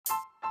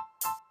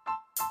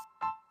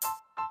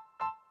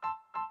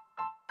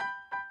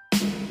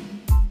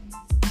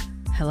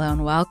Hello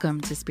and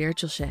welcome to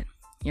Spiritual Shit,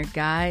 your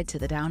guide to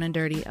the down and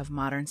dirty of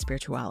modern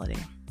spirituality.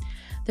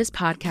 This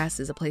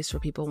podcast is a place for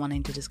people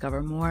wanting to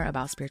discover more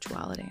about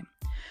spirituality,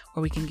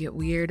 where we can get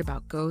weird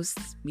about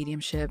ghosts,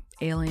 mediumship,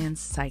 aliens,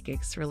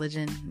 psychics,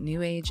 religion,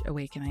 new age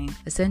awakening,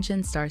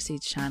 ascension,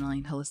 starseeds,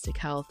 channeling, holistic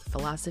health,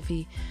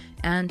 philosophy,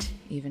 and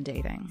even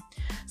dating.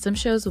 Some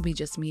shows will be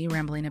just me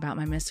rambling about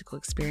my mystical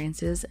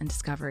experiences and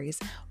discoveries,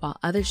 while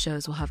other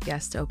shows will have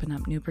guests to open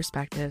up new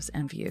perspectives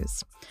and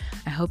views.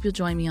 I hope you'll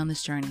join me on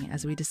this journey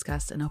as we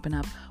discuss and open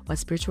up what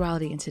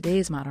spirituality in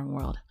today's modern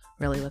world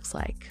really looks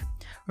like.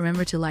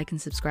 Remember to like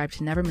and subscribe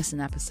to never miss an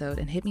episode,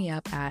 and hit me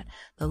up at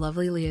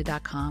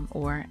thelovelyleah.com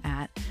or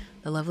at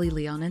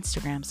thelovelyleah on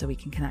Instagram so we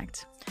can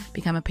connect.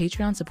 Become a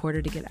Patreon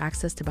supporter to get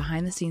access to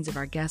behind the scenes of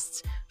our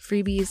guests,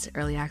 freebies,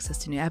 early access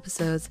to new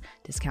episodes,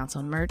 discounts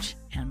on merch,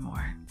 and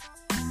more.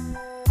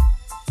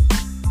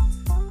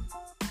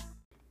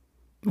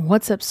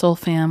 What's up, Soul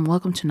Fam?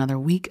 Welcome to another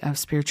week of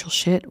Spiritual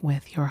Shit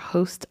with your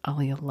host,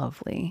 Aliyah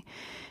Lovely.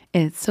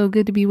 It's so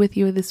good to be with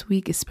you this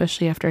week,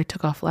 especially after I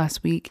took off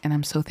last week, and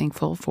I'm so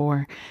thankful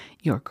for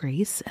your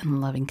grace and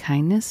loving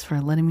kindness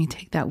for letting me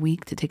take that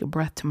week to take a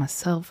breath to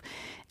myself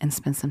and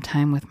spend some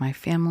time with my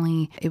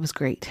family. It was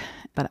great,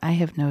 but I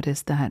have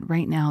noticed that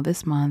right now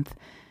this month,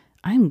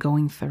 I'm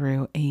going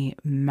through a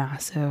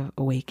massive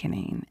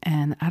awakening,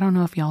 and I don't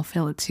know if y'all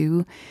feel it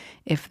too,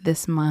 if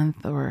this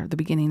month or the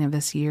beginning of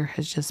this year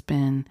has just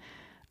been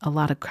a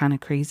lot of kind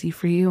of crazy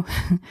for you.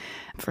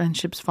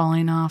 Friendships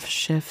falling off,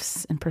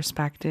 shifts in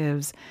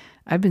perspectives.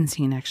 I've been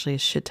seeing actually a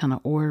shit ton of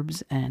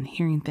orbs and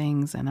hearing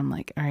things, and I'm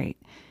like, all right,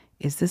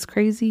 is this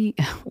crazy?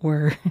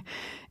 Or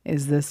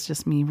is this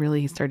just me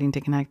really starting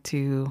to connect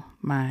to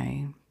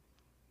my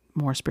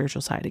more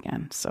spiritual side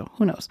again? So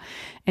who knows?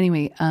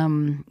 Anyway,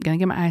 gonna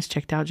get my eyes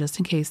checked out just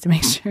in case to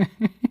make sure.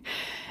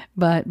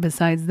 But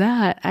besides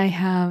that, I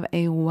have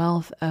a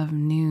wealth of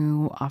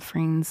new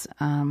offerings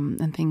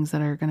and things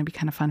that are going to be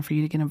kind of fun for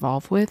you to get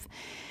involved with.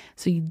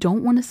 So you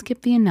don't want to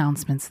skip the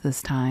announcements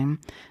this time.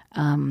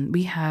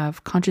 We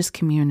have Conscious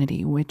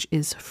Community, which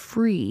is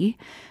free.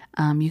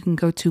 You can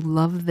go to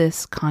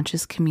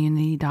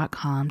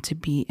lovethisconsciouscommunity.com to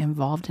be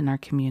involved in our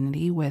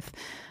community with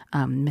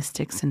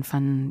mystics and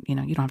fun. You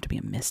know, you don't have to be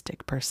a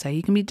mystic per se.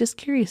 You can be just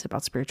curious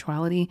about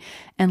spirituality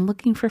and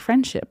looking for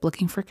friendship,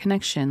 looking for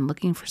connection,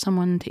 looking for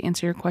someone to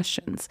answer your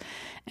questions.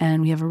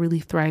 And we have a really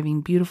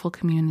thriving, beautiful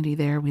community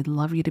there. We'd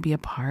love you to be a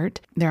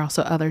part. There are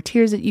also other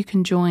tiers that you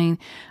can join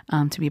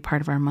to be a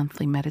part of our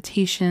monthly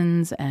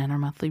meditations and our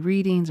monthly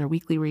readings, our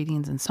weekly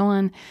readings, and so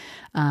on.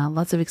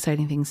 Lots of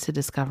exciting things to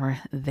discover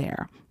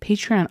there.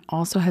 Patreon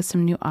also has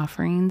some new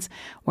offerings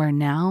where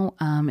now,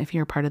 if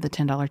you're a part of the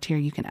 $10 tier,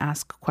 you can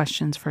ask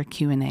questions for a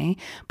Q&A,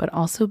 but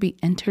also be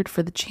entered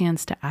for the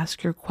chance to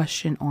ask your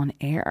question on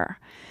air.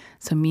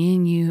 So me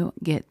and you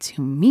get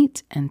to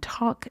meet and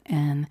talk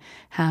and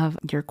have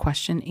your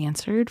question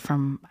answered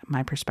from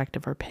my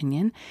perspective or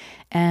opinion,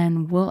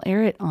 and we'll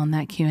air it on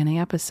that Q&A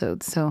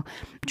episode. So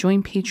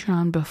join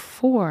Patreon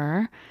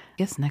before, I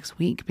guess, next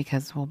week,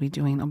 because I'll be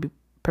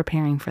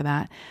preparing for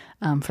that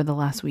for the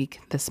last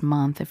week this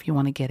month, if you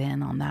want to get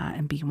in on that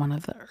and be one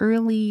of the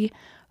early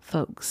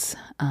folks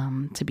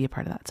to be a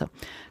part of that. So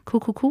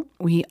cool.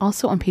 We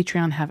also on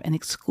Patreon have an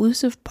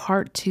exclusive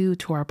part 2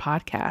 to our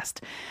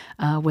podcast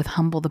with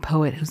Humble the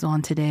Poet, who's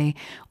on today.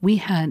 We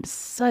had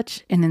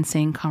such an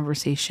insane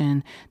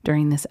conversation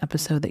during this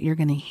episode that you're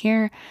going to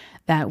hear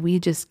that we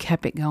just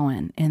kept it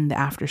going in the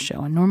after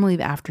show. And normally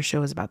the after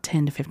show is about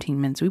 10 to 15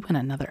 minutes. We went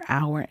another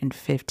hour and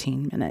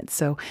 15 minutes.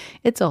 So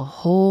it's a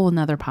whole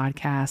nother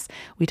podcast.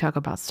 We talk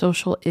about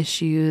social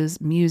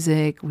issues,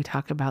 music. We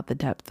talk about the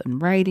depth in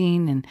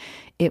writing, and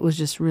it was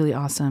just really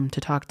awesome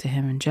to talk to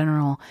him in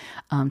general.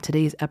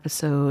 Today's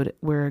episode,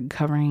 we're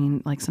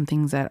covering like some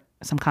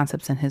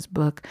concepts in his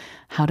book,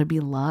 How to Be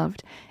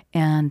Loved.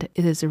 And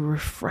it is a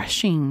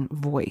refreshing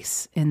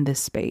voice in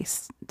this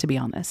space, to be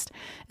honest,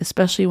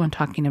 especially when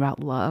talking about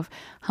love.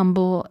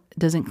 Humble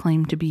doesn't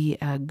claim to be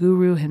a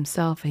guru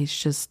himself. He's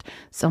just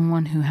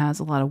someone who has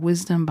a lot of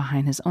wisdom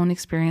behind his own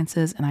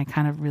experiences. And I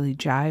kind of really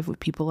jive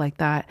with people like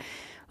that,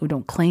 who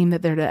don't claim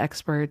that they're the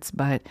experts,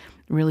 but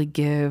really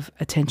give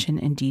attention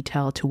and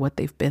detail to what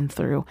they've been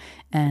through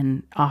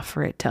and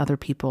offer it to other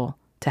people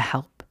to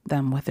help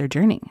them with their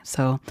journey.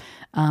 So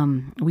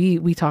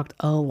we talked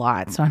a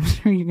lot, so I'm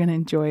sure you're going to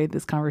enjoy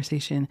this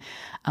conversation.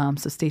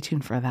 So stay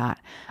tuned for that.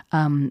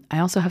 I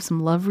also have some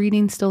love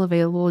readings still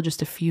available,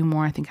 just a few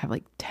more. I think I have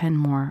like 10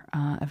 more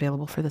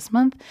available for this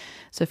month.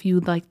 So if you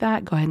would like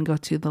that, go ahead and go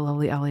to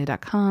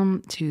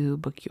thelovelyleah.com to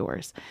book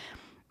yours.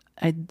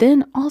 I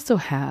then also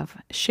have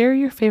share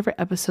your favorite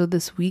episode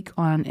this week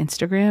on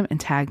Instagram and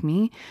tag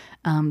me.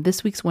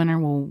 This week's winner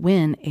will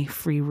win a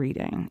free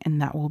reading,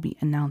 and that will be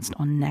announced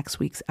on next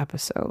week's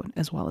episode,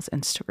 as well as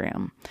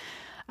Instagram.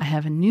 I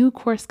have a new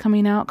course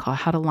coming out called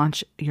How to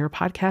Launch Your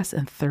Podcast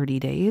in 30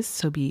 Days.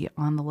 So be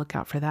on the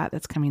lookout for that.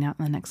 That's coming out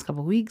in the next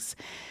couple of weeks.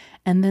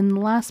 And then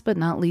last but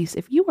not least,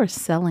 if you are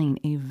selling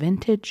a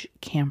vintage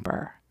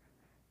camper,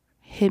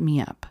 hit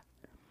me up.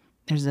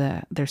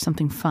 There's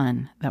something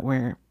fun that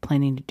we're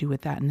planning to do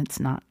with that, and it's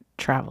not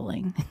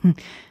traveling.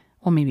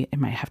 Well, maybe it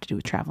might have to do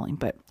with traveling,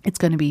 but it's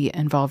going to be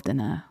involved in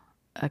a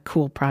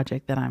cool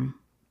project that I'm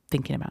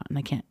thinking about and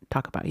I can't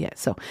talk about yet.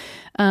 So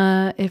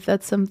if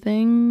that's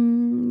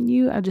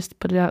something I'll just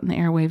put it out in the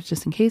airwaves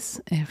just in case,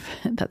 if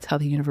that's how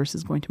the universe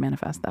is going to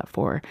manifest that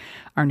for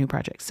our new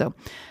project. So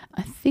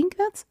I think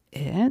that's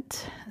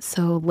it.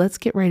 So let's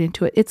get right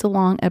into it. It's a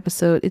long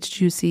episode. It's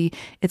juicy.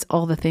 It's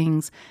all the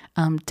things.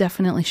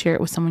 Definitely share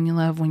it with someone you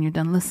love when you're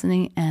done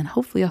listening. And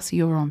hopefully I'll see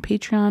you over on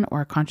Patreon or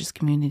our conscious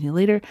community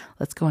later.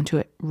 Let's go into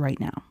it right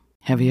now.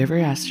 Have you ever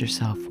asked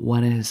yourself,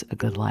 what is a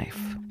good life?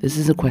 This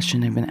is a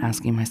question I've been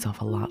asking myself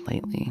a lot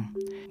lately.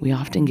 We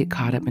often get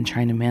caught up in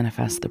trying to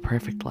manifest the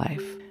perfect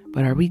life,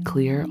 but are we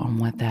clear on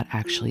what that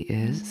actually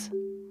is?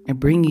 I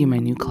bring you my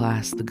new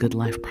class, The Good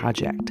Life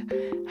Project,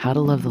 how to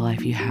love the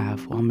life you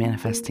have while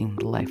manifesting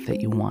the life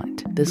that you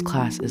want. This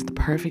class is the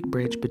perfect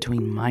bridge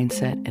between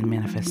mindset and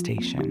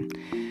manifestation,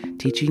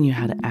 teaching you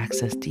how to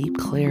access deep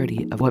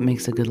clarity of what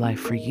makes a good life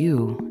for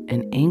you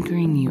and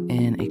anchoring you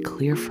in a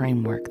clear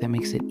framework that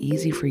makes it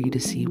easy for you to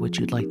see what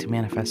you'd like to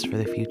manifest for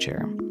the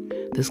future.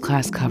 This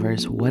class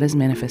covers what is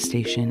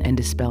manifestation and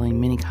dispelling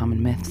many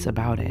common myths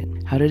about it,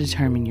 how to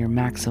determine your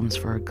maxims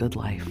for a good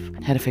life,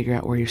 how to figure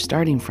out where you're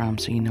starting from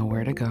so you know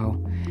where to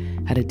go,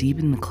 how to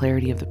deepen the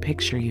clarity of the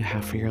picture you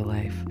have for your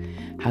life,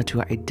 how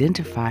to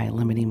identify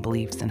limiting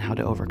beliefs and how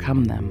to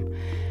overcome them,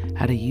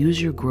 how to use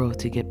your growth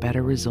to get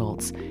better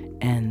results,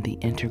 and the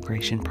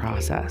integration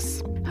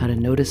process, how to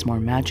notice more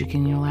magic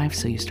in your life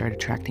so you start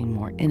attracting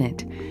more in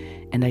it,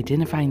 and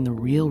identifying the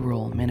real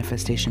role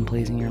manifestation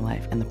plays in your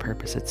life and the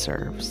purpose it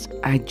serves.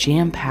 I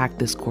jam-packed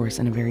this course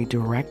in a very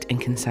direct and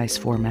concise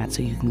format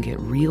so you can get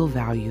real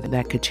value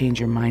that could change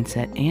your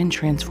mindset and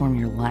transform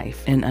your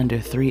life in under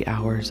 3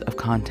 hours of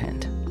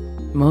content.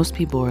 Most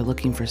people are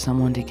looking for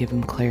someone to give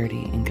them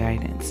clarity and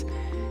guidance,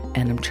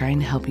 and I'm trying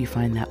to help you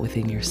find that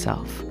within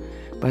yourself.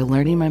 By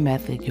learning my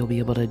method, you'll be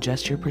able to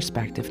adjust your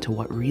perspective to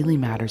what really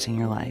matters in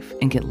your life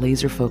and get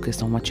laser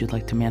focused on what you'd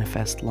like to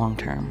manifest long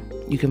term.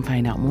 You can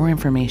find out more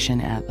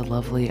information at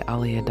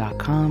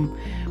thelovelyalia.com,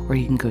 or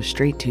you can go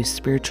straight to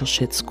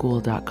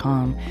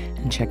spiritualshitschool.com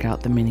and check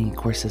out the many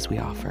courses we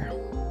offer.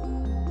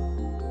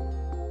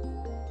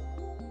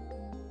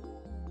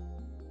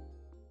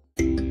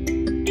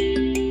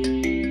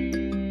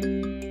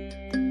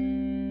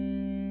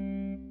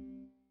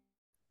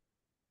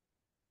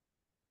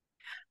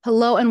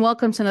 Hello and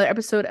welcome to another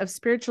episode of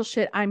Spiritual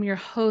Shit. I'm your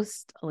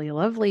host, Aaliyah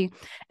Lovely.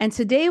 And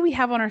today we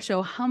have on our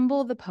show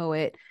Humble the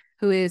Poet,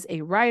 who is a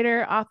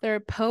writer,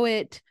 author,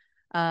 poet,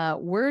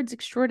 words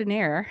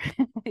extraordinaire,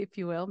 if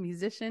you will,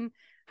 musician.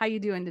 How you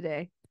doing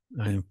today?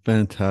 I am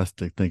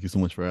fantastic. Thank you so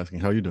much for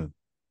asking. How are you doing?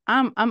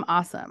 I'm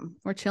awesome.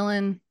 We're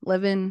chilling,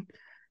 living,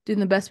 doing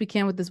the best we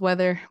can with this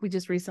weather. We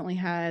just recently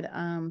had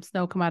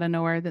snow come out of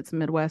nowhere. That's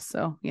Midwest,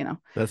 so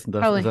That's is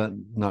probably that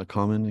not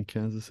common in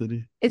Kansas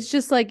City? it's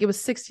just like it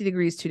was 60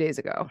 degrees 2 days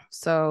ago.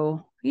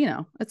 So,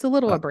 it's a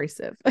little I,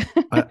 abrasive.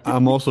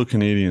 I'm also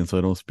Canadian, so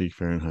I don't speak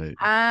Fahrenheit.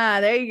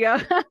 There you go.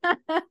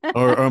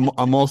 Or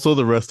I'm also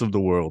the rest of the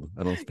world.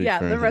 I don't speak Yeah,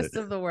 the Fahrenheit. rest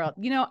of the world.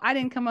 I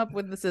didn't come up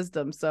with the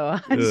system, so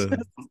I Yeah. just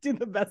do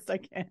the best I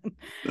can.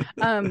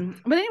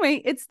 But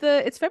anyway,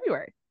 it's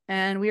February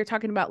and we are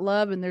talking about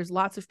love, and there's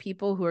lots of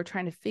people who are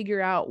trying to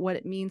figure out what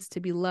it means to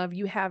be loved.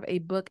 You have a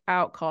book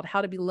out called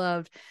How to Be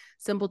Loved: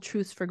 Simple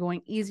Truths for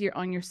Going Easier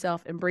on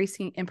Yourself,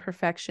 Embracing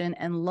Imperfection,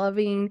 and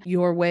Loving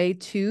Your Way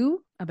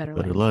to a Better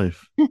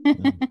Life.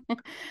 Yeah.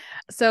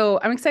 So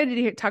I'm excited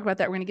to talk about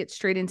that. We're going to get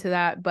straight into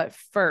that. But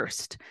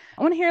first,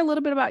 I want to hear a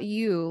little bit about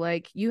you.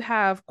 Like, you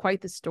have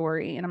quite the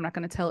story, and I'm not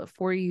going to tell it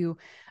for you,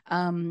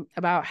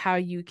 about how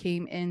you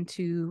came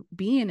into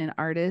being an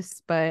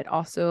artist, but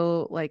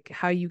also like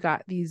how you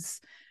got these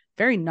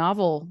very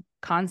novel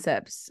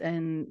concepts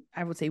and,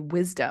 I would say,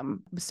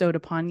 wisdom bestowed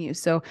upon you.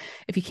 So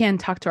if you can,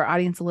 talk to our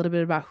audience a little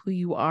bit about who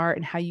you are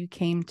and how you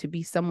came to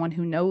be someone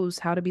who knows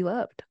how to be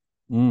loved.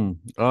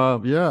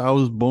 Yeah, I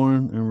was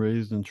born and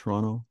raised in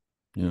Toronto,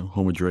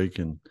 home of Drake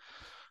and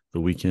The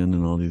Weeknd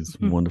and all these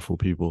wonderful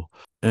people.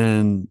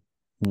 And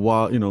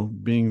while,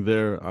 being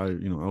there, I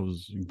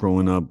was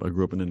growing up, I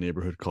grew up in a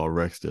neighborhood called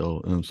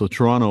Rexdale. So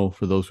Toronto,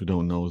 for those who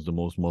don't know, is the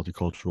most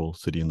multicultural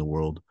city in the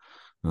world.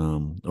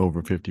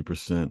 Over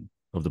 50%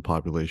 of the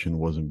population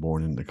wasn't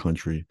born in the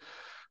country.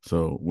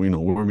 So,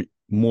 we're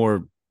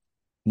more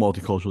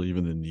multicultural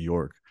even than New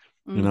York.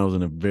 And I was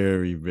in a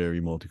very,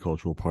 very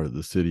multicultural part of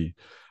the city,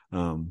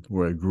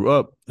 where I grew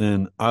up,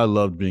 and I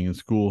loved being in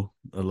school.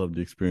 I loved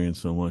the experience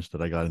so much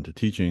that I got into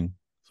teaching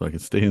so I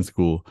could stay in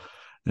school.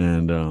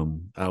 And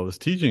I was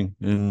teaching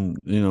and,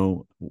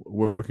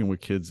 working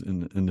with kids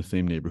in the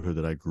same neighborhood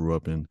that I grew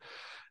up in.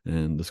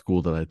 And the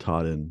school that I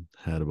taught in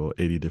had about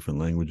 80 different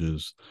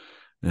languages,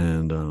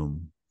 and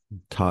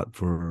taught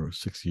for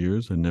 6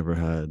 years. I never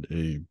had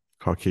a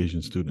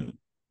Caucasian student,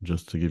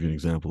 just to give you an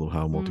example of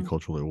how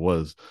multicultural it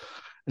was.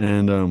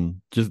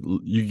 And just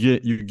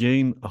you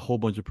gain a whole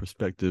bunch of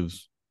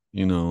perspectives,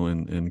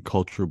 and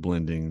culture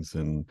blendings.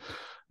 And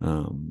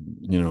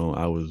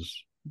I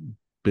was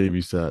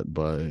babysat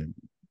by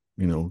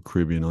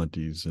Caribbean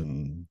aunties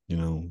and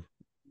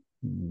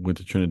went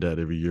to Trinidad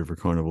every year for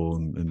carnival,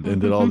 and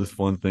did all these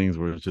fun things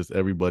where it's just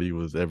everybody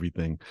was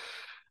everything.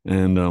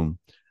 And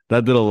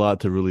that did a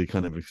lot to really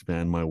kind of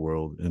expand my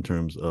world in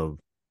terms of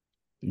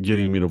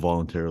getting me to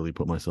voluntarily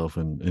put myself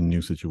in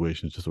new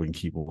situations just so I can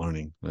keep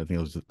learning. I think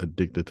I was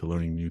addicted to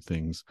learning new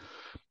things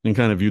and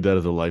kind of viewed that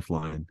as a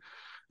lifeline.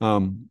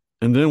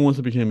 And then once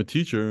I became a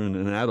teacher and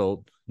an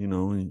adult, you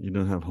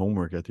don't have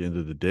homework at the end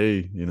of the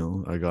day.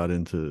 I got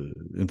into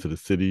the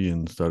city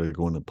and started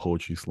going to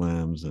poetry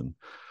slams and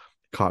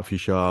coffee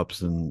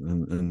shops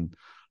and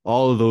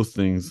all of those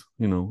things,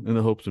 in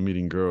the hopes of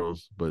meeting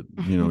girls, but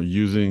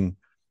using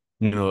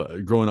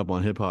growing up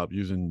on hip hop,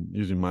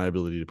 using my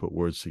ability to put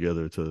words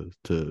together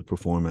to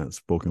perform at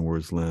spoken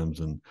word slams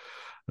and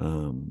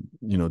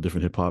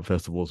different hip hop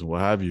festivals and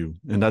what have you.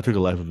 And that took a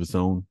life of its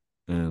own.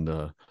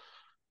 And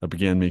I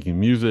began making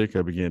music.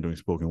 I began doing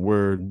spoken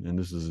word, and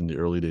this is in the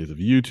early days of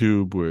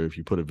YouTube, where if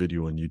you put a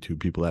video on YouTube,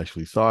 people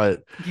actually saw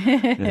it.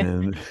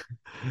 And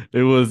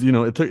it was,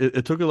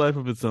 it took a life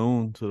of its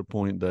own to the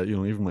point that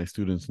even my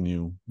students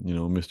knew,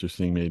 Mr.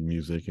 Singh made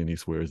music and he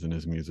swears in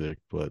his music,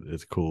 but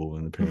it's cool,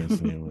 and the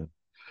parents knew. And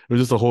it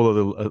was just a whole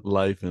other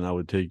life, and I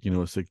would take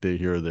a sick day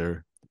here or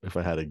there if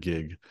I had a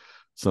gig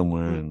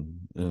somewhere,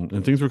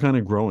 and things were kind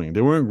of growing.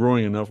 They weren't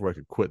growing enough where I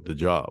could quit the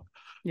job.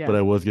 Yeah. But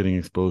I was getting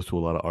exposed to a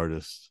lot of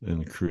artists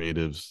and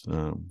creatives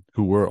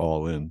who were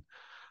all in.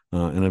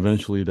 And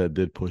eventually that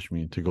did push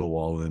me to go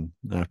all in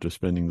after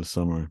spending the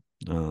summer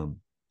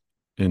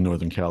in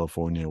Northern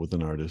California with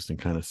an artist and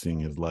kind of seeing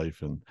his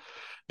life. And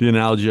the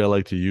analogy I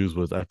like to use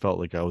was I felt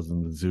like I was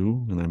in the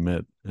zoo and I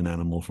met an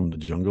animal from the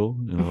jungle.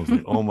 And I was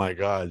like, oh my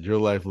God, your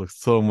life looks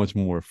so much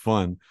more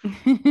fun.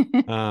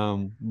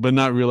 But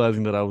not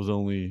realizing that I was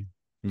only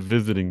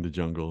visiting the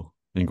jungle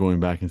and going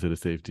back into the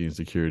safety and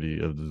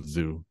security of the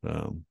zoo,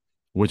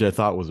 which I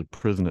thought was a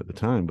prison at the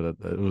time, but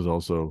it was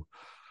also,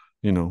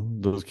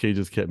 those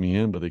cages kept me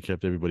in, but they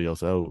kept everybody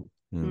else out.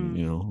 And,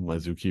 my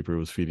zookeeper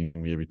was feeding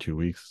me every 2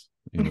 weeks,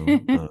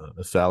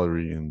 a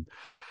salary, and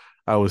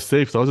I was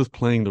safe. So I was just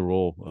playing the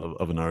role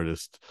of an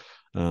artist,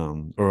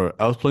 or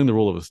I was playing the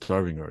role of a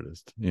starving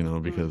artist,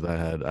 because I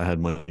had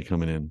money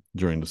coming in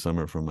during the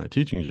summer from my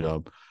teaching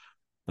job.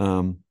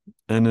 And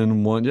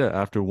then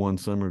after one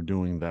summer of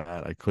doing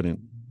that, I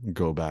couldn't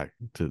go back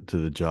to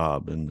the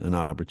job, and an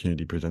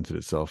opportunity presented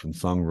itself in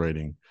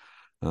songwriting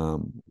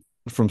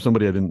from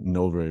somebody I didn't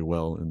know very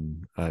well.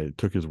 And I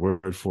took his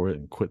word for it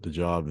and quit the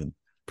job and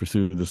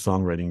pursued the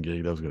songwriting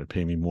gig that was going to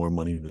pay me more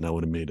money than I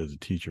would have made as a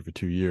teacher for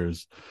 2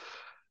 years.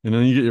 And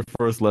then you get your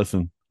first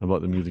lesson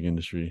about the music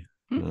industry,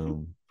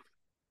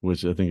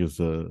 which I think is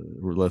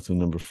lesson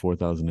number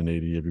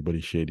 4080.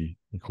 Everybody's shady,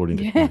 according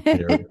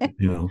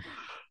to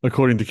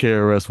according to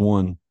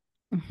KRS-One.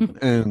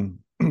 And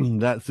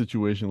that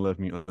situation left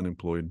me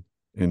unemployed,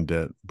 in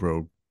debt,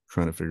 broke,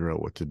 trying to figure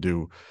out what to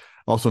do.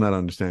 Also not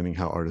understanding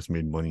how artists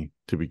made money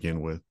to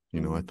begin with.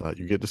 I thought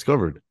you get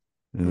discovered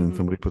and then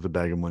somebody puts a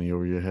bag of money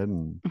over your head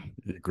and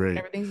you're great.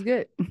 Everything's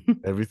good.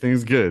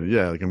 Everything's good.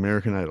 Yeah, like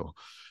American Idol.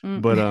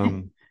 But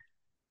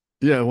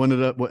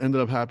what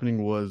ended up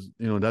happening was,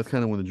 that's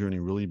kind of when the journey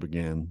really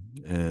began.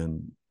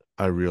 And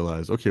I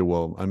realized, okay,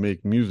 well, I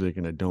make music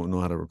and I don't know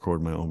how to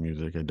record my own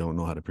music. I don't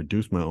know how to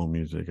produce my own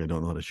music. I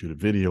don't know how to shoot a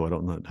video. I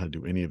don't know how to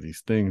do any of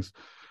these things.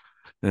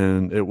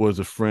 And it was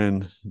a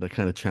friend that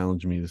kind of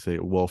challenged me to say,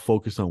 well,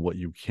 focus on what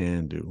you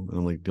can do. And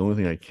I'm like, the only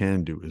thing I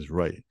can do is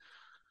write.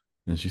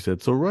 And she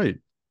said, so write,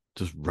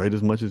 just write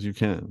as much as you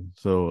can.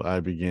 So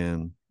I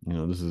began,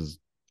 this is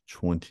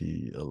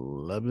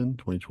 2011,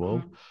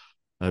 2012.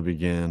 I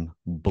began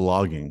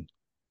blogging.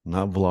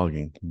 Not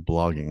vlogging,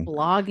 blogging.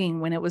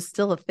 Blogging when it was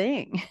still a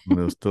thing. When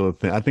it was still a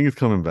thing. I think it's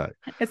coming back.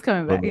 It's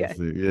coming back,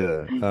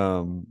 yeah.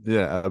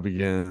 I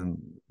began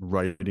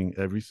writing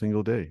every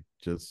single day,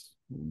 just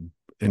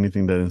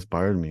anything that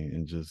inspired me,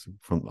 and just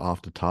from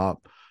off the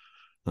top,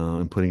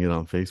 and putting it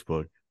on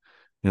Facebook.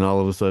 And all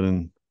of a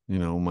sudden,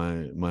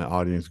 my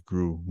audience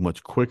grew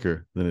much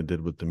quicker than it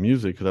did with the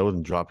music, because I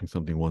wasn't dropping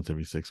something once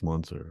every 6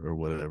 months or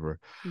whatever.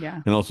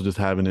 Yeah. And also just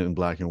having it in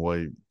black and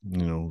white,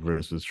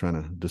 versus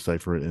trying to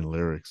decipher it in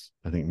lyrics,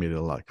 I think made it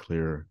a lot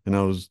clearer. And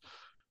I was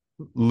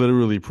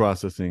literally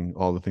processing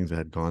all the things I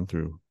had gone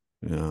through,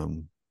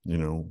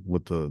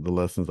 with the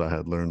lessons I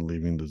had learned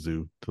leaving the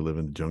zoo to live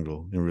in the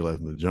jungle, and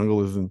realizing the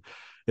jungle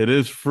it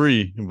is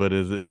free, but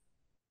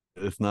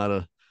it's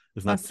not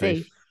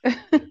safe.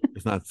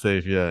 It's not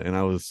safe. Yeah. And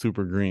I was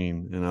super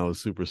green and I was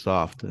super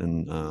soft.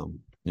 And, I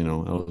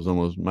was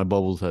almost, my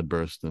bubbles had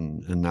burst,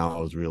 and now I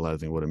was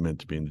realizing what it meant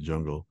to be in the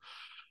jungle.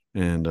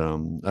 And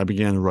I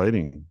began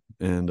writing,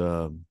 and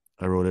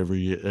I wrote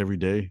every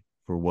day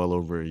for well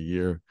over a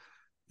year.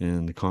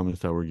 And the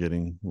comments that we're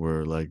getting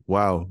were like,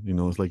 wow,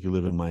 it's like you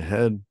live in my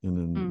head.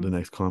 And then the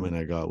next comment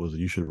I got was,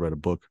 you should write a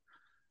book.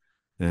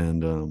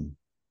 And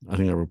I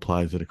think I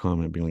replied to the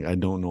comment being like, I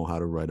don't know how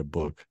to write a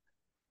book.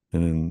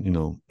 And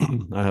then,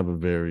 I have a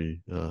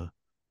very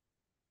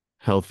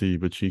healthy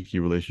but cheeky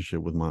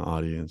relationship with my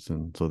audience.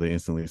 And so they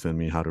instantly send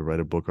me how to write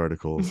a book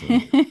articles.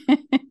 And,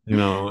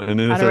 and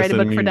then how to write a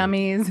book for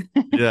dummies.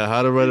 yeah,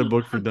 how to write a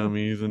book for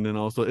dummies. And then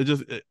also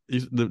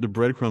the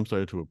breadcrumbs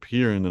started to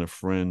appear. And then a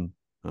friend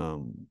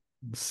um,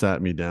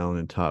 sat me down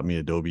and taught me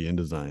Adobe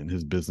InDesign.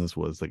 His business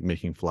was like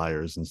making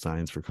flyers and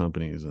signs for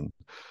companies. And,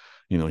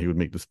 he would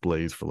make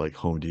displays for like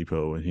Home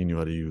Depot, and he knew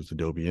how to use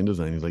Adobe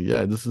InDesign. He's like,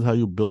 yeah, this is how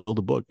you build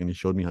a book. And he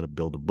showed me how to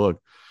build a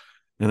book.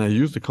 And I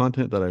used the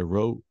content that I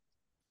wrote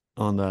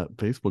on that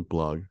Facebook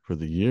blog for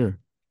the year,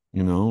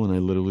 and I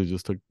literally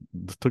just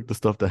took the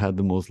stuff that had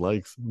the most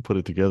likes, put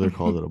it together,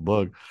 called it a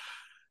book.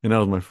 And that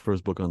was my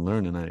first book on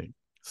Learn. And I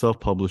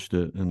self-published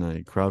it and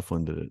I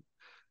crowdfunded it.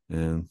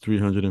 And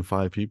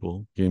 305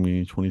 people gave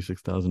me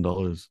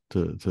 $26,000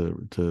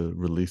 to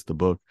release the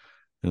book.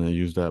 And I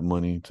used that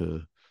money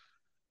to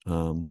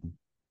um,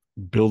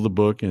 build the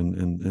book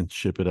and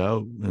ship it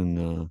out.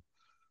 And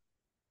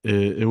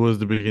it was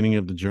the beginning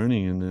of the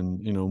journey. And then,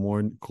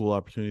 more cool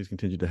opportunities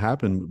continued to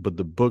happen, but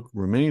the book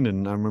remained.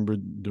 And I remember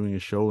doing a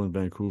show in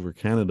Vancouver,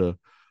 Canada,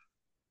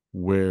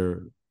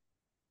 where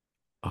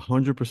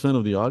 100%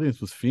 of the audience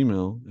was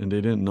female, and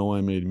they didn't know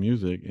I made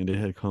music, and they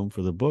had come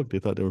for the book. They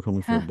thought they were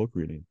coming for a book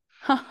reading.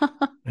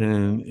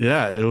 And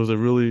yeah, it was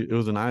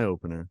an eye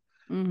opener.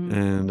 Hmm.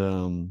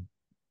 And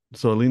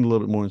so I leaned a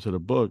little bit more into the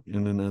book.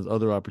 And then as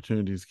other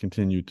opportunities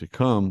continued to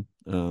come,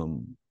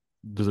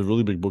 there's a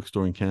really big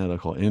bookstore in Canada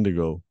called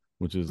Indigo,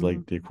 which is Hmm.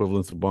 like the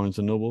equivalent of Barnes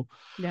and Noble.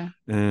 Yeah.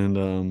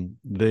 And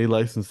they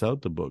licensed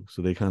out the book.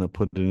 So they kind of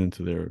put it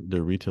into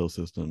their retail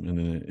system, and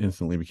then it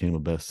instantly became a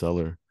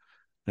bestseller.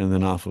 And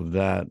then off of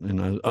that,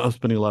 and I was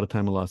spending a lot of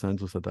time in Los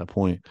Angeles at that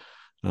point.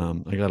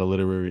 I got a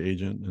literary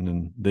agent, and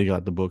then they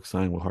got the book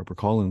signed with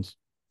HarperCollins.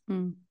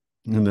 Mm.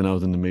 And then I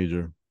was in the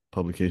major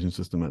publication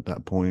system at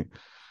that point,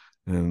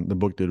 and the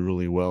book did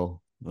really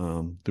well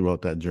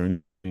throughout that journey.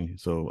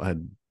 So I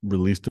had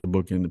released the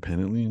book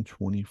independently in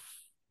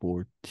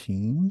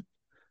 2014,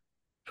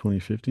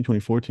 2015,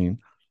 2014,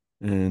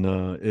 and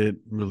it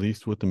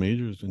released with the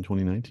majors in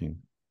 2019.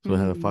 So I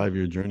had a Mm.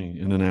 5-year journey,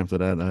 and then after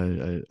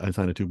that, I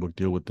signed a 2-book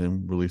deal with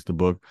them, released the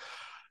book,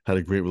 had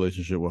a great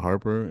relationship with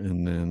Harper,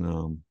 and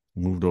then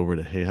moved over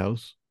to Hay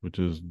House, which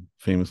is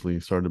famously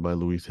started by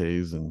Louise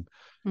Hayes, and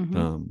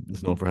Hmm.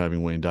 it's known for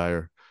having Wayne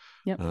Dyer.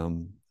 Yep.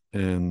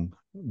 And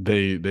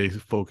they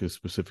focus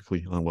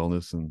specifically on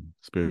wellness and Yeah.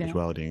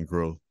 spirituality and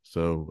growth.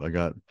 So I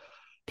got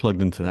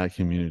plugged into that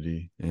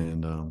community,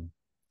 and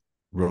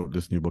wrote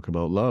this new book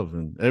about love.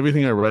 And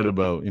everything I write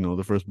about,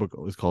 the first book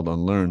is called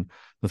Unlearn.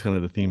 That's kind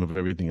of the theme of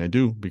everything I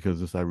do, because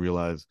this I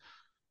realize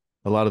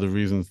a lot of the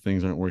reasons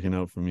things aren't working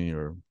out for me,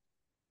 or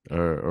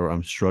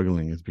I'm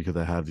struggling, is because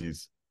I have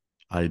these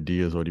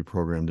ideas already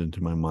programmed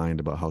into my mind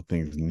about how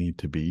things need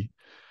to be,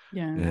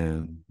 Yeah.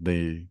 and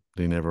they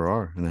never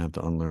are. And I have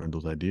to unlearn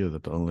those ideas, I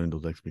have to unlearn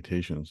those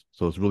expectations.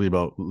 So it's really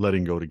about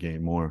letting go to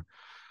gain more.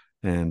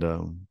 And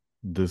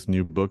this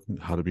new book,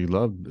 How to Be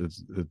Loved,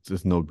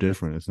 it's no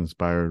different. It's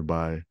inspired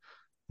by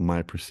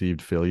my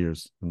perceived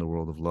failures in the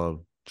world of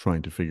love,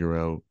 trying to figure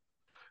out,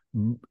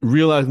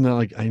 realizing that,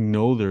 like, I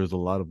know there's a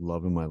lot of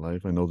love in my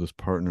life. I know this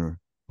partner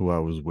who I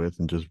was with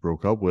and just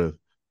broke up with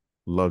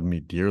loved me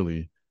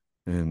dearly,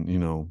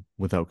 and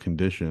without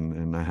condition.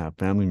 And I have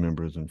family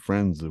members and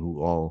friends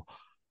who all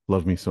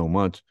love me so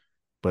much,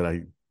 but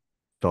I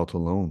felt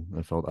alone.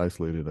 I felt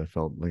isolated. I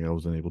felt like I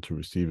wasn't able to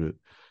receive it.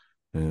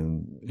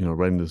 And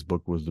writing this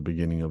book was the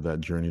beginning of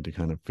that journey to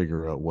kind of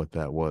figure out what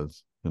that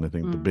was. And I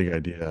think the Mm. big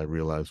idea I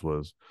realized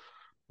was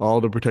all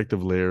the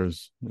protective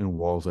layers and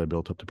walls I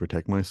built up to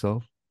protect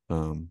myself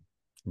um,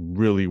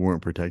 really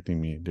weren't protecting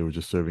me. They were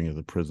just serving as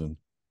a prison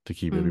to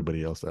keep Mm.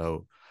 everybody else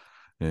out,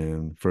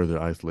 and further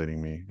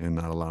isolating me and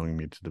not allowing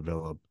me to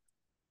develop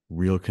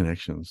real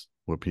connections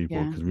with people,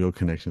 Yeah. because real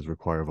connections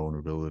require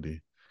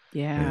vulnerability.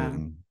 Yeah.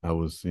 And I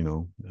was,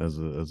 as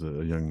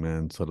a young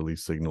man, subtly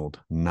signaled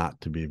not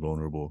to be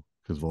vulnerable,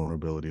 because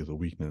vulnerability is a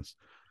weakness.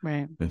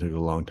 Right. And it took a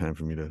long time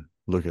for me to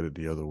look at it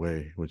the other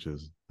way, which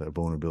is that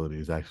vulnerability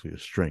is actually a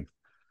strength,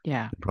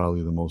 Yeah. and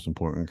probably the most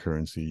important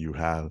currency you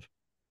have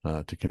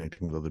to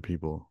connecting with other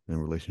people. And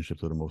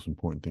relationships are the most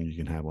important thing you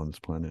can have on this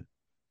planet.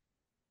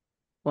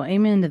 Well,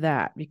 amen to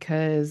that,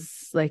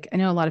 because like I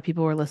know a lot of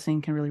people who are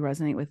listening can really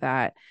resonate with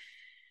that.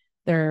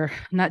 They're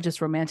not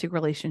just romantic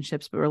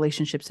relationships, but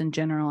relationships in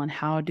general. And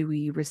how do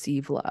we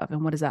receive love?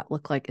 And what does that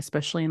look like,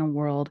 especially in a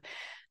world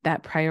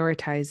that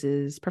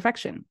prioritizes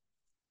perfection?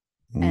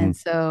 Mm-hmm. And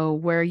so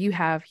where you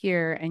have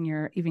here and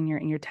your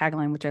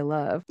tagline, which I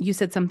love, you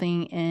said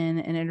something in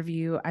an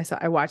interview.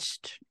 I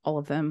watched all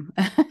of them.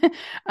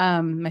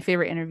 My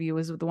favorite interview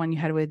was the one you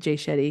had with Jay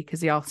Shetty,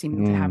 because they all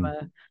seem to have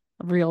a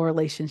real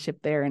relationship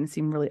there and it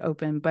seemed really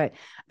open. But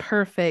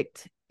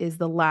perfect is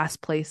the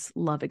last place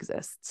love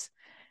exists.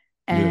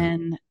 Yeah.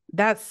 And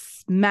that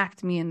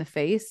smacked me in the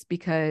face,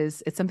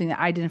 because it's something that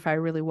I identify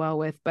really well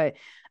with. But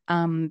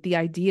the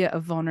idea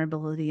of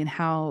vulnerability and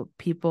how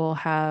people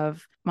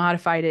have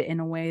modified it in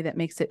a way that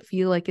makes it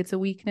feel like it's a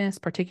weakness,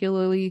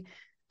 particularly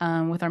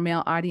with our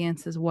male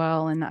audience as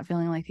well, and not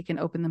feeling like they can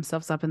open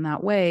themselves up in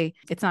that way.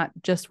 It's not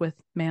just with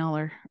male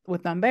or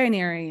with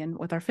non-binary, and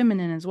with our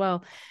feminine as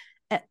well.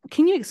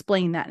 Can you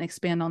explain that and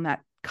expand on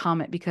that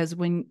comment, because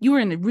when you were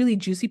in the really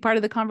juicy part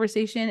of the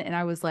conversation and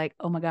I was like,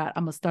 oh my God,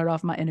 I'm gonna start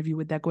off my interview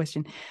with that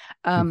question.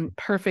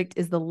 Perfect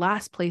is the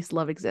last place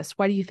love exists.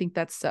 Why do you think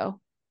that's so?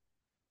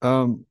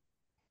 Um,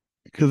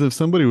 because if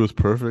somebody was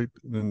perfect,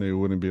 then they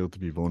wouldn't be able to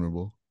be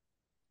vulnerable.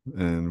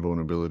 And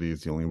vulnerability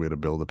is the only way to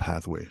build a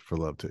pathway for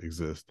love to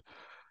exist.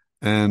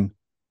 And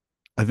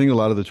I think a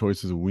lot of the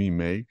choices we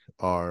make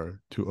are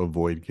to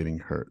avoid getting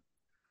hurt.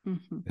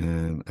 Mm-hmm.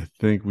 And I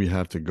think we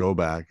have to go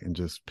back and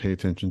just pay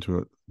attention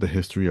to the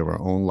history of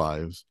our own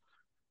lives.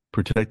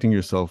 Protecting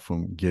yourself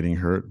from getting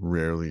hurt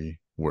rarely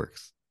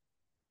works.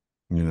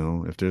 You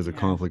know, if there's a Yeah.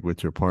 conflict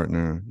with your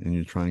partner and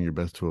you're trying your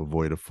best to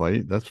avoid a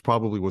fight, that's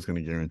probably what's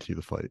going to guarantee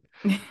the fight.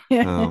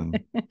 Um,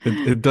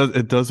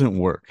 it doesn't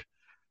work.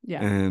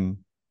 Yeah. And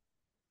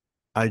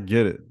I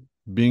get it.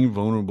 Being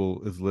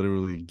vulnerable is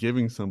literally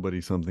giving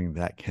somebody something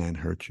that can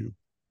hurt you.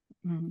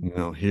 Mm-hmm. You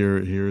know, here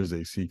is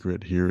a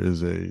secret.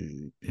 Here's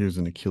an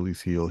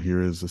Achilles heel.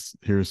 Here is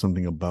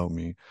something about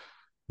me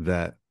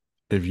that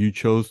if you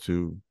chose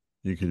to,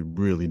 you could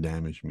really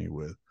damage me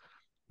with.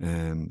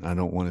 And I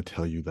don't want to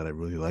tell you that I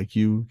really like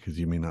you because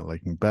you may not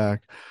like me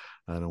back.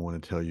 I don't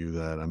want to tell you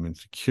that I'm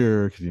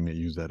insecure because you may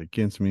use that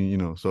against me. You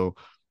know, so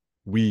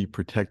we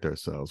protect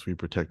ourselves. We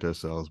protect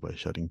ourselves by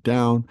shutting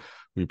down.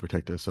 We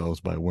protect ourselves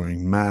by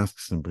wearing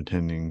masks and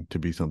pretending to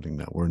be something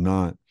that we're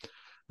not.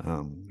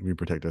 We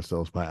protect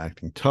ourselves by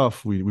acting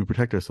tough. We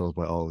protect ourselves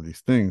by all of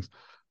these things,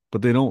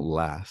 but they don't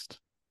last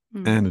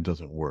Mm-hmm. and it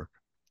doesn't work.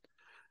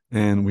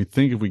 And we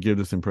think if we give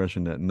this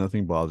impression that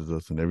nothing bothers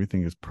us and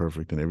everything is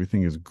perfect and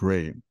everything is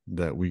great,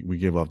 that we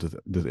give off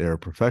this air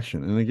of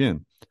perfection. And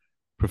again,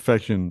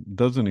 perfection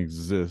doesn't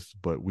exist,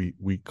 but we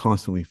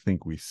constantly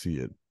think we see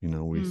it. You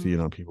know, we see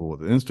it on people with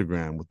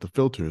Instagram, with the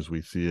filters.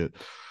 We see it,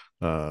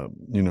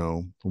 you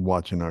know,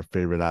 watching our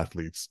favorite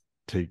athletes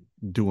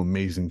do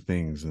amazing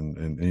things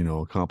and you know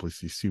accomplish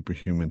these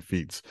superhuman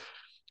feats.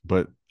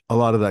 But a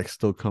lot of that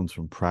still comes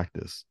from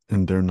practice,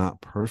 and they're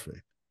not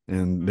perfect,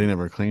 and they Mm-hmm.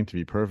 never claim to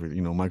be perfect.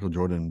 You know, Michael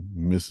Jordan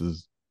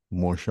misses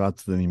more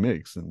shots than he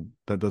makes, and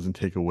that doesn't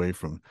take away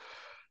from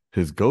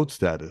his GOAT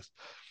status.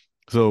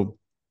 So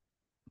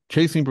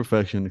chasing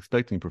perfection,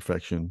 expecting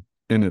perfection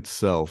in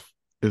itself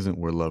isn't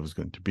where love is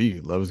going to be.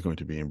 Love is going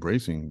to be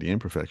embracing the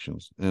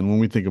imperfections. And when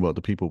we think about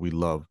the people we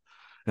love,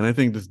 and I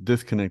think this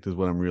disconnect is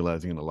what I'm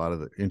realizing in a lot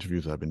of the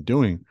interviews I've been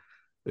doing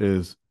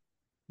is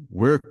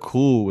we're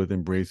cool with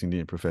embracing the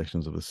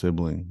imperfections of a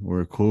sibling.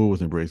 We're cool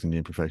with embracing the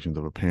imperfections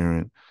of a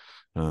parent,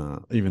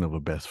 even of a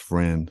best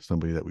friend,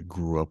 somebody that we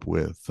grew up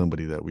with,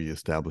 somebody that we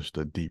established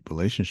a deep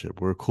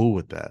relationship. We're cool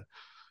with that.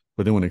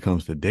 But then when it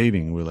comes to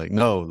dating, we're like,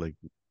 no, like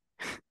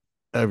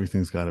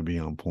everything's got to be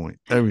on point.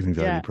 Everything's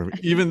got to be Yeah. perfect.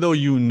 Even though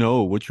you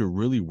know what you're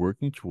really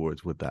working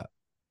towards with that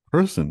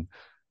person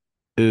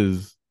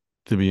is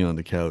to be on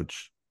the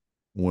couch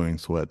wearing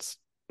sweats,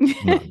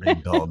 not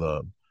being dolled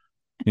up,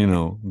 you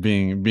know,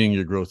 being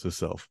your grossest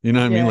self. You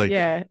know what I mean? Yeah. Like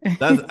Yeah.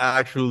 that's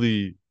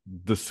actually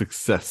the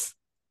success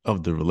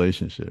of the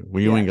relationship.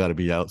 We Yeah. ain't got to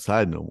be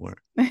outside no more,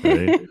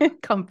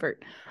 right?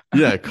 Comfort.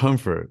 Yeah,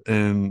 comfort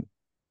and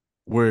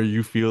where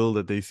you feel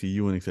that they see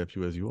you and accept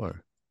you as you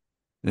are.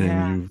 And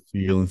Yeah. you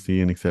feel and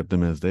see and accept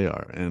them as they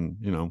are. And,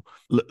 you know,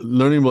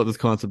 learning about this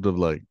concept of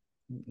like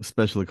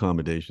special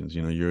accommodations,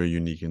 you know, you're a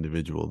unique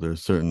individual.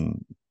 There's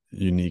certain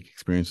unique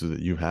experiences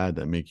that you've had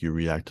that make you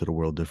react to the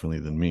world differently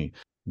than me.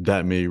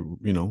 That may, you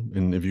know,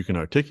 and if you can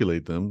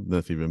articulate them,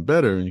 that's even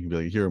better. And you can be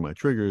like, here are my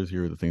triggers.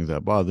 Here are the things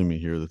that bother me.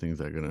 Here are the things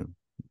that are going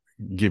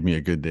to give me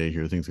a good day.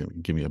 Here are things that going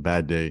to give me a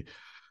bad day.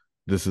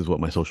 This is what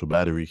my social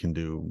battery can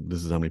do.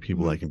 This is how many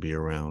people Mm-hmm. I can be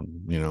around,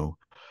 you know,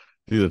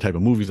 these are the type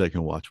of movies I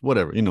can watch,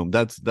 whatever. You know,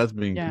 that's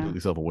being Yeah. completely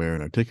self-aware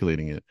and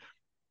articulating it.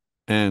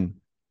 And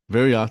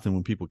very often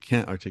when people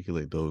can't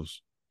articulate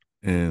those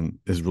and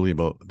it's really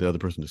about the other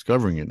person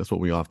discovering it, that's what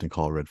we often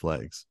call red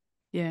flags.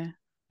 Yeah.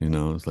 You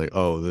know, it's like,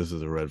 oh, this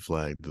is a red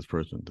flag. This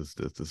person does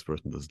this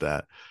person does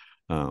that.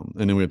 And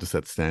then we have to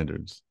set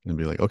standards and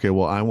be like, okay,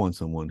 well, I want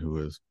someone who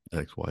is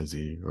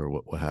XYZ or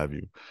what have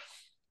you.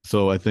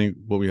 So I think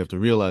what we have to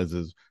realize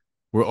is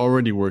we're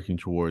already working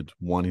towards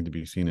wanting to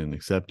be seen and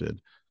accepted.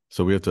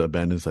 So we have to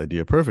abandon this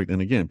idea of perfect.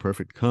 And again,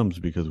 perfect comes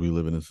because we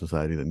live in a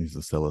society that needs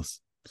to sell us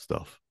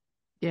stuff.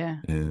 Yeah.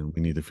 And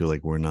we need to feel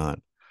like we're not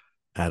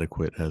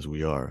adequate as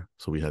we are.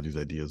 So we have these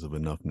ideas of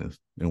enoughness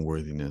and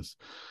worthiness.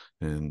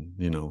 And,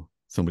 you know,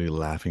 somebody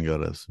laughing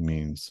at us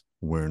means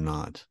we're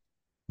not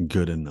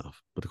good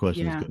enough. But the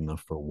question is Yeah. good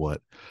enough for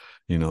what?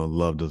 You know,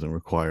 love doesn't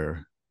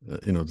require,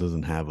 you know,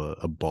 doesn't have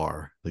a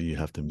bar that you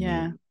have to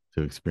Yeah. meet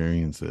to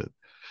experience it.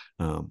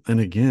 And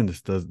again,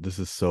 this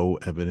is so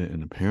evident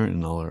and apparent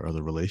in all our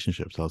other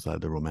relationships outside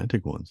the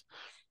romantic ones.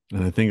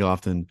 And I think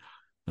often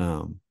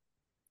um,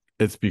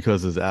 it's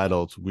because as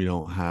adults we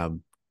don't have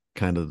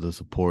kind of the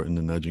support and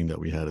the nudging that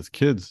we had as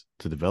kids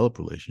to develop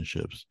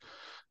relationships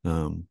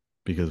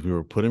because we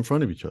were put in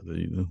front of each other.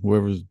 You know,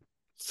 whoever's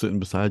sitting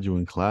beside you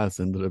in class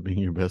ended up being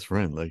your best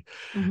friend. Like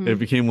it Mm-hmm.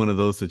 became one of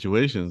those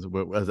situations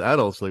where as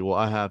adults, like, well,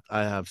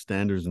 I have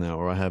standards now,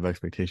 or I have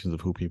expectations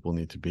of who people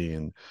need to be,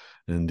 and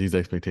these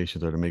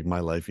expectations are to make my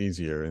life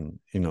easier. And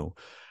you know,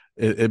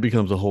 it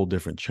becomes a whole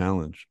different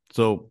challenge.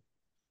 So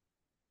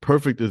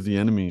perfect is the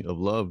enemy of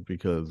love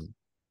because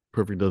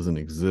perfect doesn't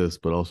exist,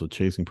 but also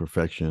chasing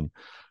perfection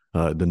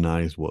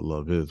denies what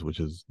love is, which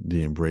is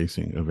the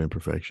embracing of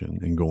imperfection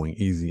and going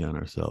easy on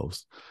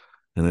ourselves.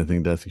 And I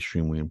think that's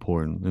extremely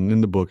important. And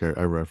in the book, I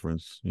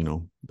reference,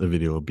 a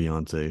video of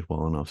Beyonce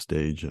falling off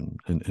stage and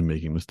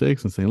making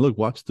mistakes and saying, look,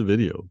 watch the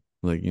video.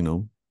 Like,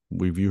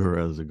 we view her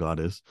as a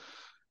goddess.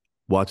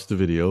 Watch the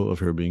video of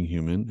her being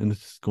human, and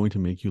it's going to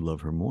make you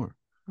love her more.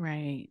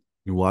 Right.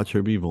 You watch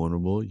her be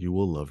vulnerable, you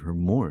will love her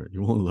more.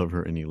 You won't love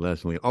her any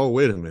less. Like, oh,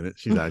 wait a minute,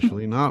 she's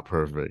actually not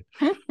perfect,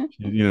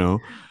 you know?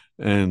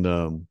 And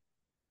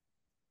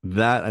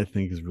that I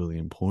think is really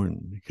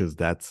important because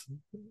that's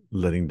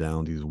letting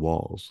down these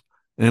walls.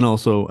 And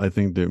also, I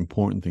think the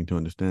important thing to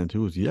understand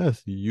too is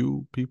yes,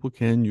 people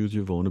can use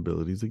your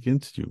vulnerabilities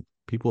against you.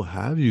 People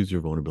have used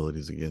your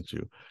vulnerabilities against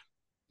you.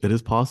 It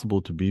is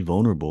possible to be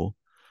vulnerable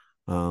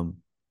um,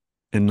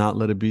 and not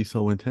let it be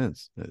so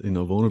intense.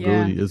 Yeah.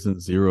 Vulnerability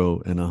isn't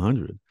 0 and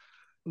 100.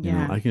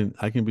 Yeah.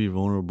 I can be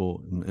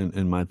vulnerable,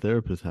 and my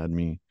therapist had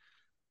me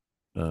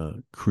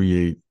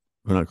create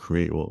or not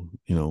create, well,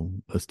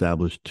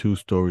 establish 2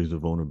 stories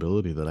of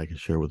vulnerability that I could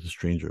share with a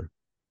stranger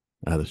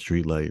at a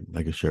street light.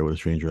 I could share with a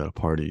stranger at a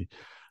party.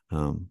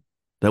 Um,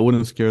 that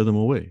wouldn't scare them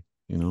away.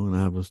 And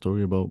I have a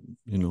story about,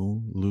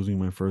 losing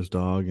my first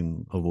dog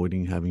and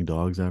avoiding having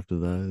dogs after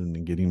that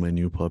and getting my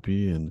new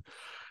puppy and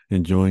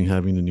enjoying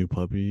having the new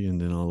puppy. And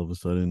then all of a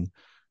sudden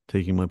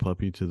taking my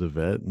puppy to the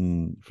vet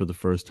and for the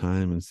first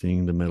time and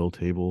seeing the metal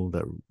table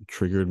that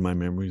triggered my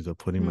memories of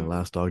putting my Mm.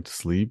 last dog to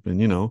sleep.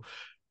 And,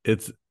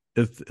 it's,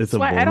 it's That's a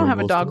why I don't have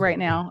a vulnerable dog story. right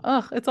now.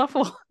 Ugh, it's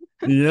awful.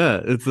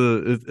 Yeah, it's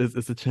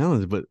a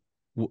challenge, but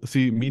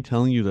see, me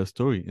telling you that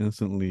story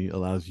instantly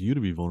allows you to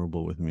be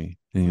vulnerable with me,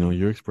 and Mm.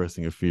 you're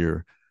expressing a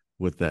fear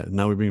with that.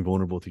 Now we're being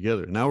vulnerable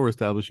together. Now we're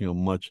establishing a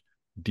much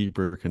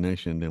deeper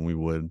connection than we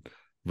would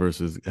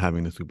versus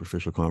having a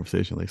superficial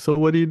conversation. Like, so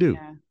what do you do?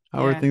 Yeah.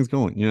 How are Yeah. things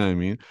going? You know what I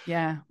mean?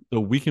 Yeah. So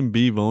we can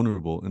be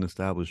vulnerable and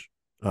establish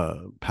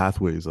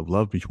pathways of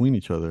love between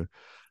each other,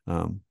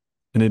 um,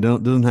 and it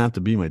doesn't have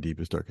to be my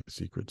deepest darkest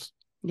secrets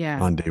Yeah.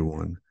 on day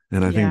one.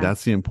 And I think Yeah.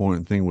 that's the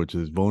important thing, which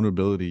is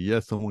vulnerability.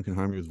 Yes, someone can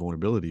harm you with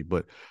vulnerability,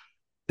 but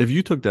if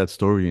you took that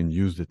story and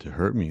used it to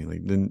hurt me,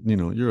 like then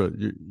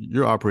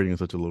you're operating at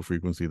such a low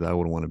frequency that I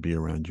wouldn't want to be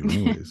around you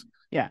anyways.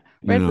 Yeah.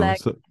 Red flag.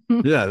 So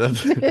yeah,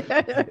 that's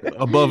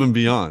above and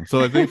beyond.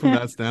 So I think from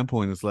that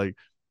standpoint, it's like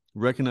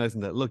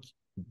recognizing that look,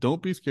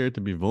 don't be scared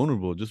to be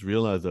vulnerable. Just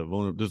realize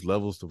that there's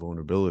levels to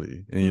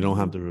vulnerability, and you don't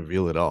have Mhm. to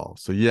reveal it all.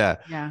 So yeah,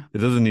 Yeah. it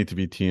doesn't need to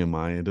be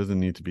TMI. It doesn't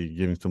need to be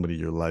giving somebody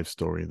your life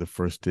story the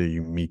first day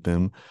you meet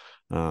them,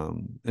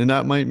 and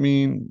that might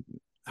mean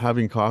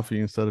having coffee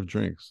instead of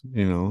drinks.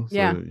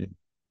 Yeah.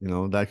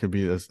 So that could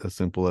be as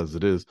simple as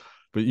it is.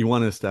 But you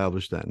want to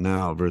establish that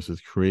now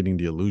versus creating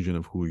the illusion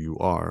of who you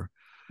are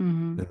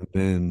Hmm. and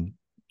then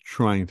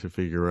trying to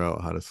figure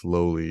out how to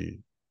slowly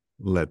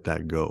let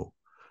that go,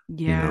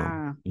 you know.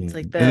 Yeah. It's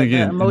like And the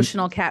again, and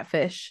emotional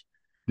catfish.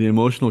 the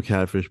emotional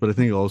catfish, but I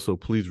think also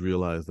please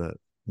realize that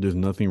there's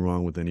nothing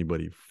wrong with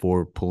anybody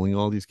for pulling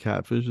all these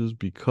catfishes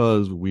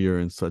because we are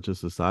in such a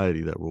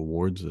society that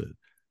rewards it.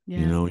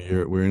 Yeah.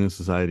 We're in a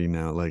society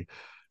now. Like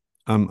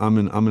I'm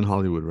in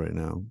Hollywood right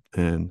now,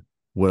 and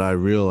what I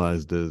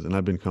realized is, and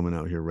I've been coming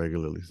out here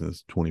regularly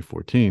since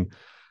 2014.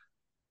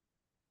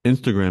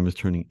 Instagram is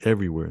turning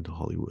everywhere into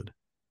Hollywood.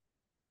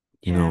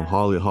 Yeah.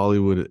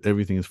 Hollywood,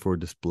 everything is for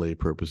display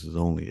purposes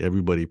only.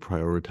 Everybody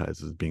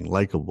prioritizes being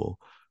likable.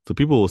 So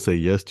people will say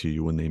yes to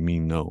you when they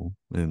mean no,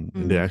 and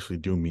they Mm. actually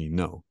do mean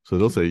no. So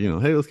they'll say,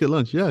 hey, let's get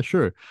lunch. Yeah,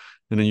 sure.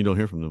 And then you don't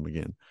hear from them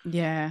again.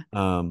 Yeah.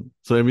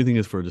 So everything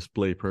is for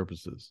display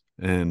purposes.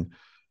 And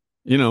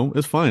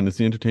it's fine. It's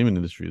the entertainment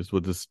industry. It's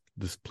what this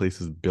place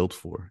is built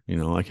for.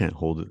 I can't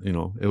hold it.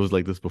 It was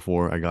like this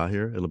before I got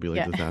here. It'll be like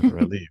Yeah. this after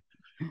I leave.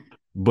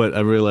 But I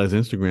realized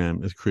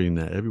Instagram is creating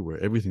that everywhere.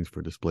 Everything's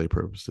for display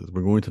purposes.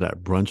 We're going to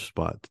that brunch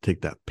spot to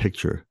take that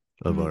picture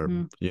of our,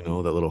 Hmm.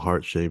 that little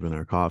heart shape in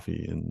our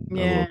coffee and a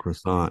little Yeah.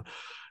 croissant.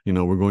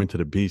 We're going to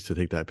the beach to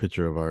take that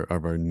picture of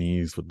our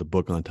knees with the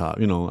book on top.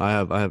 I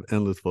have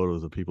endless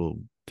photos of people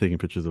taking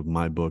pictures of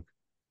my book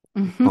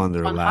Hmm. on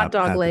their On hot lap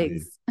dog at the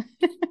beach.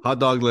 legs. Hot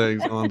dog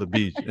legs on the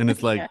beach, and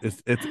it's like Yeah.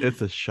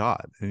 it's a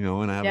shot, and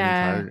I have an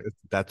Yeah. entire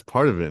that's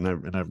part of it,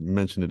 and I've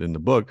mentioned it in the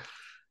book,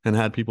 and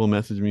had people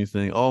message me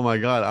saying, "Oh my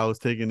God, I was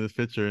taking this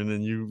picture, and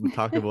then you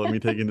talked about me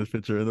taking this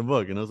picture in the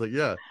book," and I was like,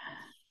 "Yeah,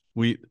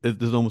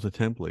 there's almost a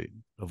template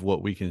of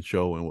what we can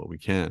show and what we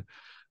can't."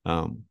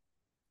 Um,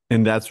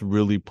 and that's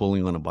really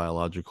pulling on a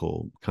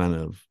biological kind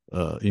of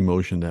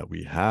emotion that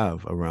we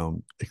have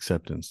around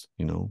acceptance.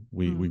 We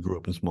Mm. grew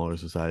up in smaller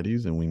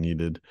societies, and we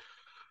needed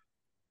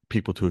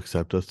people to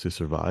accept us to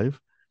survive.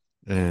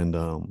 And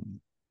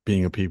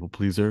being a people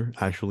pleaser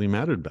actually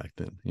mattered back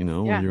then. When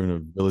Yeah. you're in a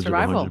village of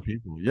 100 Survival.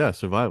 people, yeah,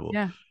 survival.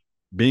 Yeah.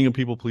 Being a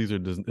people pleaser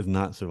is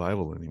not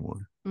survival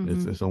anymore.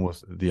 It's Hmm. it's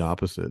almost the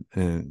opposite.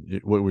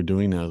 And what we're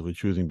doing now is we're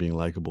choosing being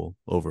likable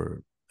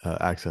over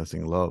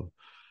accessing love.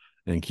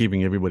 and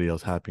keeping everybody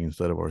else happy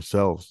instead of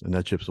ourselves, and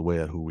that chips away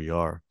at who we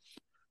are.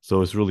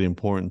 So it's really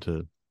important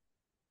to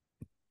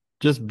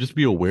just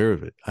be aware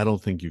of it. I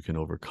don't think you can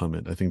overcome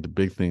it. I think the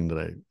big thing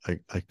that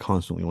I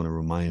constantly want to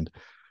remind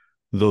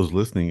those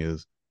listening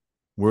is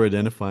we're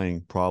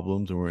identifying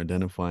problems and we're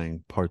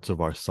identifying parts of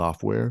our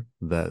software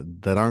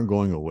that aren't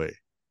going away.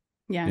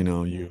 Yeah. You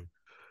know, you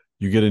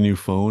get a new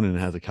phone and it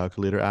has a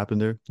calculator app in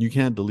there. You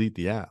can't delete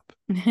the app.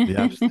 The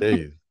app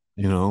stays.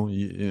 You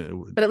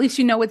know, But at least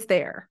you know it's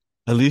there.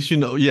 at least you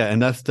know. Yeah,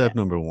 and that's step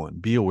number one.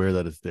 Be aware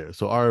that it's there.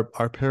 So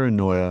our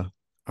paranoia,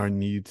 our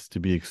needs to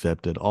be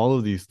accepted, all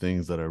of these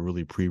things that are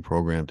really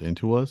pre-programmed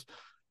into us,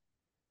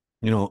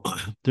 you know,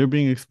 they're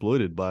being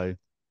exploited by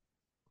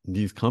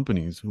these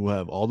companies who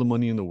have all the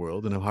money in the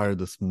world and have hired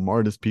the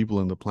smartest people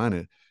on the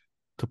planet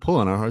to pull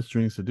on our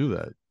heartstrings to do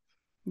that.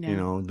 You Yeah.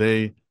 know,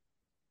 they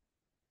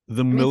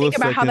the I mean, think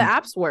about how the millisecond.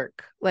 apps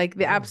work. Like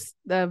the Yeah, apps,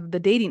 the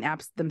dating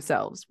apps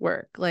themselves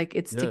work. Like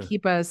it's to yeah,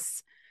 keep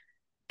us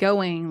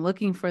going,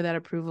 looking for that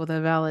approval, the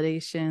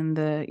validation,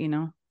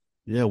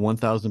 yeah,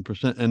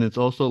 1000%. And it's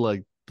also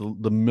like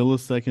the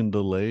millisecond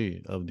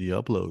delay of the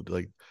upload,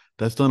 like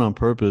that's done on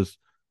purpose,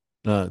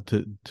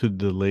 to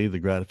delay the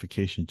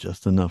gratification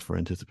just enough for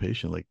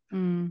anticipation. Like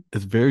mm,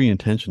 it's very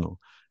intentional,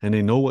 and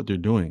they know what they're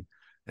doing.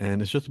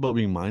 And it's just about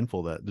being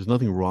mindful that there's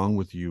nothing wrong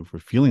with you for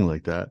feeling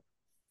like that,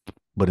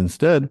 but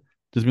instead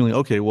just being like,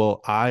 okay,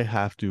 well, I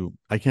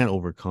can't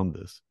overcome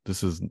this.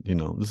 This is,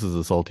 this is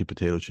a salty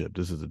potato chip.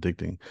 This is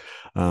addicting.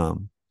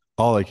 um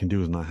all I can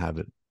do is not have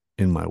it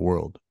in my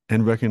world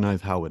and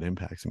recognize how it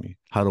impacts me.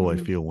 How do I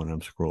mm, feel when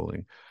I'm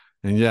scrolling?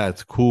 And yeah,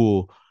 it's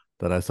cool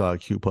that I saw a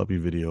cute puppy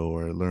video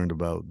or I learned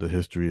about the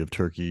history of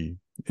Turkey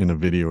in a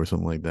video or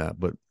something like that,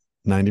 but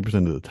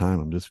 90% of the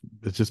time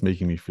it's just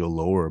making me feel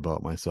lower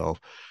about myself.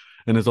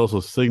 And it's also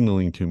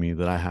signaling to me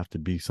that I have to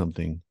be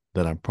something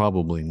that I'm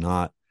probably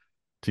not,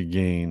 to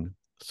gain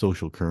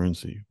social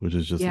currency, which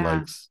is just yeah.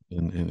 likes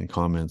and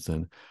comments.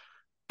 And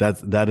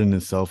that in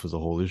itself is a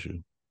whole issue.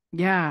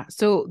 Yeah.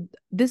 So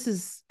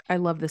I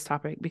love this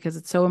topic because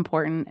it's so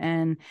important.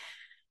 And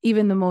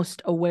even the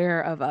most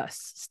aware of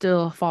us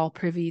still fall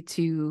privy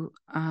to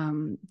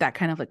that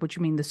kind of like what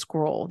you mean, the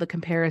scroll, the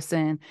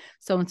comparison.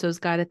 So and so's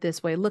got it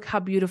this way. Look how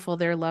beautiful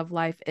their love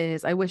life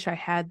is. I wish I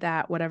had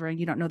that, whatever. And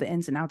you don't know the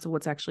ins and outs of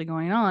what's actually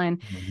going on.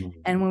 Mm-hmm.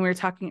 And when we were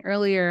talking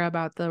earlier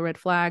about the red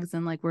flags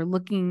and like we're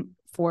looking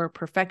for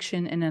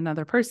perfection in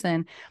another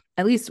person,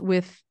 at least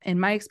with in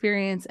my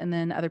experience, and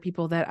then other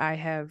people that I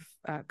have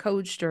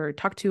coached or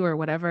talked to or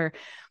whatever,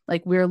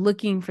 like we're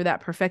looking for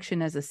that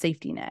perfection as a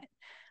safety net,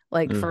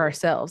 like Yeah, for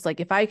ourselves. Like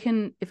if I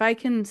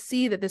can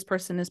see that this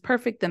person is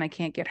perfect, then I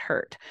can't get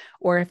hurt.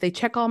 Or if they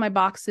check all my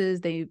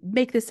boxes, they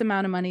make this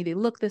amount of money, they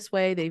look this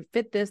way, they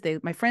fit this,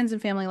 my friends and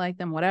family like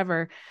them,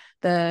 whatever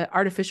the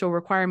artificial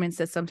requirements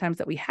that sometimes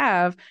that we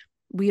have,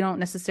 we don't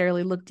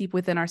necessarily look deep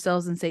within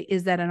ourselves and say,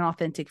 is that an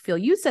authentic feel?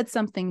 You said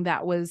something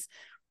that was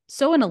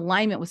so in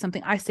alignment with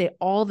something I say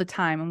all the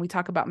time when we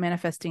talk about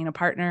manifesting a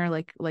partner,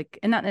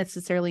 and not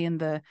necessarily in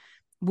the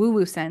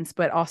woo-woo sense,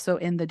 but also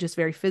in the just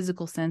very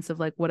physical sense of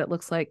like what it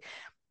looks like.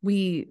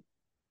 We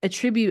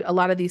attribute a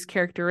lot of these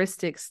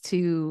characteristics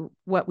to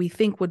what we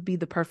think would be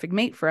the perfect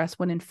mate for us,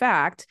 when in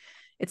fact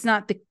it's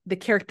not the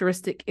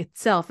characteristic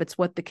itself, it's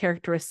what the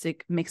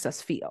characteristic makes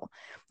us feel.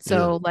 yeah,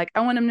 So like, I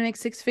want him to make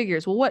six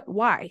figures. Well,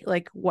 why,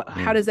 like how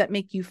yeah. does that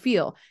make you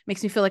feel? It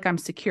makes me feel like I'm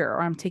secure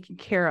or I'm taken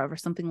care of or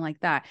something like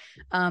that.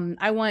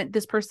 I want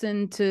this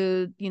person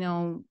to,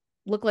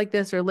 look like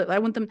this, or I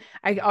want them.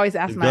 I always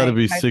ask It's got to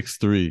be my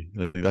 6'3".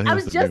 I think I that's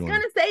was the big just one.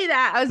 gonna say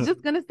that. I was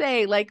just gonna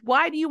say, like,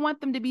 why do you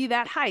want them to be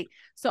that height?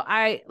 So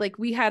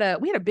we had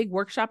a big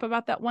workshop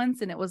about that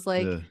once, and it was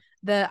like Yeah,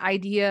 the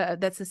idea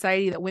that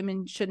society that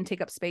women shouldn't take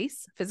up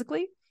space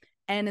physically.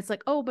 And it's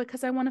like, oh,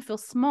 because I want to feel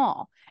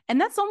small. And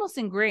that's almost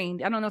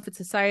ingrained. I don't know if it's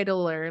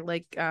societal or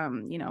like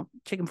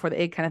chicken before the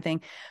egg kind of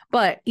thing.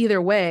 But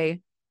either way,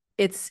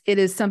 it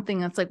is something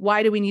that's like,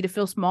 why do we need to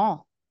feel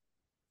small?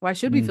 Why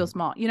should we feel mm,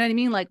 small? You know what I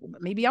mean? Like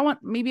maybe I want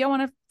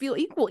to feel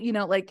equal,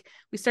 like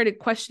we started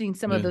questioning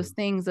some of yeah, those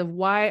things of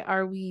why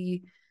are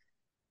we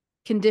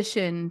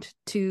conditioned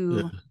yeah,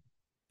 to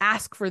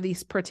ask for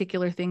these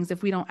particular things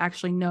if we don't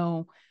actually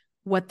know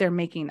what they're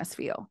making us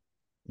feel.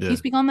 Can you yeah.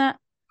 speak on that?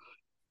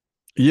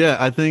 Yeah,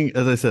 I think,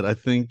 as I said, I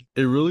think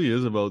it really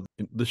is about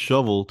the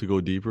shovel. To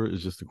go deeper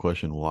is just the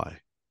question why.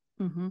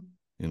 Mm-hmm.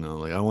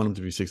 Like I want him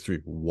to be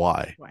 6'3".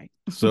 Why? Right.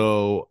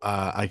 So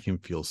I can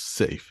feel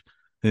safe.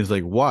 And it's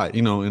like, why?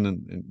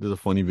 And there's a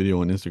funny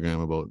video on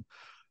Instagram about,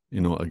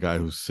 a guy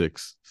who's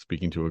 6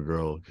 speaking to a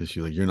girl because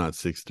she's like, you're not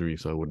 6'3",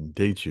 so I wouldn't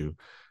date you.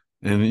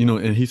 And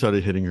and he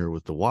started hitting her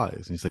with the whys.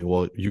 And he's like,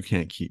 well, you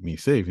can't keep me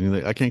safe. And he's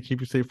like, I can't keep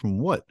you safe from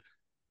what?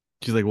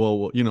 She's like,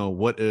 well,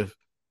 what if,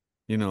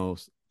 you know,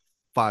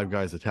 5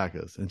 guys attack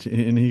us?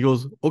 And he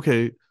goes,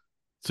 okay,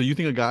 so you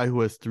think a guy who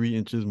has 3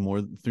 inches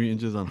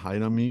on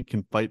height on me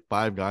can fight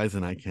 5 guys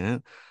and I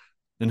can't?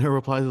 And her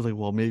reply is like,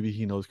 well, maybe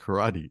he knows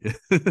karate.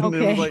 And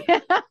it was Okay.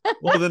 like,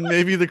 Well, then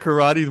maybe the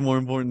karate is more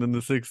important than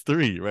the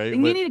 6'3", right? Then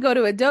you But need to go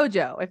to a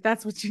dojo if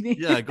that's what you need.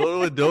 yeah, go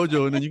to a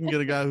dojo and then you can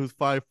get a guy who's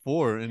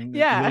 5'4", and he'll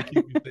Yeah.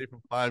 keep you safe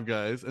from five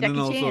guys. And then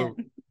Jackie Chan. also,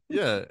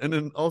 yeah, and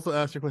then also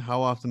ask your question,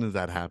 how often is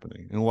that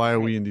happening? And why are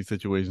Right. we in these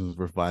situations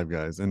for five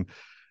guys? And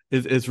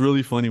it's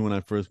really funny. When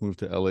I first moved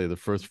to LA, the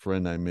first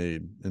friend I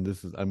made, and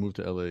I moved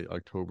to LA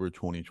October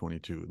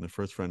 2022, and the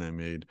first friend I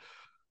made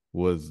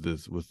was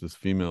this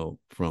female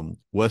from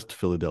West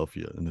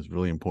Philadelphia, and it's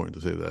really important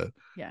to say that.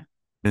 Yeah.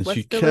 And she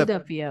West kept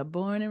Philadelphia,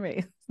 born and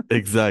raised.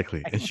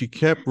 exactly, and she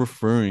kept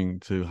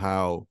referring to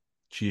how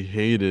she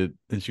hated,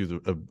 and she's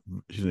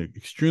an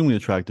extremely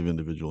attractive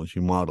individual, and she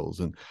models,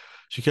 and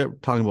she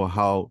kept talking about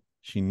how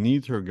she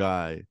needs her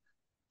guy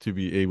to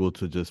be able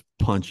to just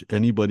punch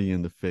anybody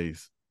in the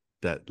face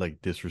that like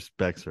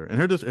disrespects her, and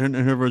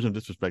her version of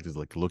disrespect is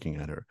like looking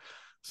at her.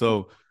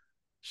 So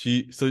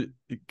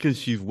because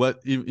she's what,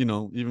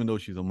 even though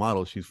she's a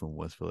model, she's from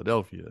West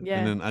Philadelphia. And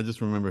Yeah. then I just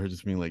remember her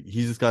just being like,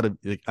 he's just got to,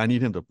 like, I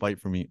need him to fight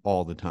for me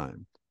all the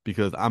time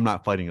because I'm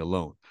not fighting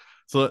alone.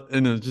 So,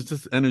 and it's just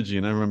this energy.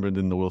 And I remember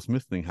then the Will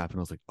Smith thing happened.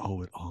 I was like,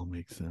 oh, it all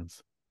makes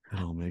sense. It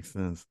all makes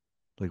sense.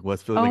 Like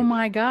Oh like,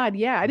 my God.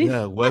 Yeah. I didn't.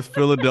 yeah, West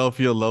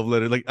Philadelphia love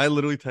letter. Like I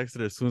literally texted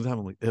her as soon as it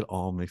happened. I'm like, it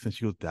all makes sense.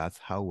 She goes, that's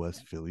how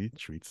West Philly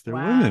treats their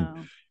women.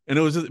 Wow. And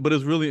it was just, but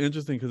it's really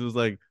interesting because it was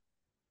like,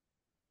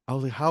 I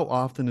was like, how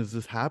often is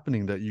this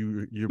happening that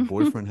your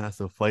boyfriend has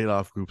to fight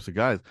off groups of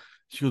guys?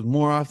 She goes,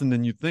 more often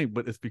than you think,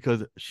 but it's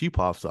because she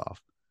pops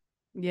off.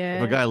 If a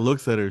Yeah. guy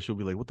looks at her, she'll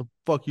be like, what the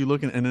fuck you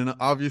looking? And then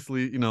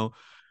obviously, and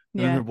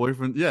then her Yeah.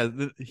 boyfriend, yeah,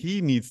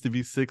 he needs to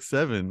be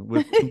 6'7"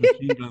 with two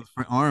machine guns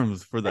for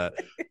arms for that.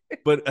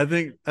 But I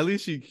think at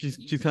least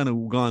she's kind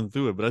of gone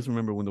through it. But I just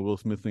remember when the Will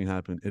Smith thing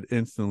happened, it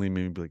instantly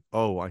made me be like,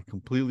 oh, I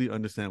completely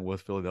understand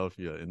West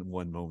Philadelphia in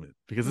one moment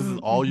because this is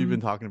all you've Mm-hmm.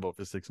 been talking about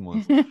for 6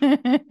 months.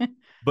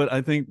 But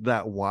I think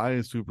that why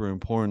is super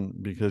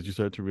important because you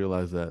start to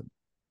realize that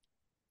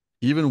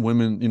even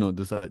women,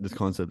 this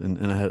concept,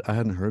 and I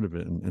hadn't heard of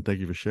it, and thank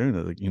you for sharing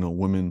that. Like,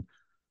 women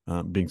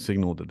being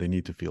signaled that they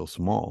need to feel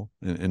small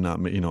and not,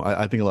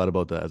 I think a lot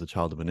about that as a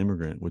child of an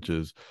immigrant, which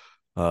is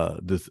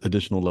this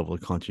additional level of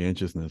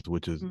conscientiousness,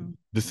 which is Mm.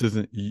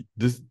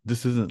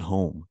 this isn't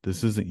home,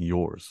 this isn't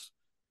yours,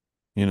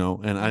 and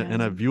I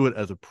Yeah. view it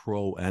as a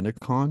pro and a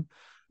con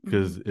Mm-hmm.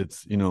 because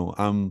it's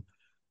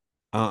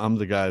I'm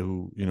the guy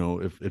who,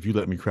 if you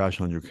let me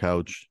crash on your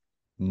couch,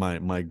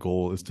 my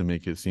goal is to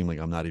make it seem like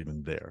I'm not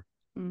even there.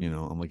 I'm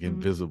like Mm-hmm.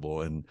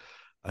 invisible, and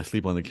I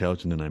sleep on the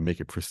couch and then I make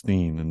it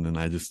pristine, and then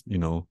I just,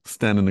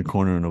 stand in the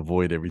corner and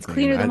avoid It's everything. And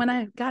cleaner than when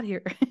I got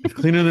here. it's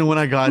cleaner than when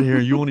I got here.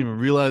 You won't even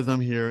realize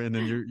I'm here, and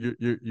then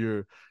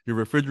your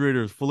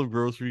refrigerator is full of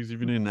groceries. If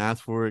you didn't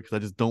ask for it, because I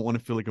just don't want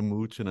to feel like a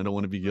mooch, and I don't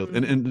want to be guilty.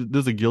 And Mm. and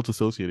there's a guilt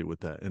associated with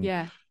that, and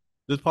Yeah.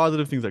 there's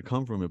positive things that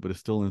come from it, but it's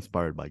still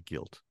inspired by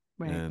guilt.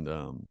 Right.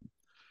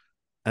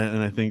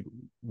 And I think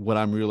what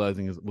I'm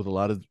realizing is with a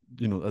lot of,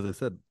 as I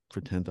said,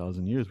 for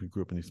 10,000 years, we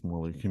grew up in these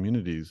smaller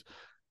communities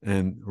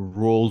and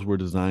roles were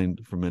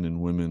designed for men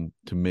and women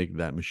to make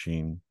that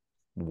machine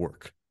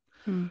work.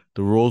 Mm.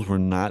 The roles were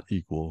not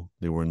equal.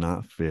 They were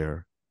not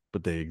fair,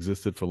 but they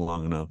existed for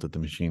long enough that the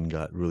machine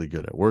got really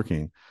good at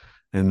working.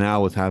 And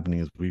now what's happening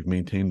is we've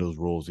maintained those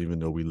roles, even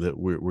though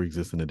we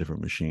exist in a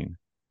different machine,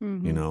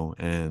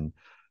 Mm-hmm. and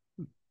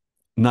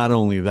not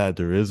only that,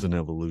 there is an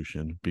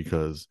evolution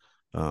because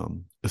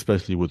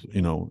especially with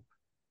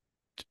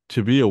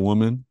to be a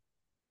woman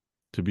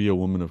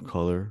of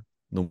color,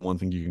 the one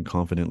thing you can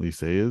confidently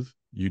say is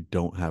you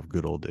don't have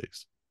good old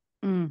days.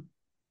 Mm.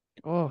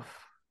 Oh,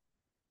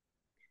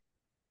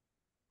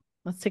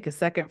 let's take a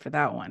second for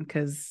that one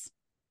because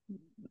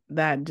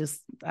that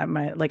just I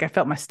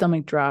felt my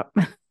stomach drop.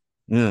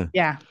 Yeah.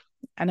 Yeah,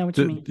 I know what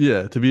you mean.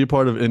 To be a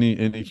part of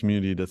any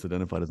community that's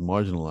identified as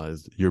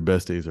marginalized, your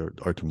best days are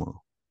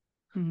tomorrow.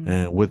 Mm-hmm.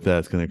 And with that,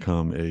 it's going to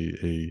come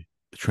a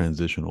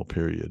transitional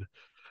period.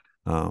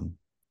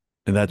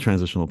 And that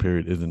transitional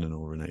period isn't an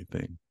overnight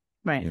thing,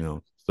 Right.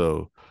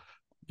 So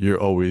you're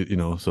always,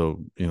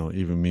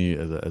 even me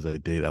as I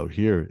date out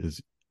here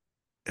is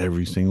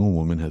every single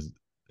woman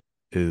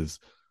is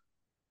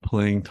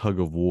playing tug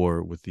of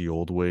war with the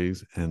old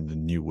ways and the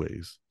new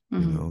ways,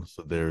 Mm-hmm.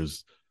 so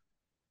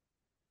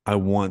I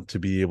want to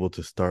be able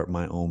to start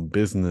my own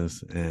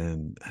business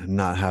and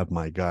not have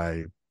my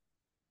guy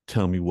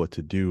tell me what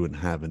to do and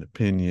have an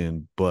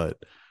opinion, but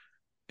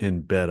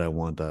in bed I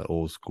want that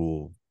old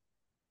school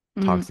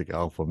Mm-hmm. toxic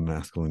alpha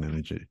masculine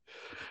energy.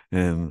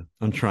 And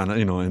I'm trying to,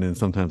 and then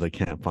sometimes I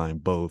can't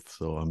find both.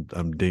 So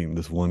I'm dating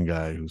this one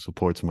guy who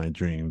supports my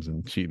dreams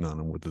and cheating on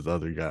him with this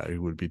other guy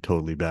who would be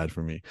totally bad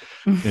for me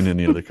in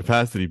any other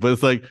capacity. But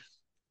it's like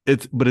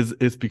it's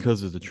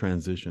because there's a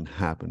transition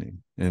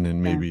happening. And then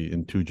Yeah. maybe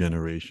in 2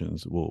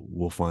 generations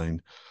we'll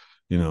find,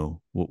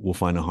 we'll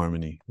find a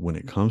harmony when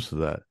it comes to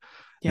that.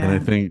 And I Yeah.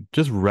 think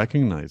just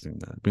recognizing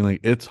that, being like,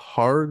 it's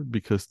hard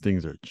because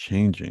things are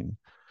changing.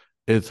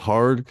 It's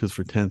hard because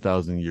for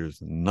 10,000 years,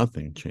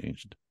 nothing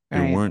changed.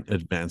 There Right. weren't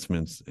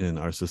advancements in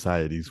our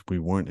societies. We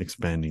weren't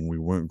expanding. We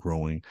weren't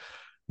growing.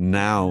 Yeah.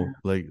 Now,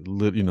 like,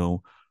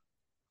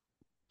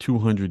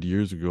 200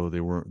 years ago,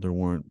 there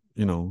weren't,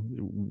 you know,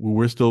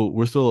 we're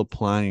still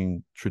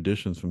applying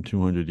traditions from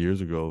 200 years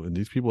ago, and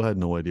these people had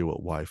no idea what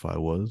Wi-Fi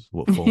was,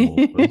 what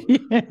FOMO was.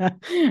 Yeah.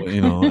 Well,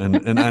 you know,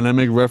 and I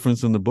make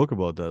reference in the book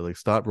about that. Like,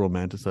 stop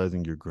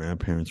romanticizing your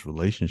grandparents'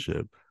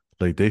 relationship.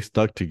 Like, they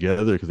stuck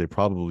together because they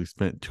probably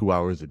spent 2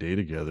 hours a day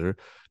together.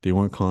 They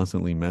weren't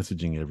constantly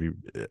messaging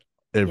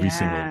every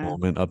single Yeah.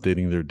 moment,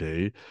 updating their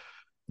day.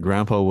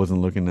 Grandpa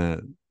wasn't looking at,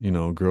 you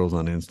know, girls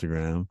on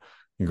Instagram.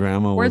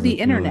 Grandma Or the wasn't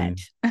internet.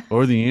 feeling,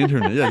 or the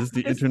internet. Yeah, just the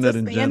It's internet just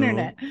in the general.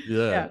 internet.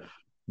 Yeah. Yeah.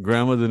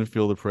 Grandma didn't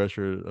feel the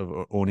pressure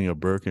of owning a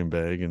Birkin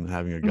bag and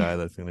having a guy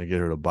that's going to get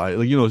her to buy it.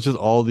 Like, you know, it's just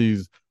all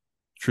these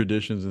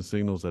traditions and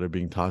signals that are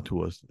being taught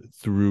to us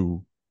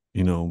through,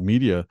 you know,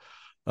 media,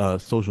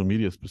 social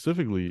media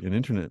specifically, and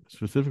internet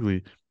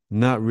specifically,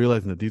 not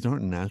realizing that these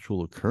aren't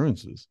natural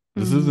occurrences.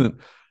 This Mhm. isn't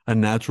a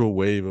natural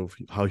wave of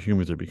how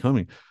humans are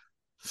becoming.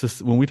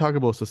 When we talk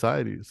about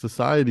society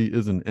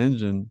is an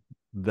engine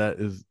that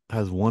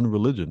has one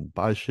religion: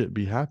 buy shit,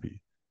 be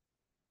happy.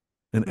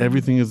 And Mhm.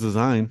 everything is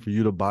designed for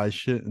you to buy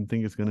shit and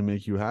think it's going to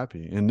make you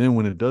happy. And then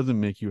when it doesn't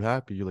make you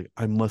happy, you're like,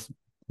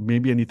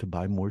 maybe I need to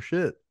buy more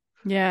shit,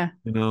 Yeah.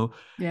 you know?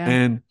 Yeah.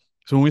 And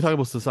so when we talk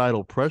about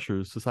societal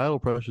pressures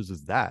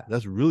is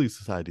that's really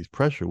society's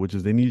pressure, which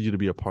is they need you to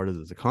be a part of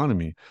this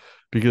economy.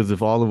 Because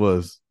if all of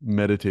us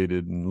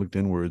meditated and looked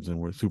inwards and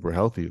were super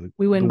healthy, like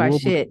We the wouldn't buy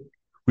world would, shit.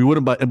 we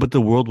wouldn't buy, but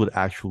the world would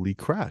actually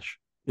crash.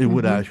 It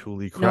would Hmm.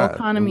 actually No crash.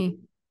 economy.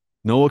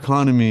 No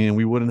economy, and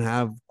we wouldn't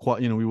have,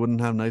 we wouldn't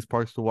have nice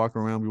parks to walk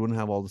around. We wouldn't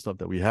have all the stuff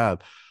that we have.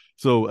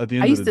 So at the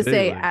I end of used the to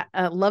day, say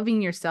like,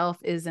 loving yourself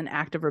is an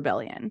act of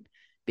rebellion it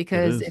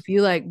because is. if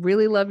you like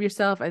really love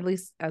yourself, at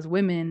least as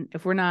women,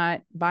 if we're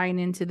not buying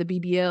into the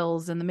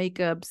BBLs and the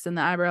makeups and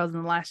the eyebrows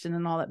and the lashing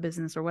and all that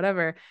business or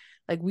whatever,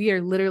 like we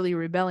are literally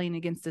rebelling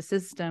against a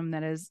system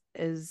that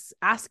is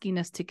asking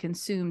us to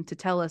consume to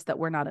tell us that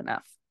we're not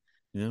enough.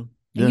 Yeah. And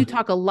Yeah. you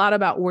talk a lot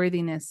about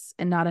worthiness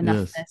and not Yes.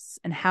 enoughness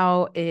and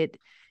how it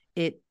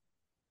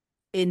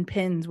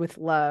impends with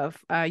love.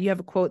 You have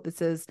a quote that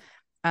says,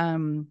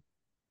 um,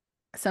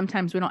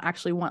 sometimes we don't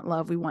actually want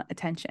love, we want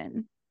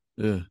attention.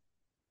 Yeah.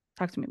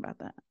 Talk to me about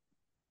that.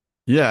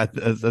 Yeah.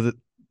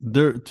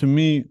 There, to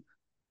me,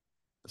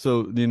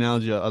 so the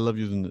analogy, I love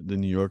using the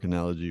New York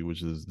analogy,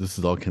 which is, this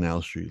is all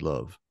Canal Street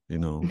love. You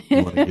know,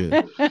 you want to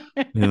get,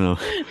 you know,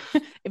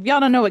 If y'all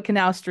don't know what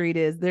Canal Street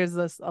is, there's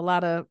a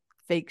lot of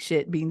fake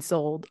shit being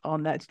sold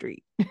on that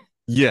street.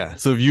 yeah.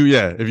 So if you, so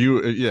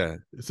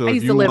I if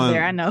used to you live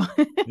there. want, I know.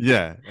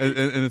 yeah,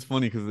 and it's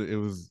funny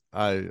because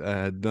I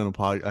had done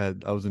a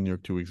I was in New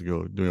York 2 weeks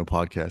ago doing a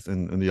podcast,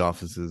 and the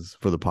offices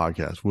for the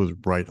podcast was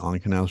right on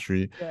Canal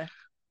Street. Yeah.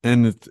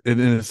 And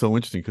it's so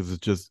interesting because it's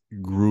just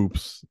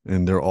groups,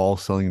 and they're all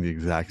selling the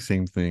exact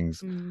same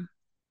things, Mm,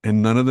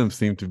 and none of them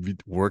seem to be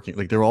working.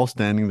 Like, they're all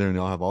standing there and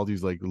they all have all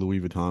these like Louis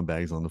Vuitton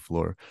bags on the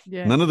floor.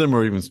 yeah. None of them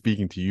are even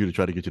speaking to you to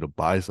try to get you to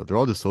buy stuff. They're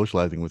all just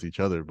socializing with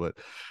each other. But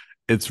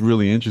it's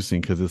really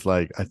interesting because it's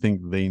like, I think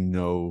they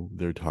know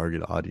their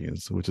target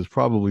audience, which is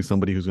probably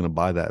somebody who's going to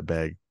buy that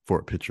bag for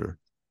a picture.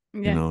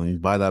 You Yeah. know, you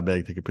buy that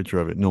bag, take a picture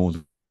of it. No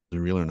one's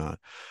real or not.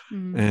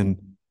 Mm, And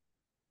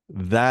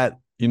that,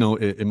 you know,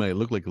 it might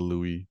look like a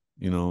Louis,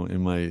 you know, it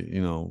might,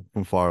 you know,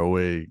 from far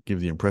away give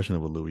the impression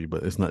of a Louis,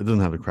 but it's not, it doesn't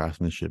have the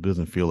craftsmanship, it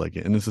doesn't feel like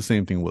it. And it's the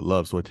same thing with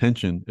love. So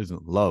attention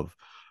isn't love.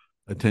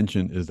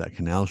 Attention is that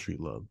Canal Street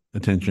love.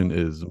 Attention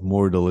is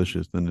more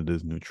delicious than it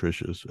is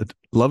nutritious.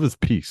 Love is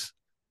peace.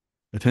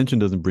 Attention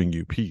doesn't bring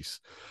you peace.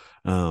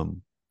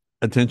 Um,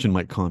 Attention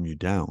might calm you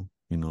down.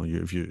 You know,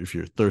 if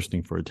you're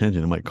thirsting for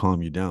attention, it might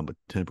calm you down, but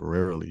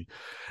temporarily.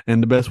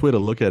 And the best way to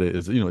look at it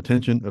is, you know,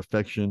 attention,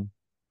 affection,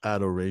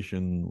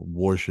 adoration,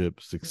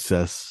 worship,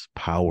 success,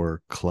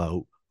 power,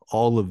 clout,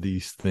 all of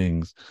these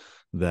things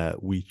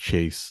that we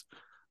chase,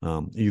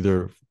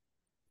 either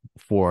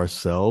for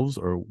ourselves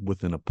or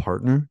within a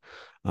partner.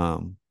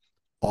 Um,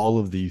 all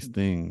of these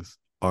things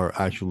are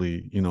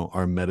actually, you know,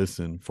 our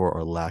medicine for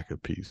our lack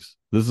of peace.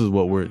 This is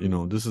what we're, you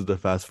know, this is the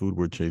fast food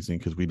we're chasing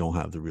because we don't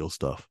have the real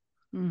stuff.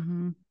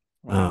 mm-hmm.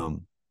 Wow.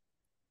 Um,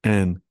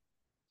 and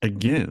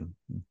again,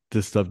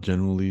 this stuff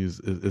generally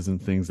isn't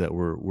things that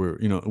we're,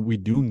 you know, we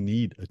do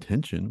need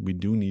attention, we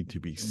do need to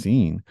be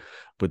seen,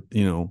 but,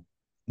 you know,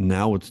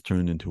 now it's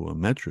turned into a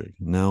metric.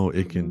 Now it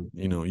Mm-hmm. can,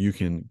 you know, you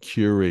can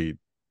curate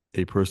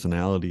a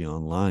personality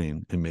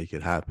online and make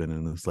it happen.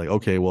 And it's like,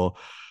 okay, well,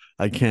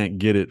 I can't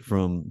get it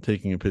from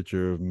taking a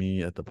picture of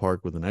me at the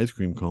park with an ice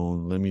cream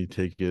cone. Let me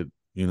take it,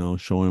 you know,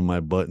 showing my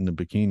butt in a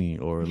bikini,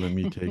 or let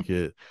me take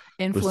it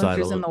beside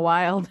Influencers in a, the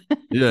wild. yeah,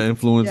 Yeah.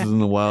 influences in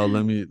the wild.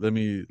 Let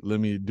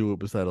me do it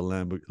beside a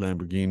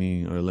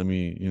Lamborghini, or let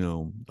me, you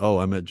know, oh,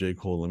 I met J.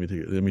 Cole. Let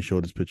me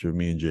show this picture of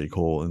me and J.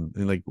 Cole, and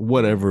like Yeah.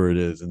 whatever it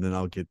is, and then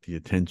I'll get the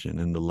attention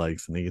and the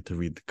likes, and they get to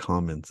read the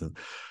comments, and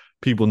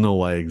people know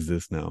I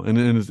exist now. And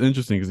it's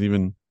interesting because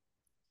even,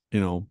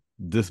 you know,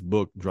 this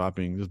book dropped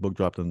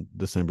on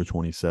December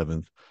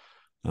 27th.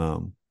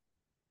 Um,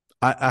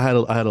 I had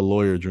a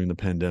lawyer during the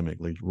pandemic,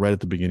 like right at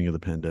the beginning of the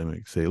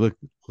pandemic, say, look,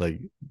 like,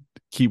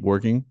 keep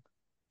working,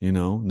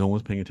 No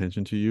one's paying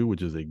attention to you,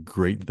 which is a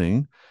great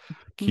thing.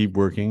 Keep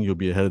working. You'll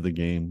be ahead of the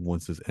game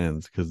once this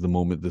ends, because the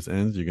moment this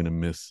ends, you're going to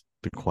miss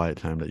the quiet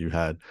time that you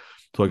had.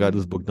 So I got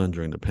this book done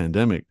during the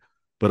pandemic,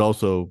 but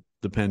also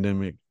the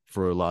pandemic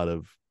for a lot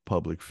of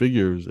public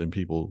figures and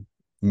people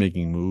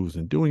making moves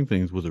and doing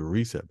things was a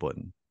reset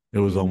button. It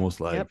was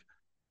almost like, Yep.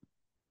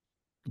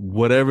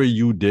 whatever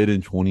you did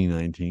in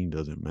 2019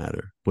 doesn't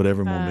matter.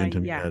 Whatever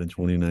momentum you Yeah. had in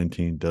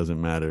 2019 doesn't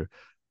matter.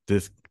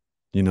 This,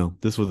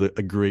 this was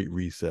a great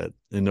reset,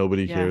 and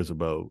nobody Yeah. cares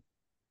about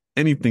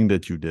anything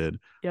that you did.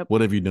 Yep.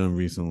 What have you done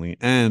recently?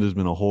 And there's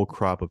been a whole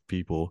crop of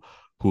people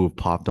who have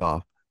popped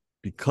off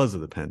because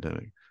of the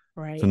pandemic.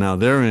 Right. So now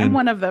they're in. I'm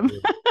one of them.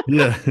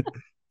 Yeah.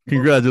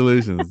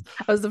 Congratulations.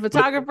 I was the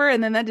photographer,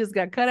 and then that just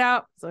got cut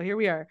out. So here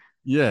we are.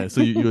 Yeah.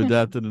 So you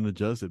adapted and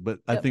adjusted. But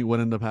I Yep. think what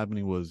ended up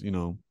happening was,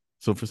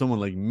 so for someone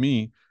like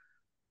me,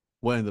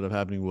 what ended up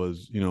happening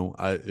was,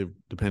 if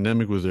the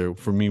pandemic was there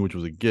for me, which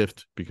was a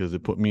gift because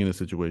it put me in a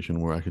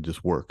situation where I could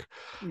just work,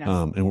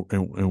 Yeah.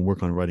 and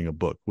work on writing a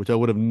book, which I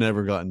would have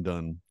never gotten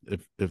done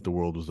if the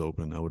world was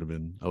open. I would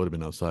have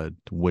been outside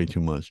way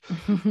too much.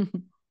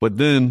 But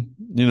then,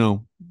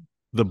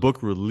 the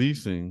book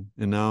releasing,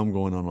 and now I'm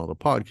going on all the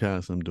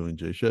podcasts. I'm doing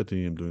Jay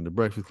Shetty. I'm doing the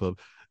Breakfast Club.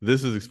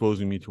 This is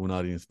exposing me to an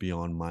audience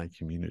beyond my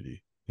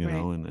community, Right.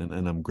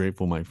 and I'm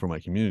grateful for my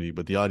community,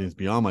 but the audience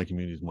beyond my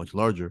community is much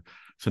larger.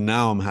 So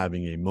now I'm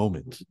having a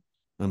moment.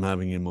 I'm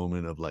having a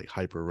moment of like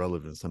hyper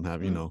relevance. I'm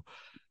having,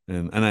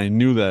 and I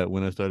knew that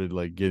when I started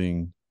like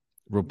getting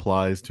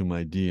replies to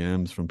my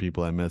DMs from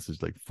people I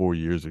messaged like 4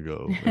 years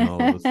ago, and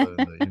all of a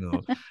sudden,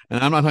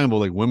 and I'm not talking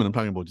about like women, I'm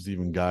talking about just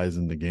even guys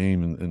in the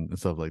game and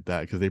stuff like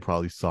that, because they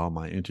probably saw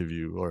my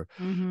interview, or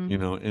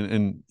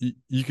and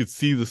you could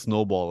see the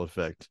snowball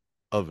effect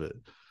of it.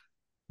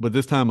 But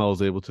this time I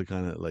was able to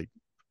kind of like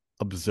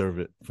observe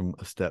it from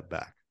a step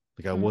back.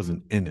 Like I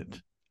wasn't in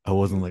it. I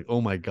wasn't like,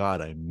 oh my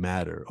God, I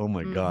matter. Oh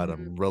my God,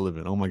 I'm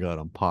relevant. Oh my God,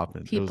 I'm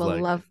popping. It was People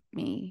like, love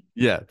me.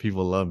 yeah,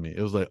 people love me.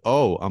 It was like,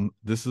 oh,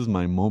 this is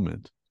my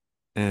moment.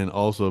 And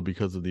also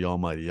because of the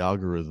almighty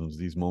algorithms,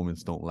 these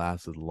moments don't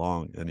last as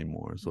long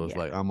anymore. So it's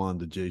like I'm on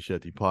the Jay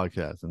Shetty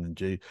podcast, and then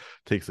Jay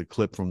takes a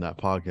clip from that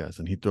podcast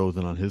and he throws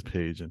it on his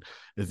page, and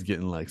it's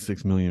getting like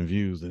 6 million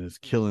views, and it's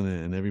killing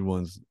it. And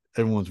everyone's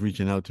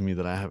reaching out to me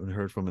that I haven't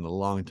heard from in a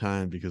long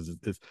time, because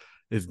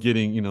it's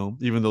getting,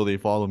 even though they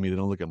follow me, they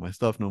don't look at my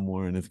stuff no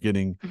more. And it's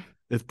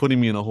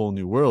putting me in a whole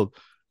new world,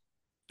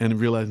 and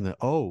realizing that,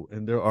 oh,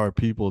 and there are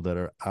people that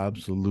are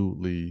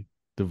absolutely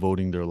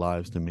devoting their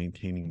lives to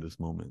maintaining this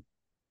moment,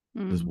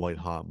 this white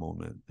hot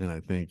moment. And I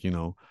think,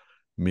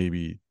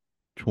 maybe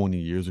 20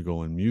 years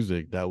ago in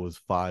music, that was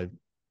 5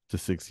 to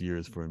 6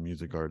 years for a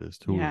music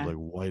artist who was like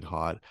white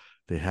hot.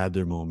 They had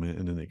their moment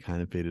and then they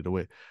kind of faded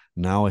away.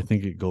 Now I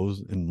think it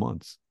goes in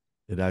months.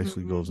 It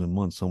actually goes in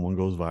months. Someone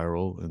goes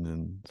viral and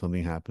then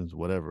something happens,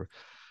 whatever.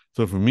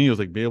 So for me, it was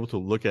like be able to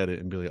look at it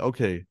and be like,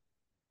 okay,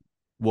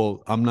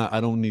 well, I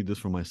don't need this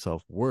for my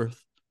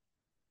self-worth.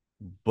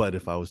 But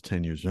if I was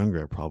 10 years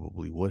younger, I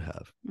probably would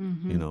have.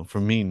 For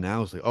me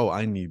now, it's like, oh,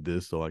 I need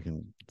this so I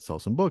can sell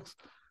some books,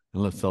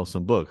 and let's sell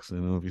some books.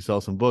 And if you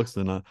sell some books,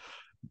 then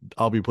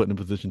I'll be put in a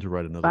position to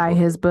write another Buy book.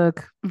 his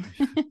book.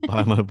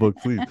 Buy my book,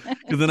 please.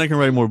 Because then I can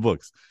write more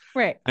books.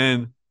 Right.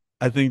 And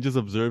I think just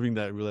observing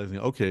that, realizing,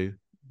 okay,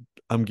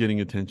 I'm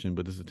getting attention,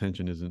 but this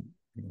attention isn't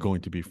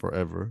going to be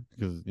forever.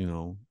 Because,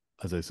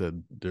 as I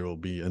said, there will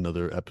be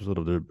another episode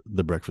of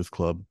the Breakfast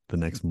Club the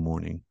next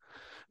morning.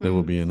 There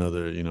will be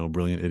another,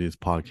 Brilliant Idiots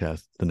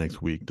podcast the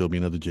next week. There'll be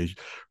another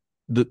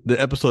the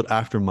episode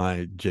after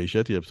my Jay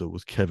Shetty episode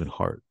was Kevin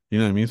Hart. You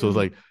know what I mean? So it's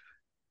like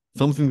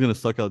something's gonna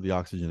suck out the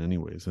oxygen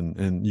anyways,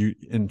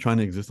 and trying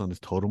to exist on this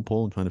totem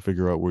pole and trying to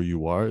figure out where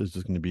you are is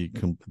just gonna be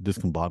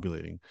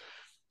discombobulating.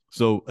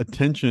 So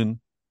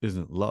attention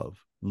isn't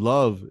love.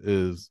 Love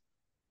is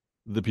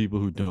the people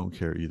who don't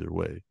care either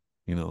way.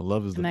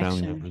 Love is the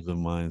family members of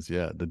mine,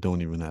 that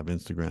don't even have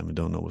Instagram and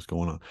don't know what's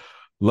going on.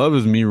 Love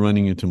is me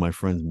running into my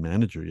friend's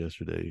manager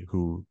yesterday,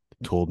 who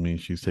told me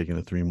she's taking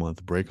a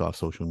 3-month break off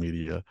social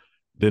media,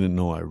 didn't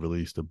know I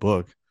released a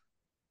book,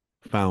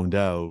 found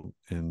out,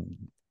 and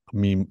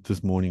me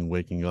this morning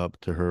waking up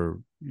to her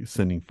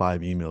sending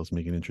 5 emails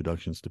making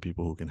introductions to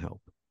people who can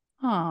help.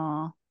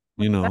 Aww.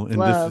 And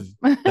love.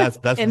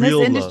 that's in real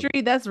this industry,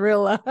 love. That's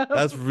real love.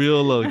 That's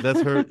real love.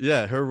 That's her.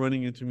 Yeah, her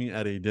running into me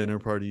at a dinner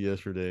party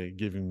yesterday,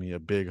 giving me a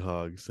big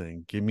hug,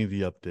 saying, "Give me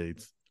the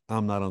updates.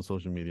 I'm not on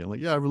social media." I'm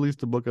like, "Yeah, I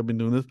released a book. I've been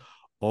doing this.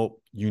 Oh,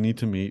 you need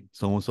to meet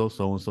so and so,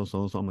 so and so,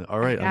 so and so." I'm like, "All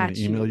right, I'm gonna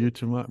email you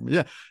tomorrow."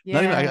 Yeah.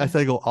 Not even, I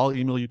said, I'll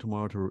email you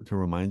tomorrow to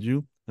remind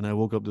you. And I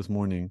woke up this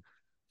morning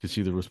to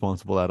see the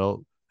responsible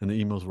adult, and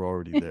the emails were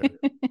already there.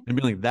 And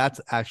being like,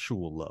 that's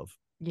actual love.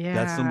 Yeah.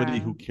 That's somebody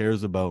who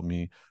cares about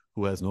me,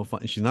 who has no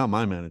fun. She's not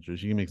my manager.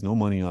 She makes no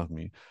money off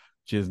me.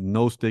 She has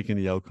no stake in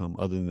the outcome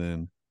other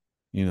than,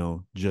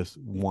 just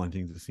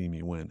wanting to see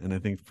me win. And I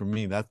think for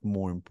me, that's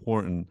more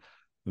important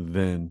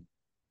than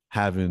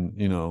having,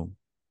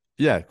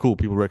 cool,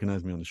 people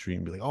recognize me on the street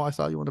and be like, "Oh, I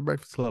saw you on the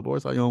Breakfast Club," or "I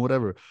saw you on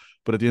whatever."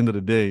 But at the end of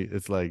the day,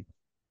 it's like,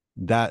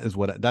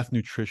 that's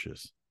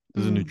nutritious.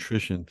 There's a Mm.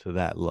 nutrition to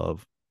that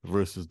love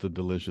versus the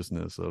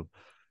deliciousness of,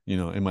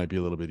 it might be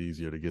a little bit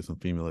easier to get some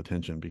female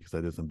attention because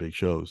I did some big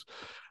shows.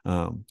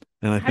 And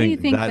I How do you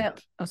think think that,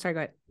 that? Oh, sorry, go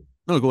ahead.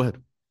 no, go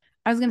ahead.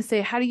 I was going to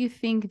say, how do you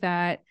think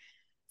that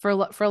for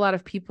a lot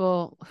of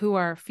people who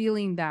are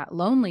feeling that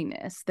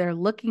loneliness, they're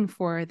looking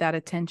for that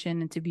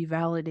attention and to be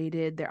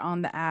validated. They're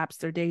on the apps,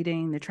 they're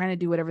dating, they're trying to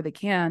do whatever they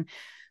can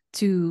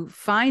to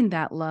find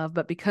that love,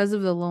 but because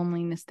of the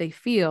loneliness they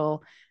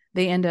feel,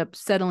 they end up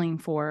settling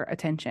for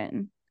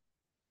attention.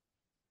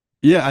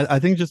 Yeah, I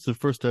think just the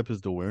first step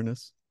is the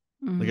awareness.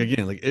 Like Mm,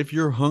 again, like if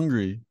you're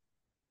hungry,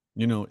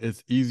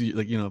 it's easy.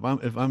 Like,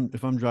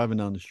 if I'm driving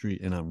down the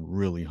street and I'm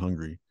really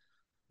hungry,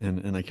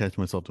 and I catch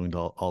myself doing it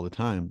all the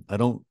time. I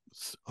don't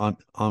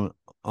on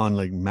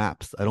like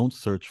maps. I don't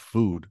search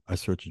food. I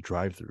search a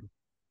drive through.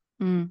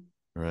 mm.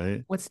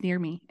 Right. What's near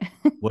me?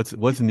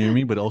 What's near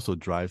me, but also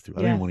drive through.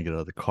 I don't even Yeah. want to get out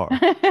of the car.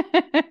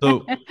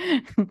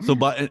 So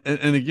but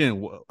and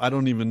again, I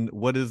don't even,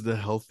 what is the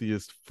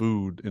healthiest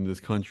food in this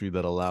country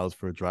that allows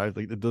for a drive?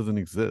 Like it doesn't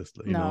exist.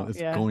 No,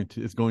 yeah.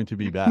 It's going to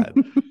be bad.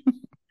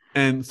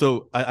 And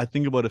so I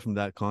think about it from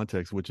that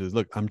context, which is,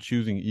 look, I'm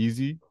choosing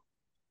easy,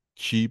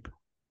 cheap,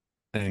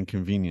 and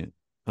convenient.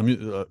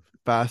 I'm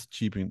fast,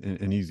 cheap,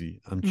 and easy.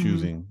 I'm Mm,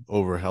 choosing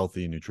over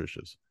healthy and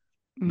nutritious,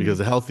 because mm.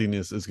 the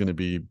healthiness is going to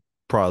be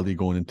probably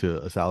going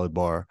into a salad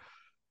bar,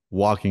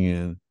 walking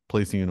in,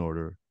 placing an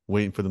order,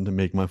 waiting for them to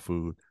make my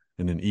food,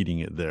 and then eating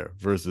it there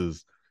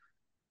versus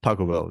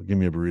Taco Bell. Give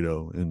me a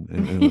burrito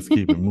and let's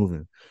keep it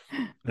moving.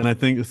 And I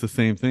think it's the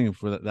same thing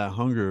for that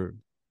hunger.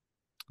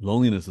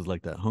 Loneliness is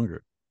like that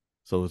hunger.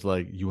 So it's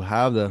like you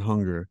have that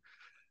hunger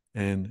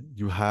and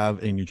you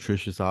have a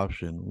nutritious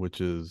option,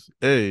 which is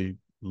A,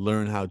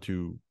 learn how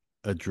to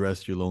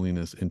address your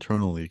loneliness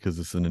internally because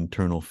it's an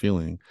internal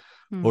feeling,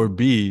 or Mm.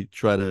 B,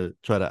 try to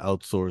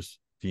outsource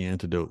the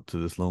antidote to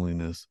this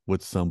loneliness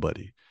with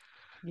somebody.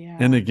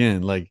 And Yeah.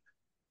 again, like,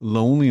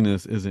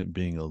 loneliness isn't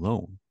being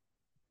alone.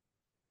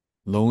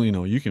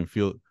 Lonely, you can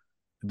feel.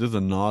 There's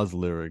a Nas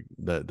lyric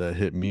that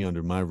hit me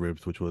under my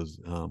ribs, which was,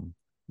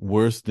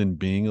 worse than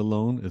being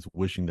alone is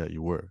wishing that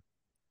you were.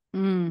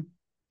 Mm.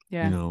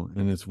 Yeah.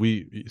 And it's,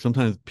 we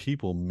sometimes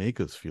people make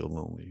us feel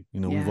lonely.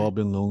 We've Yeah. all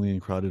been lonely in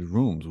crowded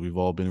rooms. We've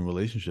all been in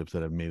relationships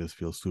that have made us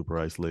feel super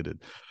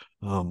isolated.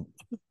 um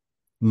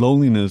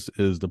Loneliness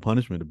is the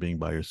punishment of being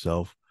by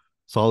yourself.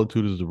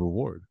 Solitude is the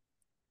reward.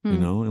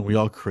 Mm. And we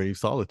all crave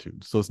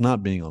solitude, so it's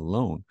not being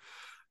alone.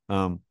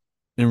 um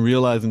and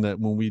realizing that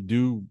when we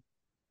do,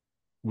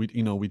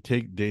 we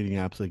take dating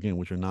apps again,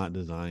 which are not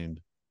designed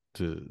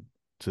to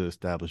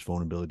establish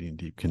vulnerability and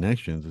deep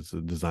connections. It's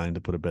designed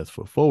to put a best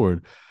foot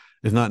forward.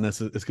 It's not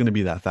necessarily, it's going to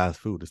be that fast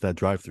food. It's that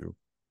drive through.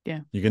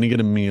 Yeah. You're going to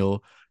get a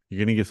meal, you're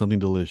going to get something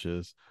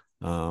delicious,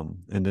 and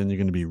then you're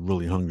going to be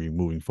really hungry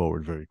moving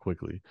forward very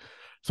quickly.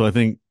 So I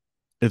think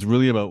it's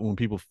really about, when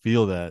people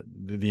feel that,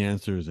 the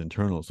answer is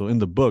internal. So in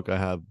the book, I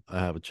have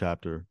a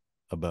chapter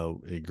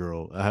about a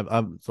girl.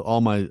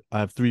 I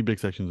have three big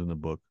sections in the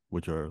book,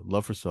 which are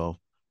love for self,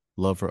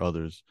 love for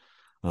others,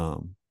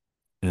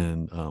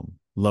 and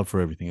love for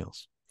everything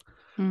else.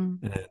 Mm.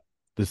 And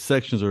the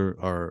sections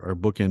are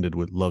bookended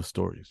with love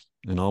stories,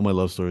 and all my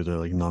love stories are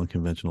like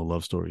non-conventional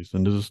love stories.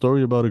 And there's a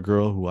story about a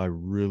girl who I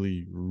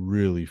really,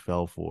 really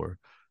fell for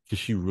because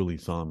she really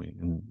saw me,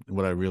 and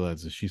what I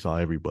realized is she saw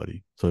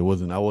everybody. So I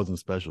wasn't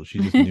special. She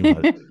just knew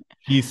how.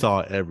 She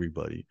saw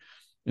everybody,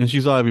 and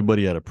she saw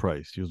everybody at a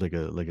price. She was like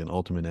an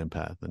ultimate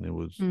empath, and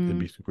it'd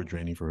be Mm. super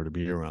draining for her to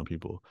be around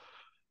people.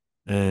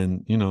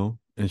 And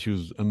and she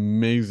was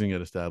amazing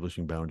at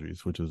establishing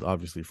boundaries, which was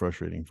obviously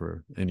frustrating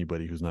for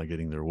anybody who's not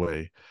getting their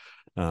way.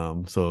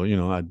 So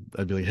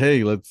I'd be like,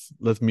 hey,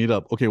 let's meet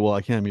up. Okay, well,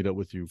 I can't meet up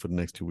with you for the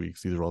next 2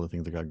 weeks. These are all the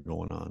things I got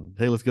going on.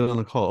 Hey, let's get on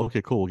a call.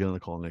 Okay, cool, we'll get on a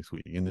call next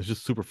week. And it's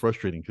just super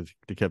frustrating because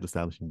they kept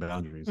establishing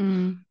boundaries.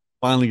 Mm.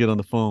 Finally get on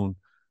the phone,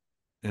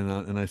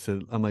 and I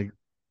said, I'm like,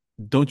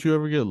 don't you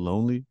ever get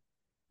lonely?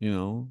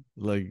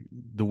 Like,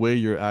 the way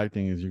you're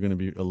acting is, you're going to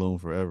be alone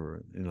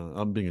forever.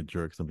 I'm being a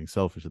jerk, something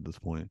selfish at this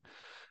point.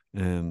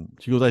 And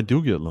she goes, I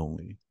do get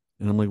lonely.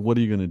 And I'm like, what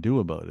are you going to do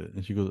about it?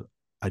 And she goes,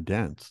 I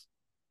dance.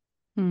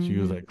 She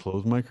goes, I Mm.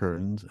 close my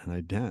curtains and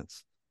I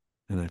dance,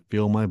 and I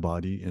feel my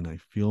body and I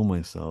feel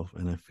myself,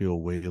 and I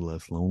feel way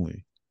less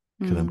lonely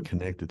because I'm Mm.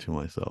 connected to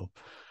myself.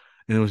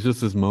 And it was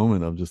just this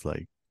moment of just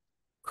like,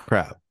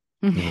 crap,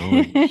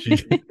 like she,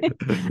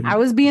 I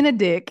was being a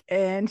dick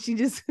and she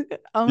just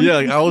owned yeah,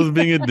 like, me. I was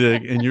being a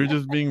dick and you're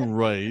just being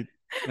right.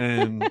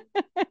 And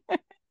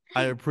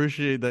I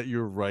appreciate that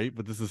you're right,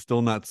 but this is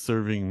still not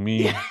serving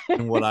me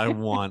and what I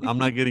want. I'm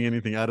not getting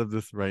anything out of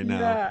this right now.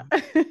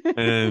 Yeah.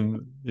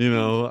 And,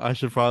 I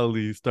should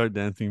probably start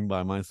dancing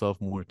by myself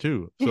more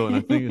too. So, and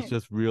I think it's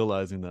just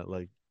realizing that,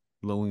 like,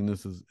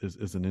 loneliness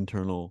is an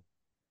internal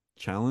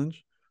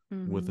challenge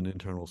with Hmm. an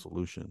internal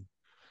solution.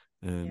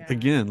 And Yeah.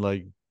 again,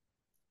 like,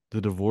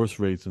 the divorce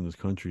rates in this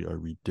country are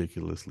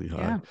ridiculously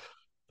high.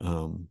 Yeah.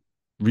 Um,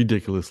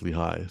 Ridiculously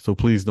high. So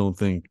please don't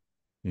think,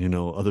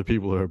 other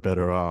people are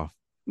better off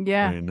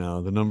Yeah. right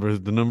now. The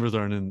numbers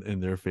aren't in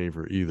their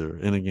favor either.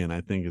 And again,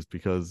 I think it's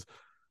because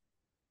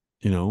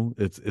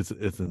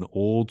it's an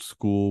old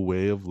school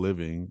way of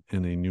living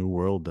in a new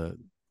world that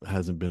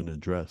hasn't been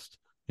addressed.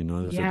 As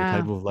I said, the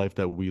type Yeah. of life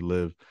that we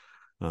live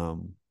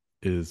um,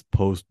 is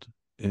post,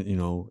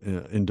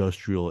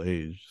 industrial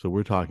age. So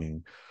we're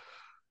talking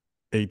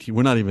 18.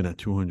 We're not even at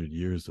 200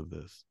 years of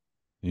this,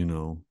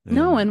 No,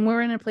 and and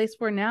we're in a place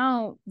where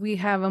now we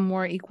have a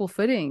more equal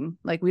footing.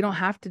 Like we don't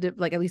have to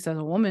like at least as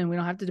a woman, we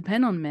don't have to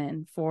depend on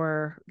men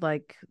for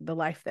like the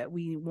life that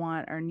we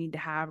want or need to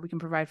have. We can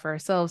provide for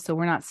ourselves, so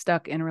we're not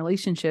stuck in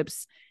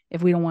relationships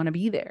if we don't want to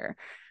be there.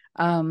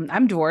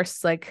 I'm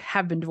divorced, like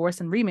have been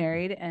divorced and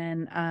remarried,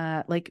 and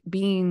like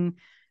being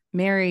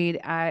married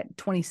at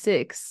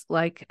 26,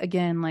 like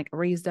again, like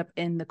raised up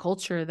in the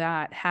culture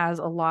that has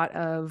a lot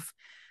of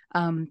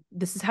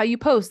this is how you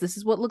post, this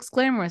is what looks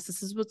glamorous,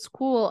 this is what's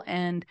cool.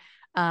 And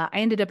I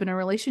ended up in a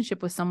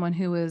relationship with someone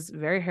who was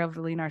very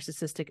heavily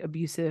narcissistic,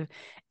 abusive,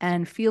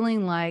 and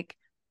feeling like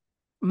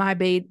my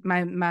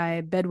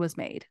bed was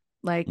made.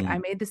 Like I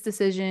mm, made this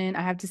decision,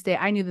 I have to stay.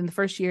 I knew in the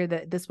first year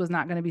that this was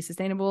not going to be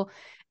sustainable,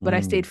 but I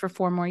mm, stayed for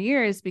 4 more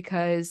years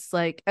because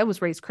like I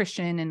was raised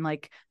Christian, and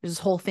like there's this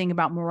whole thing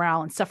about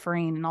morale and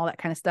suffering and all that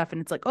kind of stuff.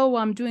 And it's like, oh,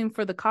 well, I'm doing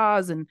for the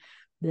cause and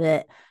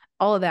bleh,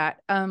 all of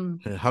that.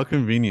 how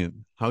convenient.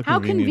 How How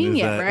convenient is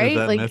convenient, that? Is right?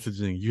 that Like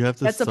messaging? You have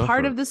to that's a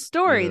part suffer. of the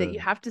story that Yeah, you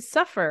have to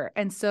suffer.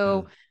 And yeah.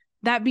 so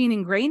that being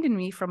ingrained in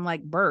me from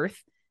like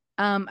birth,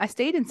 I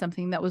stayed in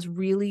something that was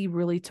really,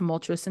 really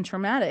tumultuous and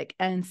traumatic.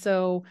 And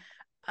so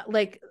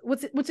like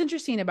what's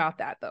interesting about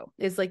that though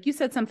is like you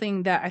said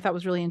something that I thought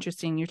was really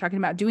interesting. You're talking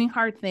about doing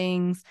hard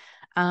things.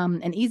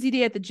 An easy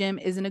day at the gym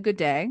isn't a good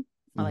day.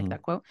 I like Mm-hmm.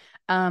 that quote.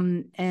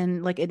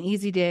 And like an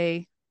easy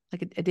day,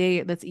 like a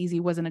day that's easy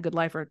wasn't a good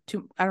life, or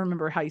too, I don't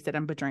remember how you said it,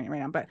 I'm butchering it right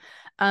now, but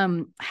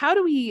how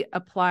do we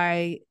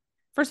apply,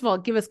 first of all,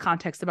 give us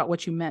context about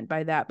what you meant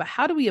by that, but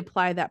how do we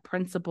apply that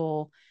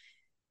principle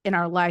in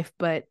our life,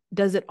 but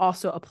does it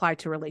also apply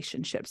to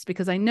relationships?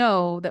 Because I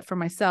know that for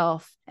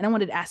myself, and I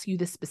wanted to ask you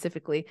this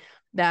specifically,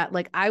 that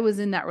like I was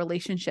in that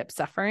relationship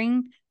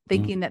suffering,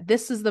 Mm-hmm. thinking that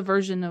this is the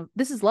version of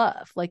this is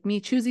love, like me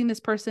choosing this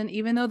person,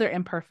 even though they're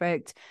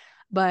imperfect,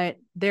 but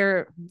they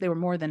were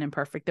more than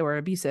imperfect, they were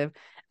abusive.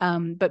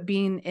 But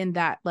being in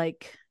that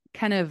like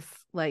kind of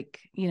like,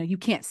 you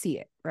can't see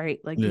it, right?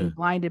 Like being Yeah.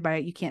 blinded by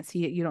it, you can't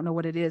see it, you don't know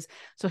what it is.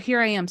 So here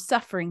I am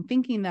suffering,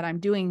 thinking that I'm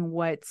doing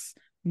what's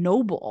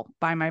noble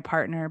by my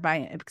partner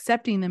by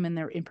accepting them in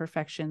their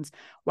imperfections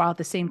while at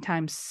the same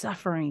time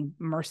suffering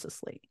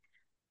mercilessly.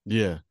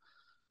 Yeah.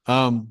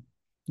 Um,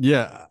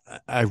 yeah,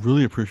 I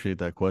really appreciate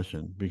that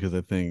question because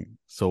I think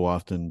so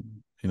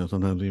often,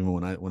 sometimes even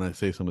when I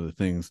say some of the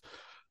things,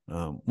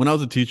 when I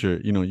was a teacher,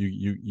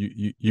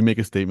 you make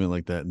a statement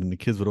like that, and then the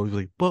kids would always be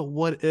like, "But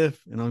what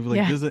if?" And I was like,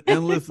 Yeah. "There's an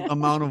endless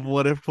amount of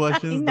what if I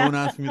questions. know. Don't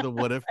ask me the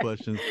what if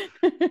questions."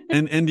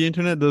 And the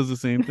internet does the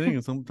same thing.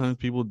 And sometimes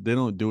people they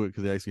don't do it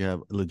because they actually have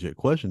a legit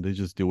question. They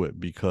just do it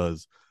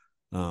because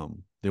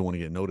they want to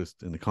get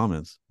noticed in the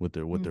comments with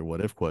their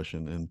what if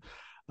question. And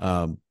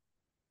um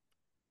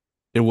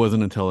it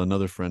wasn't until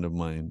another friend of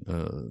mine,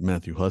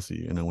 Matthew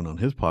Hussey, and I went on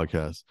his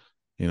podcast,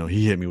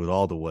 he hit me with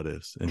all the what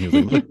ifs. And he was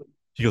like, "Look,"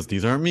 he goes,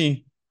 "These aren't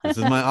me. This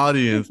is my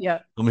audience. Yeah.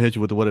 I'm gonna hit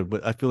you with the what if."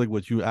 But I feel like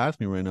what you asked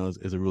me right now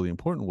is a really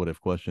important what if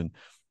question.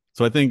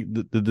 So I think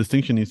the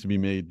distinction needs to be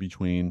made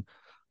between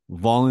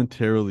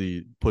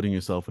voluntarily putting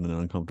yourself in an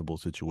uncomfortable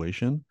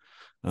situation,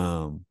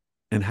 um,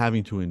 and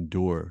having to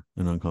endure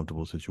an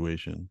uncomfortable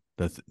situation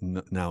that's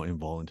now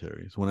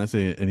involuntary. So when I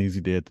say an easy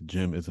day at the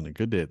gym isn't a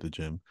good day at the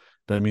gym,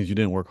 that means you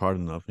didn't work hard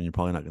enough and you're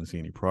probably not going to see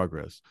any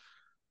progress.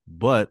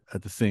 But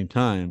at the same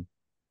time,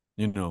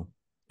 you know,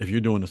 if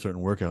you're doing a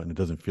certain workout and it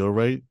doesn't feel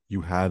right,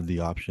 you have the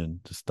option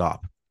to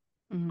stop,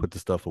 Mhm. put the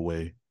stuff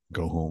away,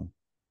 go home.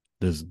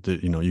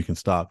 You can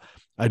stop.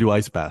 I do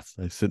ice baths.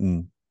 I sit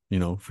in,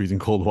 freezing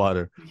cold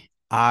water.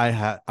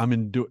 I'm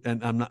in do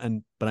and I'm not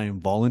and but I am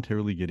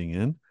voluntarily getting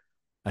in.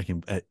 I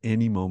can at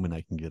any moment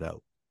I can get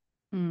out,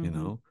 you Mhm.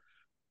 know.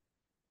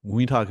 When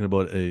we talking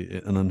about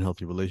an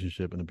unhealthy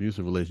relationship, an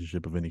abusive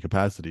relationship of any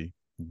capacity,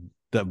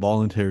 that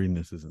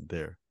voluntariness isn't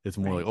there. It's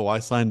more like, Right. oh, I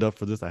signed up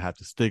for this. I have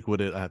to stick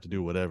with it. I have to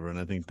do whatever. And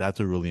I think that's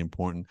a really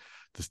important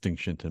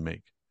distinction to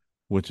make,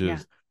 which Yeah.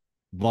 is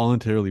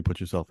voluntarily put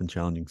yourself in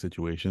challenging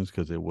situations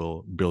because it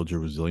will build your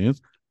resilience.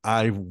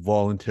 I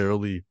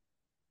voluntarily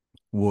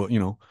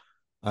will,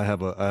 I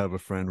have a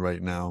friend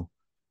right now,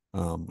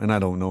 and I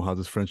don't know how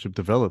this friendship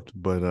developed,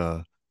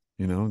 but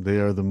they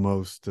are the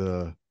most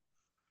I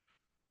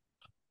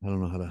don't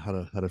know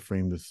how to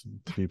frame this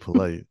to be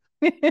polite.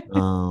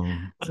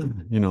 Um,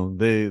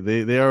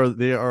 they are of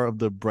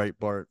the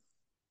Breitbart,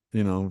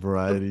 the,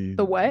 variety.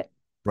 the what?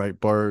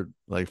 Breitbart,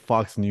 like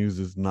Fox News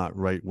is not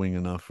right wing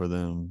enough for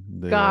them.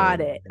 They are Got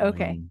it.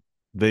 Okay.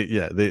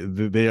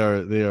 they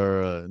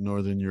are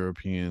Northern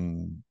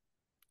European,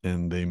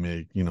 and they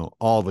make,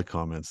 all the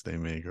comments they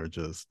make are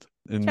just,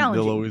 and they'll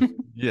Challenging. always,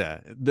 yeah,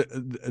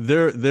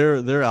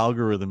 their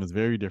algorithm is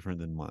very different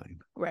than mine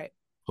Right.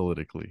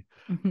 politically.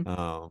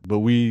 Mhm. But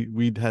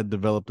we had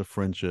developed a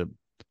friendship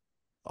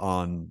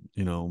on,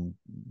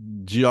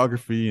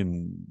 geography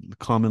and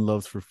common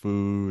loves for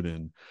food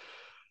and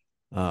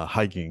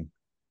hiking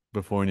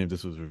before any of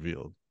this was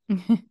revealed.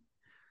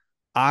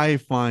 I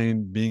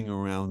find being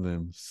around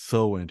them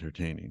so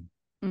entertaining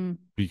Mm,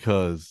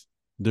 because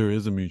there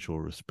is a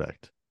mutual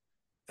respect,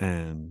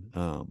 and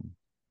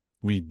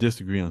we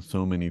disagree on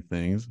so many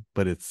things,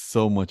 but it's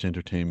so much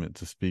entertainment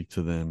to speak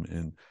to them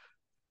and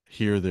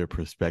hear their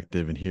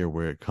perspective and hear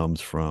where it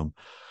comes from.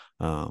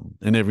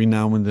 And every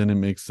now and then it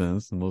makes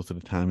sense. And most of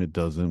the time it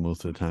doesn't.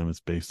 Most of the time it's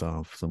based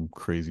off some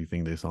crazy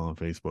thing they saw on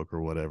Facebook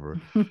or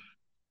whatever.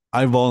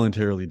 I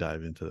voluntarily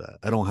dive into that.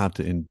 I don't have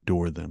to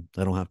endure them.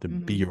 I don't have to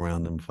be mhm,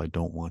 around them if I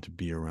don't want to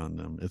be around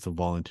them. It's a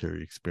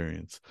voluntary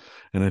experience.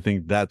 And I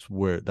think that's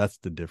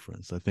the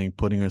difference. I think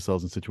putting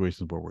ourselves in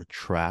situations where we're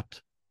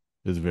trapped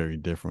is very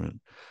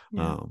different.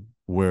 yeah.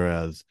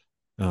 Whereas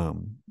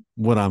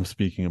what I'm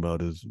speaking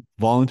about is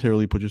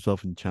voluntarily put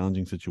yourself in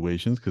challenging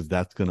situations because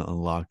that's going to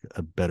unlock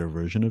a better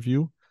version of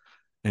you.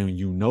 And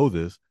you know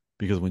this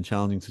because when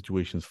challenging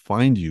situations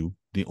find you,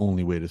 the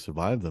only way to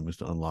survive them is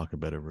to unlock a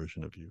better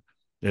version of you.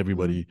 Mm,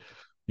 Everybody,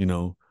 you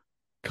know,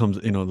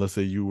 comes, let's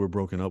say you were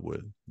broken up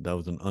with. That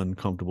was an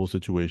uncomfortable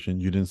situation.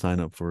 You didn't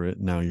sign up for it.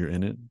 Now you're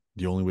in it.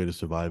 The only way to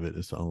survive it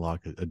is to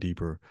unlock a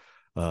deeper,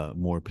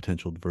 more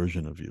potential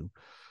version of you.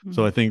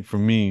 So mm, I think for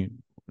me,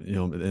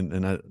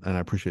 and I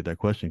appreciate that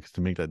question because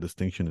to make that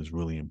distinction is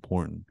really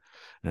important.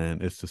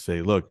 And it's to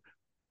say, look,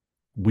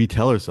 we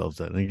tell ourselves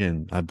that. And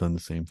again, I've done the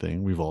same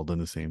thing. We've all done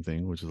the same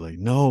thing, which is like,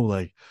 no,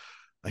 like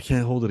I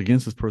can't hold it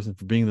against this person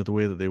for being the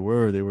way that they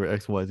were. They were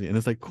X, Y, Z. And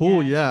it's like,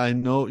 cool, yeah. yeah, I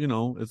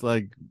know, it's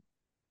like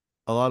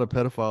a lot of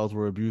pedophiles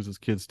were abused as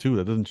kids too.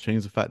 That doesn't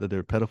change the fact that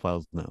they're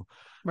pedophiles now,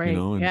 Right.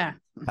 and Yeah.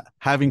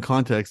 having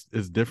context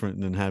is different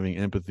than having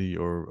empathy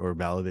or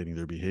validating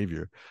their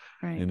behavior.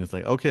 Right. And it's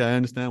like, okay, I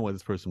understand why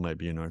this person might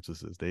be a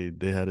narcissist.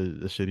 They had a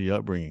shitty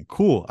upbringing.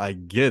 Cool, I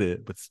get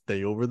it, but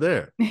stay over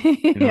there. You know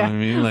what Yeah. I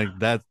mean? Like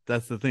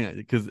that's the thing,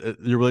 because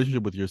your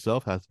relationship with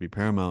yourself has to be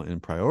paramount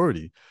in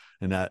priority,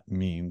 and that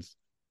means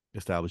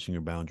establishing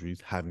your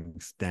boundaries, having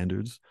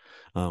standards.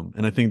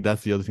 And I think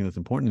that's the other thing that's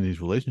important in these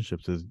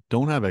relationships is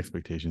don't have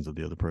expectations of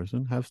the other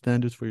person. Have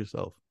standards for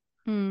yourself,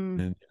 Mm.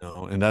 and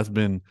and that's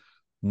been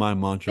my Say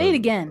it mantra.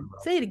 again.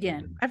 Say it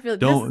again. I feel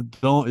like this is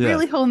Don't yeah,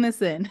 really holding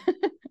this in.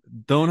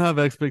 don't have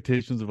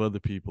expectations of other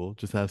people.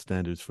 Just have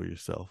standards for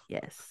yourself.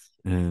 Yes.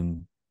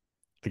 And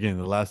again,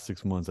 the last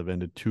 6 months, I've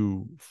ended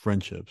two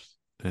friendships,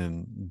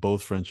 and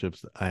both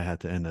friendships I had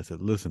to end. I said,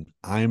 listen,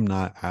 I'm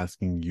not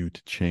asking you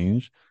to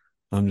change.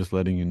 I'm just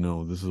letting you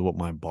know this is what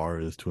my bar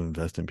is to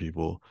invest in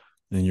people.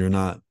 And you're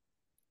not,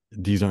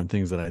 these aren't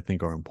things that I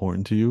think are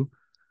important to you.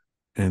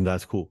 And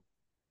that's cool.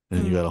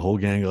 And you Mm. got a whole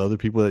gang of other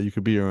people that you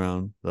could be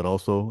around that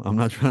also I'm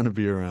not trying to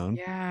be around.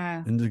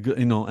 Yeah. And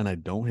and I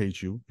don't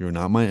hate you. You're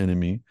not my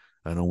enemy.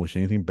 I don't wish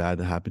anything bad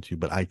to happen to you,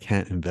 but I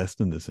can't invest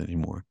in this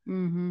anymore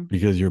Mm-hmm.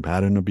 because your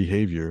pattern of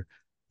behavior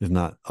is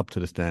not up to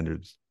the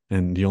standards.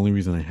 And the only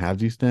reason I have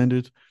these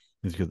standards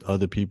is because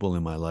other people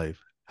in my life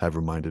have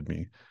reminded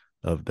me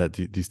of that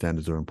these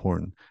standards are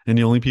important. And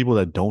the only people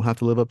that don't have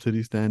to live up to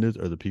these standards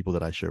are the people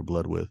that I share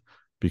blood with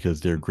because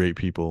they're great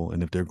people.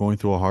 And if they're going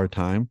through a hard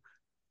time,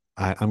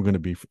 I'm going to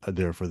be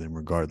there for them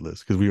regardless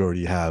because we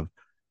already have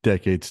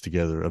decades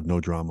together of no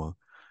drama,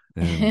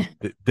 and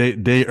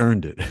they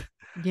earned it. And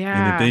if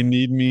Yeah. they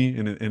need me,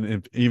 and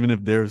if, even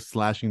if they're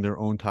slashing their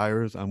own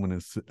tires, I'm going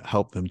to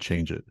help them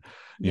change it.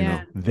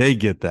 Yeah. They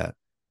get that.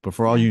 But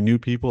for all Yeah. you new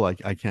people, I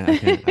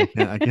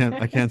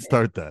can't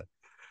start that.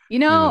 You You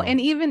know, know, and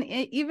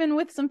even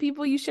with some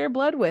people you share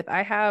blood with,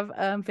 I have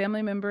a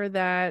family member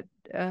that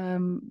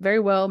very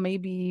well may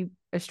be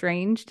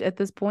estranged at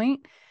this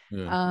point.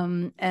 yeah.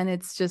 And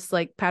it's just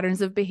like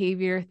patterns of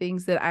behavior,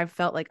 things that I've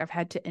felt like I've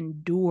had to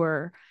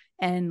endure.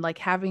 And like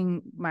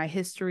having my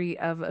history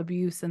of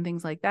abuse and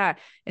things like that,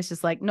 it's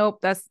just like, nope,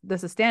 that's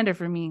a standard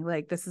for me.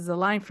 Like this is a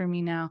line for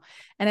me now.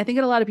 And I think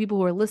that a lot of people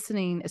who are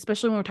listening,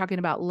 especially when we're talking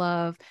about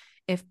love,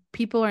 if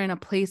people are in a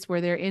place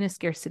where they're in a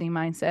scarcity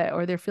mindset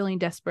or they're feeling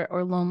desperate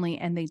or lonely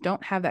and they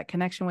don't have that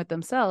connection with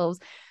themselves,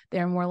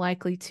 they're more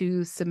likely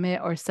to submit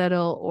or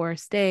settle or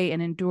stay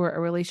and endure a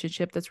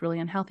relationship that's really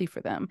unhealthy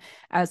for them,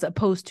 as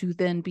opposed to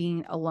then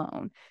being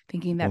alone,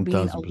 thinking that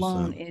being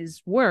alone 1000%.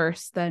 is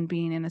worse than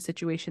being in a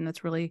situation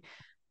that's really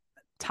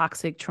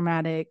toxic,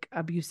 traumatic,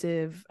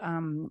 abusive,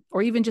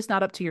 or even just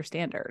not up to your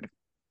standard.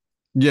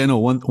 Yeah, no,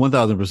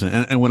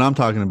 1000%. And when I'm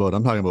talking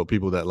about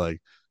people that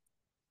like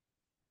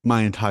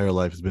my entire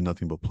life has been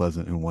nothing but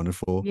pleasant and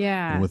wonderful. And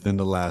Yeah. within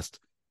the last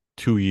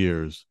 2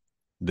 years,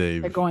 They're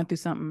they've going through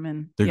something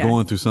and they're yeah.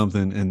 going through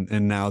something,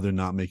 and now they're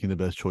not making the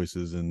best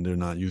choices and they're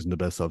not using the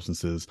best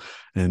substances.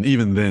 And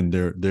even then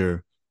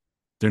they're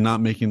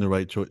not making the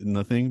right choice,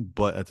 nothing,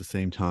 but at the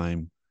same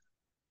time,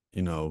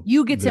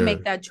 You get to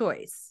make they're that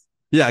choice.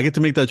 yeah, I get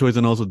to make that choice.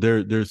 And also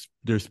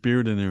their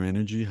spirit and their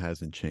energy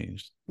hasn't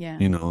changed. Yeah.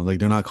 Like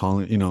they're not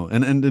calling,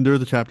 and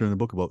there's a chapter in the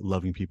book about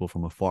loving people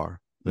from afar.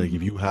 Like if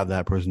Mm-hmm. you have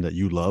that person that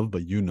you love,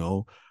 but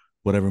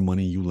whatever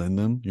money you lend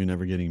them, you're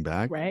never getting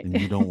back, Right. and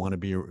you don't want to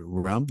be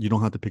around, you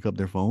don't have to pick up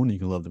their phone. You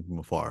can love them from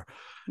afar.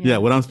 Yeah, Yeah.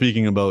 what I'm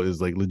speaking about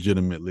is like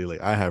legitimately,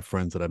 like I have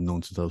friends that I've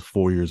known since I was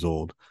 4 years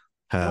old.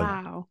 Have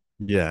Wow.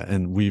 Yeah,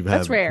 and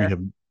That's we rare.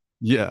 have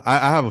yeah, I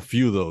have a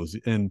few of those,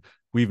 and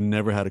we've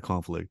never had a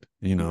conflict,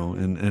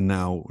 Mm. and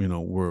now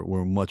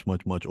we're much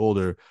much much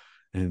older,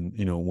 and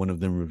one of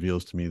them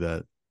reveals to me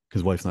that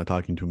his wife's not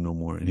talking to him no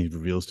more, and he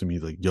reveals to me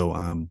like, yo,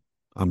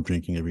 I'm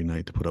drinking every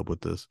night to put up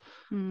with this.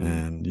 Mm.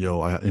 And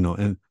yo,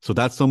 and so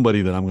that's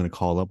somebody that I'm going to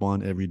call up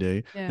on every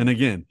day. Yeah. And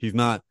again, he's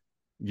not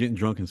getting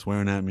drunk and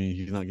swearing at me.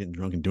 He's not getting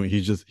drunk and doing,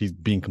 he's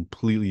being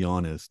completely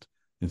honest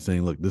and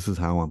saying, look, this is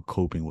how I'm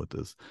coping with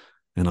this.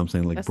 And I'm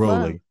saying like, That's bro,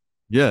 love. like,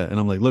 yeah. And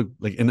I'm like, look,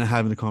 like, and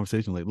having the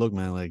conversation, like, look,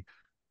 man, like,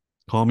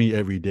 call me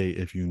every day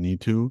if you need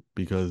to,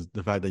 because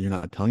the fact that you're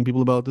not telling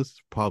people about this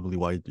is probably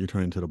why you're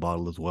turning to the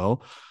bottle as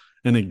well.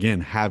 And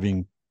again,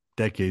 having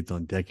decades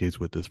on decades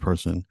with this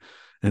person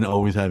and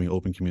always having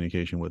open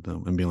communication with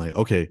them and being like,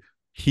 okay,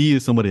 he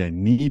is somebody I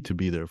need to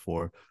be there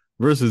for,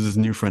 versus this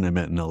new friend I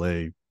met in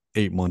LA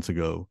 8 months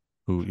ago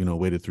who,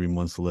 waited 3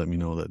 months to let me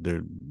know that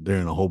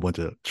they're in a whole bunch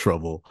of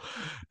trouble.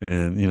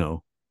 And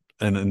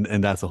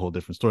and that's a whole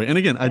different story. And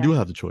again, I Yeah. do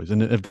have the choice,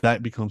 and if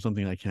that becomes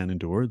something I can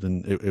endure,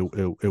 then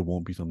it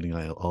won't be something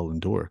I'll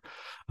endure.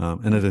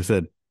 And as I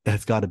said,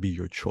 that's got to be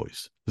your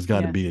choice. There's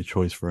got to Yeah. be a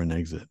choice for an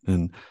exit.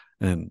 And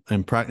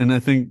I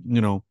think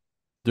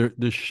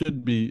there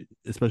should be,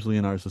 especially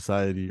in our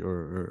society,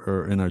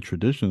 or in our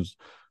traditions,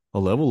 a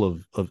level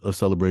of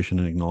celebration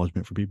and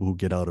acknowledgement for people who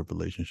get out of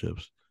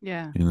relationships.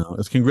 Yeah.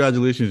 It's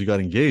congratulations you got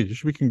engaged. It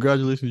should be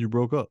congratulations you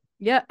broke up.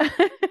 Yeah.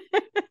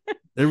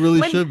 It really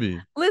When should be.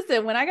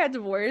 listen, when I got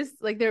divorced,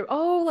 like they're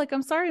oh, like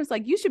I'm sorry. It's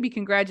like you should be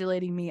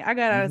congratulating me. I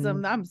got out of Mm-hmm.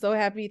 something. I'm so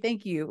happy.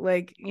 Thank you.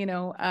 Like,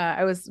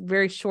 I was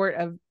very short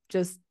of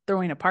just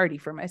throwing a party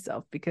for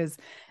myself because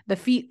the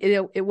feat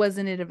it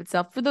wasn't it of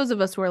itself. For those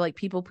of us who are like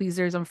people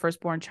pleasers, I'm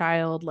firstborn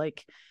child,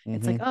 like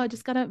it's like, Mm-hmm. oh, I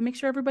just gotta make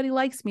sure everybody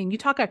likes me. And you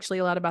talk actually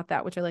a lot about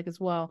that, which I like as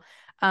well.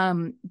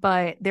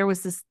 But there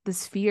was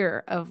this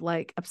fear of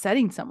like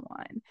upsetting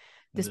someone,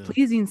 Yeah.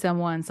 displeasing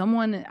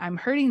someone, I'm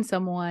hurting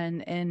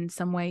someone in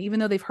some way, even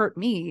though they've hurt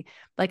me.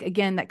 Like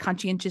again, that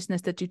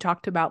conscientiousness that you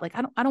talked about, like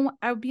I don't want,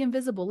 I would be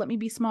invisible. Let me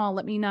be small.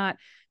 Let me not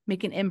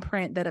make an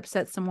imprint that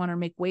upsets someone or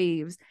make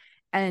waves,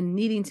 and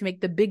needing to make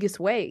the biggest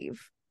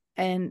wave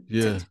and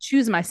to Yeah.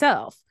 choose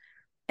myself.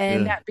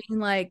 And Yeah. that being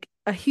like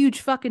a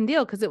huge fucking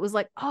deal. Cause it was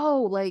like,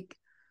 oh, like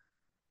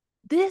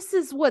this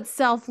is what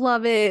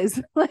self-love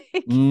is.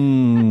 Like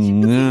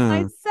choosing Yeah.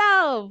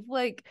 myself.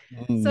 Like,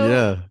 so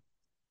Yeah.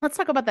 let's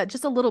talk about that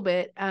just a little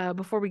bit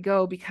before we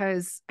go,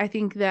 because I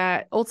think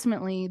that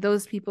ultimately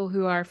those people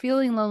who are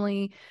feeling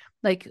lonely,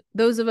 like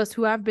those of us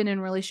who have been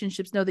in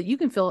relationships, know that you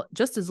can feel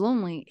just as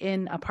lonely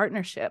in a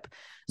partnership.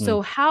 Mm.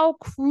 So, how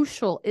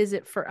crucial is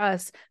it for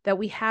us that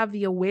we have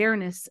the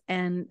awareness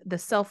and the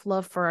self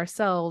love for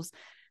ourselves,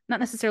 not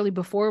necessarily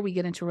before we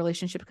get into a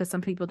relationship, because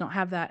some people don't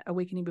have that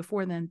awakening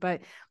before then,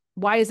 but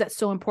why is that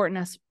so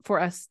important for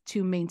us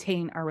to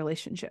maintain our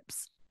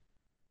relationships?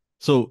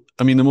 So,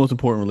 I mean, the most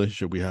important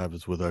relationship we have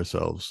is with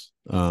ourselves.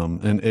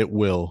 And it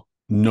will,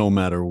 no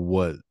matter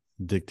what,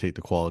 dictate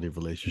the quality of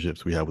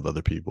relationships we have with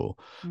other people.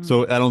 Mm,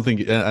 So I don't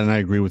think, and I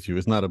agree with you.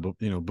 It's not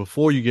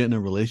before you get in a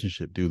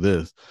relationship, do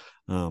this.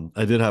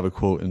 I did have a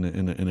quote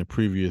in a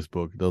previous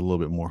book that was a little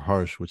bit more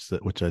harsh,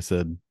 which I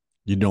said,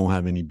 you don't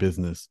have any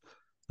business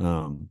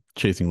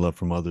chasing love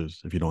from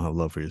others if you don't have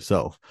love for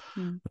yourself.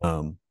 mm,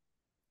 Um,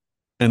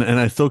 and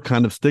I still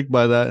kind of stick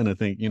by that. And I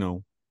think,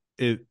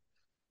 it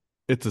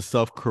it's a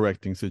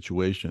self-correcting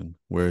situation.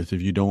 Whereas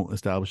if you don't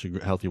establish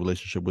a healthy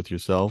relationship with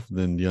yourself,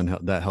 then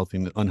that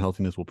healthy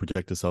unhealthiness will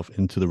project itself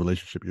into the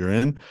relationship you're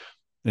in,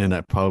 and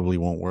that probably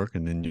won't work.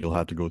 And then you'll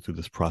have to go through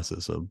this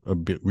process of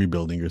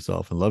rebuilding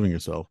yourself and loving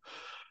yourself.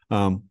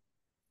 Um,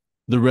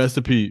 the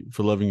recipe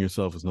for loving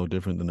yourself is no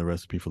different than the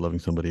recipe for loving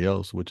somebody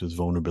else, which is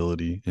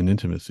vulnerability and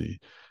intimacy.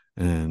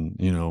 And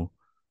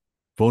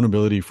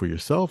vulnerability for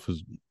yourself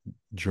is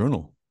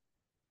journal.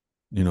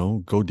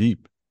 Go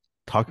deep,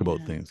 talk about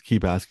yeah. things,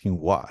 keep asking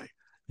why.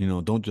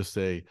 Don't just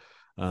say,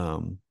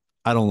 um,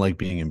 I don't like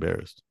being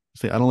embarrassed.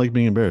 Say, I don't like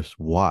being embarrassed.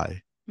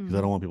 Why? Because I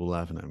Mm, don't want people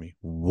laughing at me.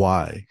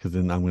 Why? Because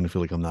then I'm going to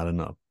feel like I'm not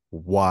enough.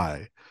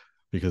 Why?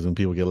 Because when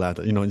people get laughed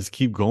at, just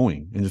keep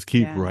going and just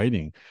keep yeah.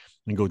 writing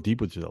and go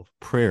deep with yourself.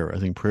 Prayer, I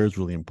think prayer is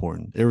really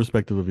important,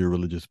 irrespective of your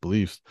religious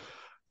beliefs.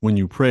 When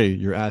you pray,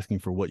 you're asking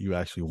for what you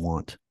actually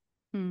want.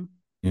 Mm,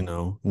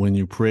 When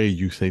you pray,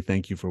 you say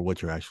thank you for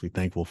what you're actually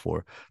thankful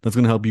for. That's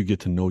going to help you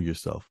get to know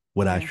yourself,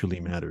 what yeah. actually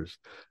matters.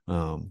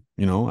 I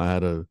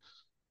had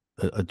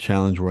a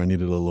challenge where I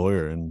needed a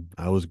lawyer, and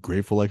I was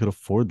grateful I could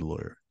afford the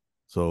lawyer.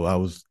 So I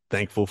Mm, was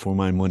thankful for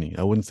my money.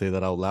 I wouldn't say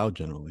that out loud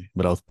generally,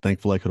 but I was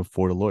thankful I could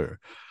afford a lawyer.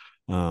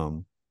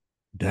 Um,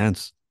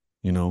 Dance,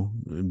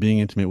 being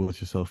intimate with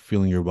yourself,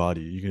 feeling your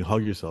body. You can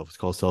hug yourself. It's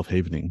called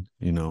self-havening.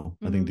 I think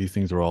mm, these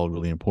things are all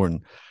really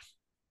important.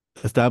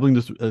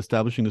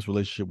 Establishing this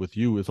relationship with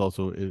you is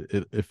also,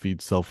 it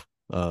feeds self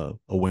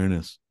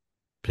awareness,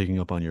 picking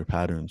up on your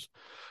patterns.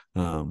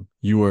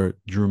 You are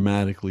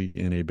dramatically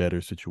in a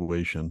better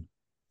situation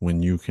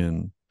when you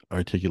can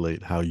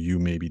articulate how you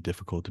may be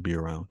difficult to be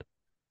around.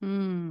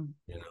 Mm.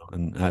 You know,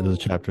 and there's a Oh.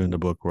 chapter in the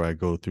book where I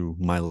go through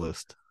my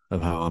list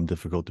of how I'm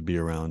difficult to be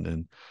around,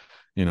 and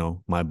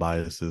my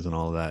biases and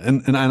all of that.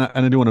 And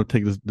I do want to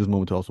take this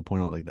moment to also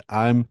point out, like, that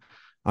I'm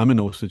in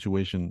no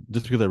situation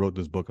just because I wrote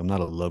this book. I'm not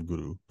a love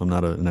guru. I'm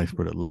not an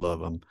expert at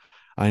love.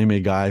 I am a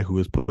guy who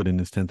has put in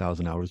his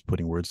 10,000 hours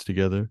putting words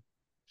together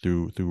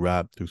through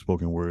rap, through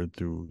spoken word,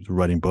 through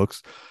writing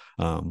books.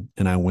 And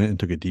I went and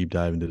took a deep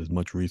dive and did as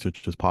much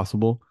research as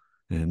possible.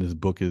 And this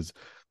book is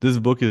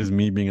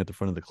me being at the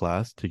front of the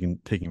class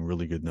taking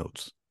really good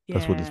notes.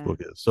 That's what this Yeah.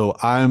 book is. So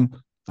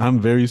I'm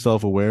very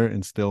self-aware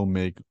and still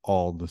make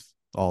all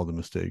the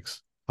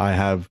mistakes. I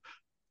have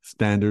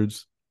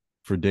standards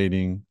for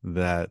dating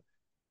that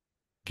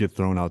get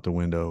thrown out the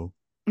window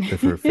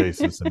if her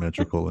face is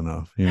symmetrical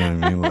enough. You know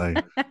what I mean?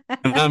 Like,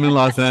 and I'm in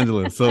Los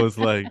Angeles, so it's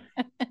like,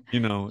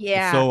 it's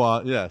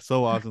Yeah.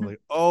 so often, like,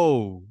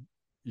 oh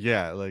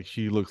yeah, like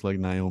she looks like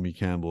Naomi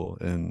Campbell,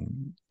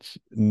 and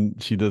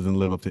she doesn't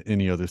live up to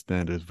any other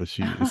standards, but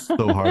she is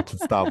so hard to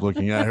stop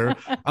looking at her.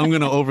 I'm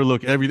gonna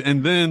overlook everything,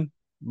 and then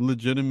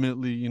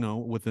legitimately,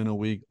 within a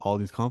week, all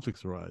these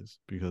conflicts arise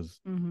because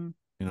Hmm.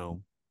 you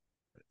know,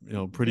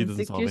 You pretty didn't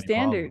doesn't stick to solve your any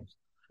standard.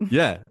 problems.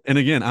 Yeah, and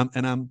again,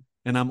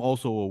 I'm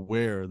also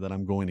aware that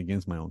I'm going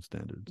against my own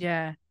standards,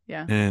 Yeah,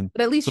 yeah. and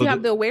But at least so you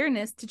have the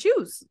awareness to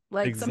choose.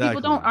 Like some people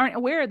don't exactly, aren't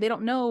aware. They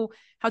don't know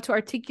how to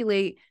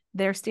articulate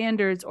their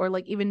standards or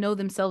like even know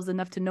themselves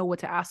enough to know what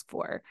to ask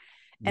for.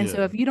 And so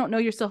yeah, if you don't know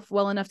yourself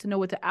well enough to know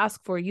what to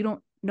ask for, you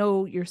don't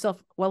know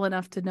yourself well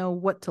enough to know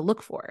what to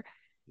look for.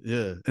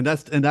 yeah, and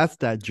that's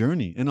that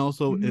journey, and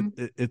also it Hmm.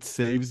 it, it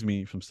saves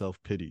me from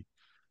self-pity.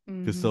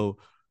 Because Hmm. so,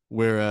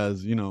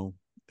 whereas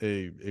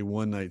a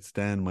one night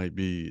stand might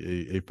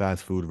be a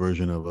fast food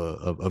version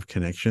of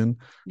connection,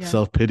 Yeah.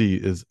 self-pity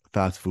is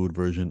fast food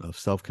version of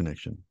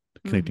self-connection,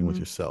 connecting with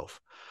Hmm. yourself.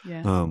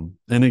 Yeah.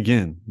 And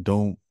again,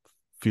 don't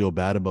feel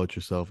bad about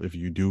yourself if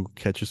you do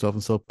catch yourself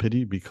in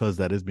self-pity, because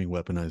that is being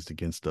weaponized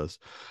against us,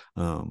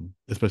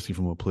 especially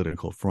from a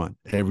political front.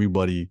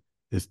 Everybody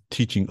is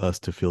teaching us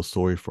to feel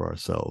sorry for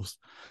ourselves,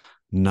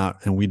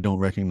 not and we don't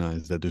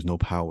recognize that there's no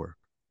power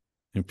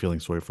and feeling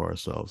sorry for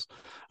ourselves.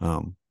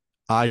 Um,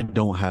 I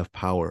don't have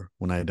power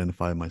when I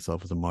identify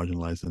myself as a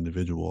marginalized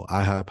individual.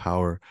 I have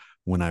power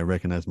when I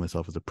recognize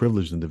myself as a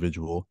privileged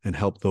individual and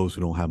help those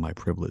who don't have my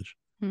privilege.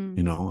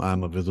 Mm.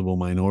 I'm a visible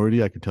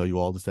minority. I could tell you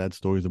all the sad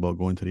stories about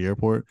going to the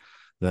airport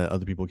that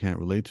other people can't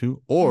relate to,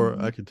 or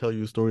Hmm. I could tell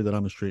you a story that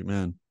I'm a straight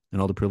man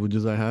and all the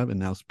privileges I have, and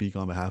now speak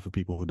on behalf of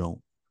people who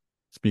don't.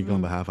 Speak on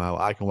Mm. behalf of how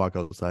I can walk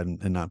outside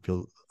and not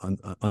feel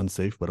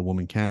unsafe, but a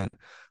woman can't.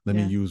 Let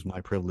me Yeah. use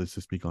my privilege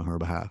to speak on her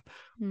behalf.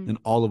 Mm. And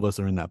all of us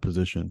are in that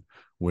position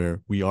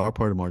where we are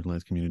part of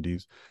marginalized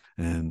communities,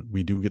 and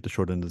we do get the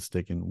short end of the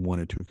stick in one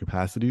or two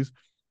capacities,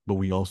 but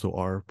we also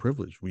are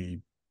privileged. We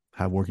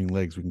have working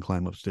legs. We can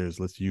climb upstairs.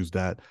 Let's use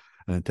that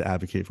to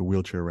advocate for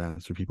wheelchair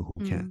ramps for people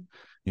who can't.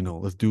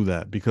 Mm. Let's do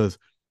that, because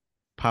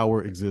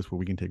power exists where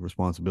we can take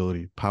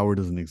responsibility. Power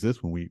doesn't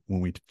exist when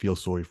we feel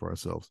sorry for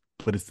ourselves,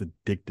 but it's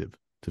addictive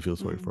to feel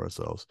sorry Mm. for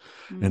ourselves.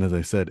 And Mm. as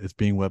I said, it's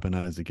being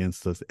weaponized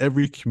against us.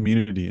 Every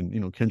community,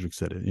 and Kendrick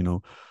said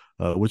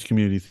it. Which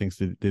community thinks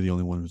that they're the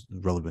only one who's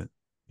relevant?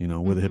 Where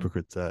the Hmm.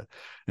 hypocrites at?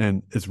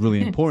 And it's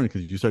really important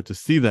because you start to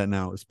see that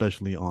now,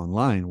 especially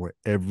online, where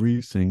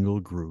every single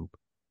group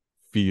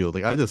feel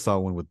like, I just saw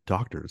one with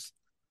doctors.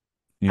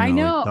 I Like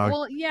know.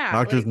 Well, yeah,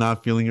 doctors like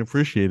not feeling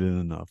appreciated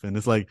enough, and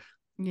it's like,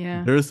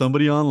 yeah. there is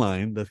somebody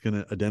online that's going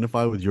to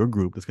identify with your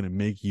group, that's going to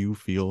make you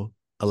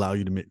allow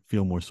you to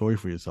feel more sorry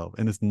for yourself.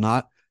 And it's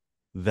not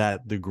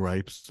that the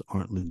gripes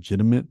aren't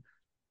legitimate.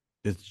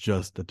 It's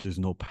just that there's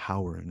no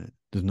power in it.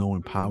 There's no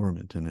Mm.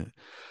 empowerment in it.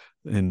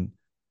 And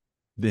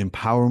the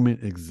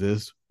empowerment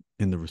exists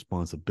in the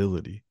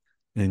responsibility.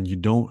 And you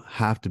don't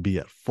have to be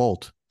at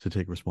fault to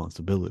take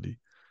responsibility.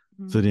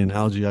 So Mm. the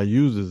analogy I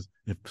use is,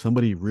 if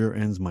somebody rear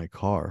ends my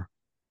car,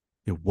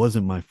 it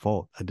wasn't my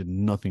fault. I did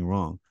nothing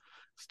wrong.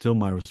 Still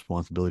my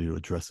responsibility to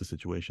address the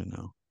situation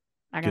now.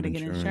 I got Get to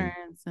get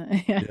insurance.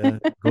 insurance.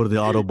 Yeah. Go to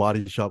the auto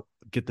body shop,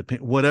 get the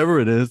paint, whatever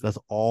it is, that's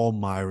all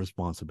my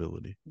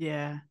responsibility.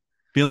 Yeah.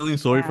 Feeling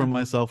sorry for Yeah.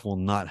 myself will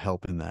not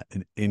help in that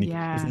in it's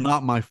Yeah.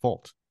 not my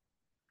fault.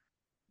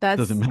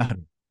 Doesn't That's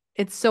matter.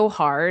 it's so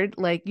hard.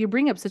 Like you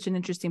bring up such an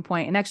interesting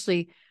point. And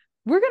actually,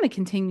 we're going to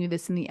continue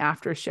this in the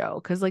after show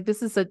because like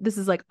this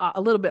is like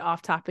a little bit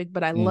off topic,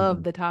 but I love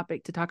Mm, the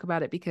topic to talk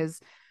about it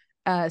because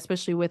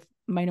especially with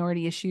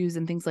minority issues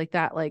and things like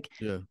that. Like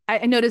yeah.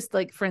 I noticed,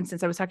 like, for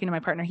instance, I was talking to my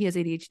partner, he has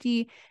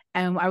ADHD,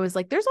 and I was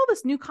like, there's all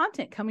this new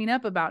content coming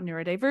up about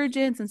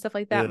neurodivergence and stuff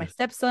like that. My Yeah.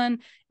 stepson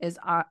is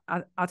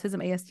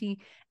autism AST.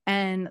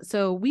 And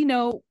so we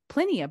know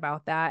plenty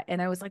about that.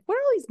 And I was like, what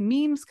are all these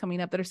memes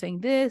coming up that are saying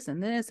this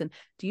and this? And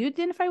do you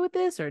identify with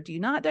this or do you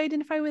not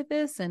identify with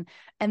this? And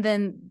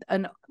then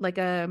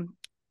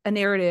a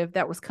narrative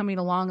that was coming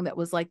along that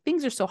was like,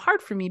 things are so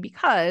hard for me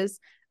because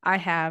I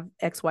have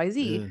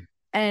XYZ, Yeah.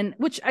 and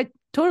which I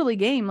totally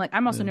game. Like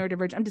I'm also Yeah.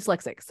 neurodivergent. I'm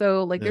dyslexic.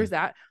 So like Yeah. there's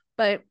that.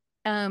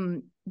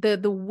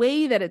 But the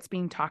way that it's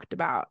being talked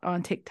about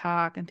on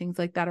TikTok and things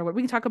like that, or what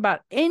we can talk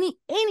about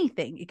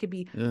anything. It could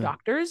be Yeah.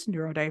 doctors,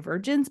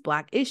 neurodivergence,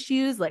 Black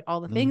issues, like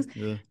all the things.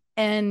 Yeah.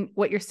 And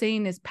what you're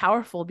saying is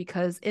powerful,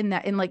 because in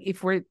that, and like,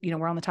 if we're,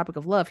 we're on the topic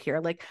of love here,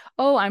 like,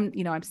 oh, I'm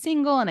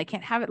single and I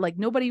can't have it. Like,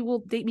 nobody will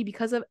date me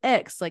because of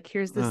X. Like,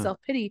 here's this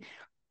self-pity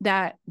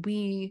that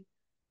we,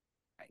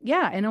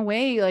 yeah, in a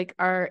way, like,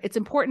 it's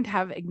important to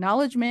have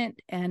acknowledgement,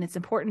 and it's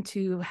important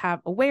to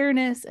have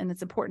awareness, and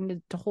it's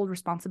important to hold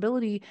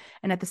responsibility.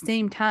 And at the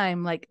same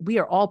time, like, we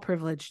are all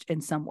privileged in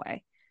some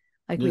way.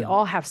 Like, we Yeah.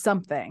 all have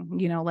something,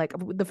 like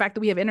the fact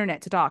that we have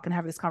internet to talk and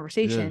have this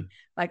conversation. Yeah.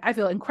 Like, I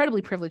feel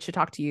incredibly privileged to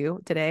talk to you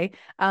today.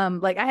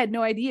 Like, I had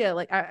no idea.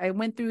 Like, I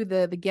went through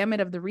the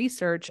gamut of the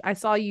research. I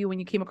saw you when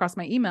you came across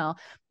my email,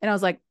 and I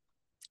was like,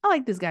 I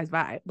like this guy's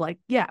vibe. Like,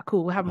 yeah,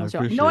 cool. We'll have him I on the show.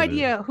 No appreciate it.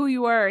 idea who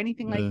you are or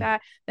anything like Yeah.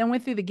 that. Then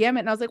went through the gamut,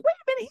 and I was like, wait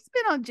a minute, he's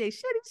been on Jay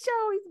Shetty's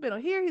show. He's been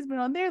on here. He's been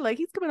on there. Like,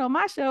 he's coming on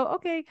my show.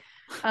 Okay.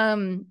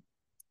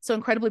 So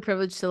incredibly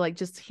privileged to, like,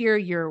 just hear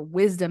your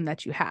wisdom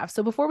that you have.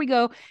 So before we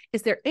go,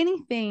 is there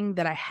anything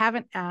that I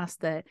haven't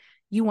asked that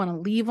you want to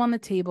leave on the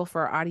table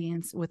for our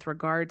audience with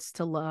regards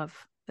to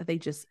love that they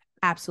just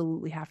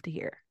absolutely have to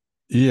hear?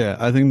 Yeah,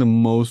 I think the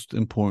most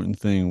important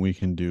thing we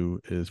can do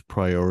is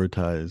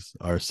prioritize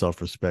our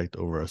self-respect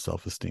over our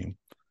self-esteem.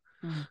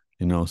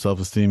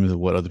 Self-esteem is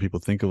what other people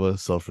think of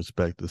us.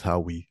 Self-respect is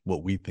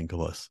what we think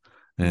of us.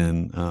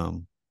 And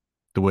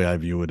the way I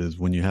view it is,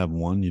 when you have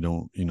one, you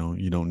don't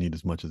need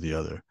as much as the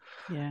other.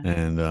 Yeah.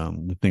 And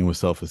the thing with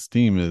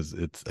self-esteem is,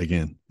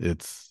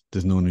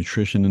 there's no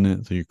nutrition in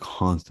it, so you're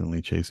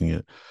constantly chasing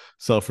it.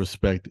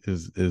 Self-respect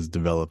is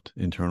developed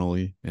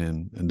internally,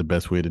 and the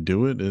best way to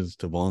do it is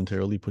to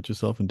voluntarily put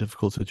yourself in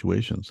difficult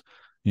situations.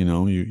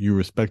 You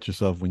respect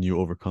yourself when you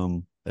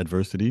overcome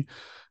adversity.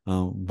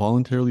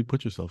 Voluntarily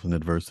put yourself in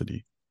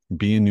adversity,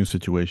 be in new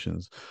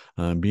situations,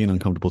 be in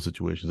uncomfortable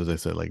situations. As I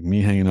said, like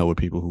me hanging out with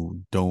people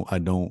who I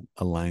don't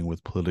align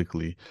with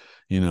politically,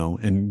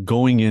 and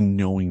going in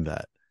knowing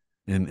that,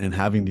 and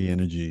having the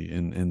energy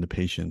and the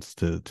patience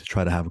to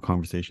try to have a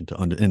conversation,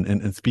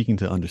 and speaking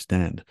to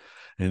understand,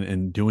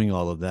 and doing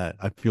all of that.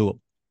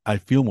 I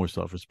feel more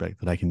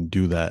self-respect that I can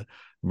do that,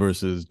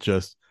 versus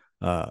just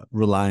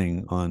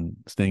relying on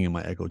staying in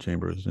my echo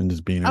chambers and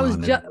just being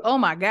around. Oh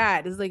my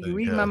God, it's like you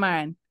read my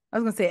mind. I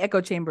was gonna say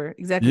echo chamber,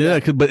 exactly. Yeah,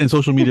 but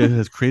social media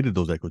has created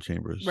those echo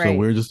chambers. So Right.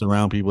 we're just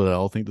around people that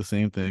all think the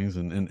same things,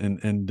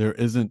 and there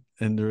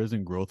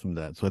isn't growth from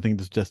that. So I think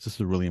this is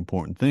a really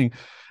important thing.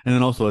 And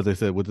then also, as I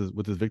said, with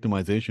this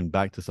victimization,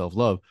 back to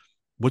self-love,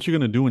 what you're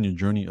gonna do in your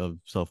journey of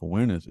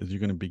self-awareness is you're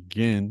gonna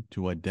begin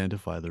to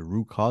identify the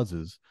root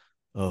causes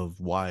of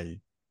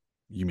why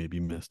you may be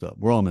messed up.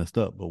 We're all messed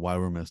up, but why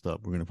we're messed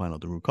up, we're gonna find out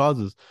the root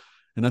causes,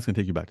 and that's gonna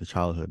take you back to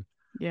childhood.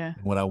 Yeah.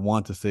 And what I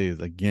want to say is,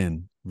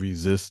 again,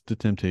 resist the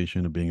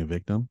temptation of being a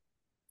victim.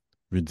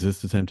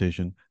 Resist the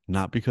temptation,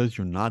 not because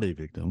you're not a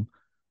victim,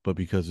 but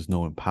because there's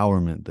no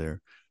empowerment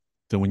there.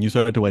 So when you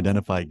start to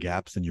identify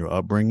gaps in your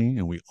upbringing,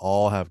 and we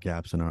all have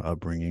gaps in our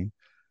upbringing,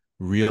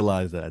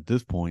 realize that at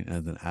this point,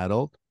 as an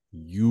adult,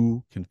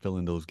 you can fill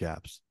in those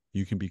gaps.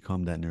 You can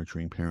become that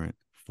nurturing parent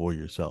for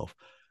yourself.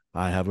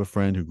 I have a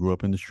friend who grew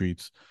up in the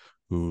streets,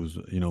 whose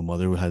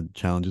mother had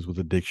challenges with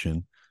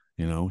addiction.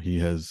 He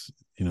has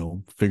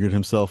figured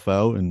himself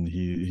out, and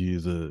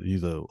he's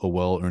a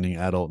well-earning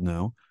adult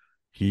now.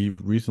 He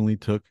recently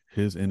took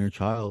his inner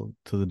child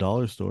to the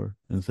dollar store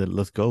and said,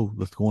 let's go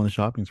on a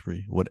shopping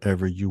spree,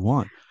 whatever you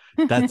want.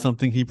 That's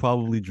something he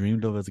probably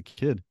dreamed of as a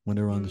kid when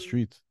they were on the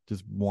streets,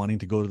 just wanting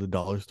to go to the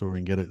dollar store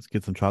and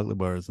get some chocolate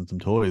bars and some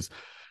toys.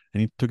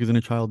 And he took his inner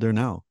child there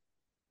now.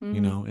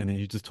 And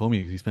he just told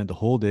me he spent the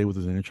whole day with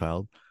his inner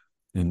child.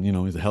 And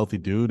he's a healthy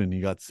dude, and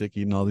he got sick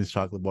eating all these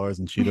chocolate bars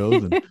and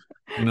Cheetos, and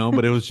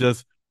but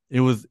it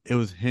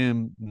was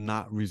him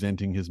not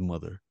resenting his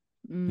mother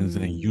and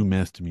saying, you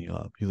messed me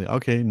up. He's like,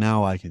 okay,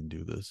 now I can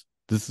do this.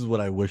 This is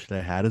what I wished I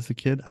had as a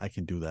kid. I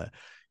can do that.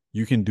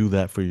 You can do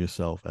that for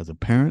yourself as a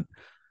parent.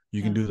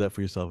 You can do that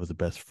for yourself as a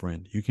best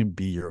friend. You can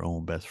be your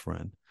own best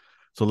friend.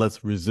 So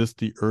let's resist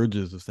the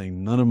urges of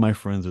saying, none of my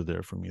friends are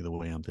there for me the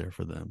way I'm there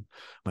for them.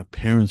 My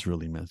parents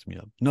really messed me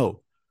up.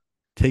 No,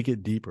 take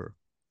it deeper.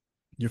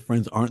 Your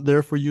friends aren't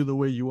there for you the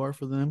way you are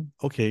for them.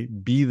 Okay,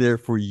 be there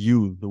for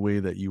you the way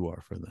that you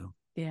are for them.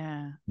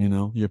 Yeah.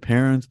 Your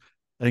parents,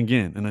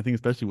 again, and I think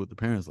especially with the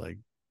parents, like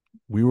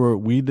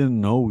we didn't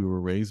know we were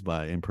raised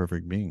by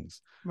imperfect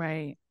beings.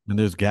 Right. And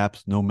there's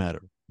gaps no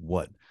matter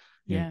what.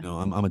 Yeah.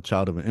 I'm a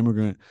child of an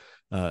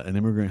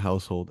immigrant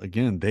household.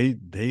 Again,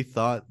 they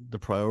thought the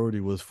priority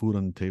was food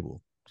on the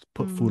table.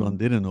 Put food on.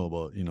 They didn't know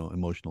about,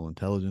 emotional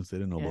intelligence. They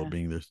didn't know about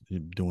being there,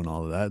 doing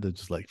all of that. They're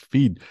just like,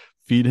 feed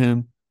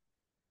him.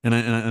 And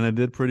I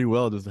did pretty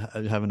well, just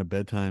having a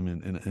bedtime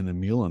and a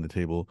meal on the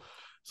table.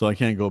 So I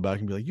can't go back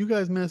and be like, you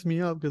guys messed me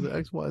up because of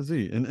X, Y,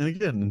 Z. And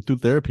again, and through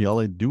therapy,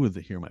 all I do is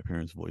hear my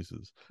parents'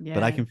 voices. Yeah.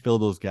 But I can fill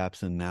those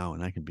gaps in now,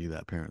 and I can be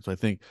that parent. So I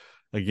think,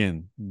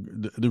 again,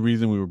 the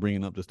reason we were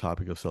bringing up this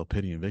topic of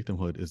self-pity and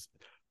victimhood is,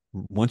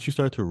 once you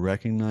start to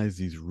recognize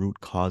these root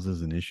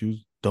causes and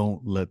issues,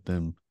 don't let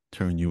them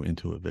turn you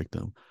into a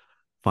victim.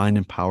 Find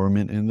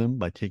empowerment in them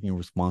by taking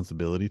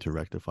responsibility to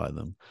rectify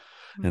them.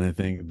 And I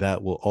think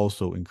that will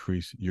also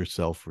increase your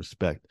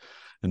self-respect.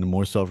 And the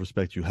more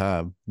self-respect you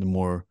have, the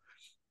more,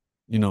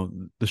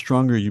 the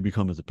stronger you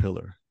become as a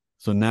pillar.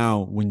 So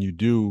now when you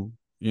do,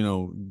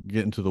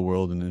 get into the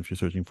world, and if you're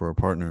searching for a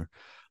partner,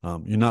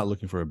 you're not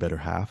looking for a better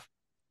half.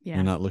 You're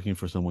Yeah. not looking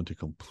for someone to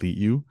complete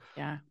you.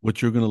 Yeah.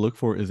 What you're going to look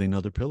for is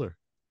another pillar.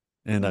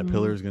 And that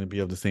pillar Mhm. is going to be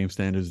of the same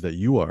standards that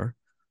you are.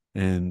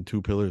 And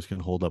two pillars can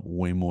hold up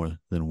way more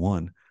than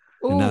one.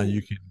 And now Ooh.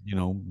 you can,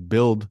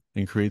 build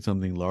and create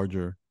something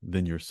larger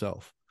than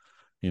yourself,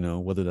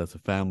 whether that's a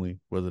family,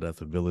 whether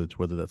that's a village,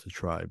 whether that's a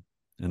tribe.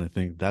 And I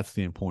think that's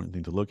the important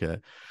thing to look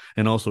at.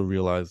 And also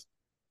realize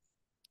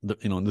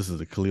that, and this is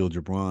a Khalil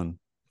Gibran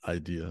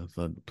idea.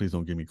 So please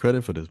don't give me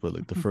credit for this, but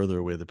like the further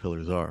away the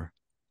pillars are,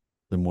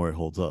 the more it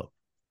holds up.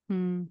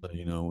 Mm. But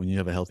when you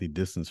have a healthy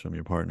distance from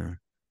your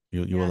partner,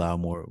 you Yeah. allow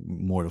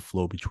more to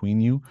flow between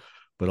you,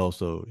 but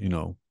also,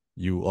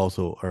 you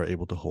also are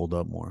able to hold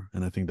up more.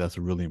 And I think that's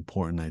a really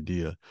important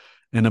idea.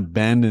 And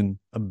abandon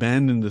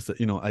this,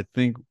 I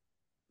think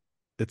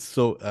it's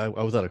so I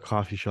was at a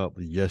coffee shop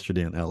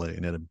yesterday in LA,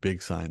 and had a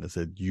big sign that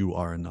said "You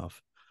are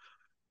enough."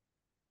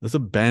 Let's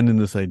abandon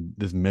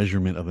this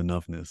measurement of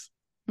enoughness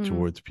Mm.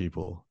 towards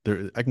people.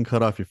 I can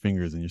cut off your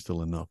fingers and you're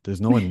still enough. There's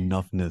no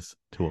enoughness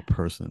to a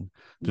person.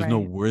 There's no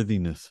Right.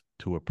 worthiness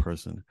to a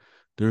person.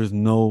 There is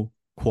no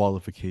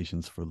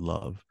qualifications for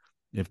love.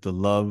 If the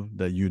love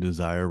that you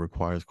desire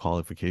requires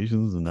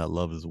qualifications, then that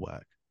love is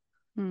whack.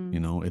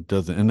 Mm. It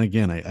doesn't. And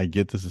again, I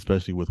get this,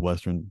 especially with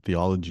Western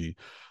theology,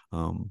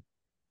 um,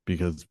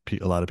 because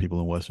a lot of people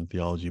in Western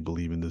theology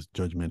believe in this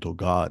judgmental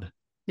God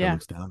that Yeah.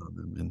 looks down on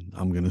them. And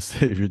I'm gonna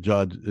say, if your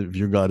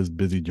God is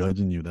busy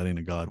judging you, that ain't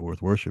a God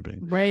worth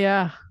worshiping. Right.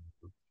 Yeah.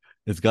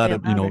 It's Say got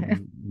it to, louder.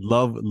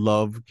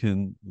 love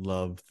can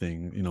love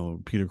thing.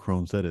 Peter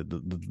Crone said it.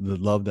 The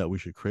love that we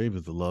should crave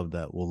is the love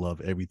that will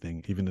love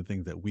everything, even the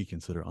things that we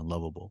consider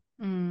unlovable.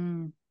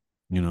 Mm.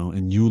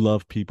 And you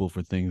love people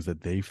for things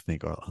that they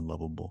think are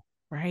unlovable.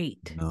 Right.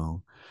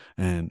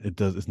 And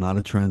it's not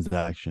a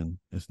transaction.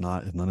 It's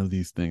none of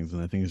these things.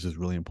 And I think it's just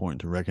really important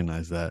to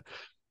recognize that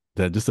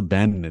just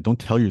abandon it. Don't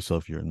tell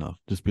yourself you're enough.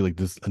 Just be like,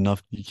 this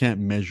enough. You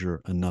can't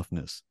measure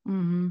enoughness.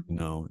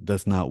 Mm-hmm.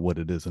 That's not what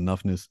it is.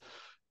 Enoughness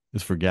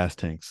is for gas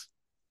tanks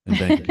and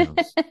bank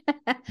accounts.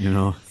 That's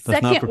not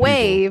Second for people.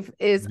 wave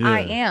is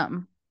I Yeah.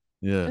 am.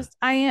 Yeah. Just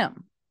I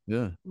am.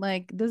 Yeah.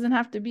 Like doesn't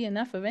have to be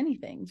enough of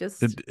anything.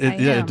 Just It, I it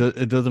yeah, am.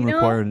 it doesn't You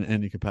require know, in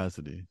any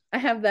capacity. I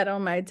have that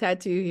on my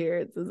tattoo here.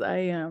 It says I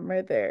am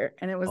right there.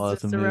 And it was Oh,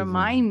 that's just to amazing.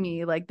 remind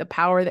me like the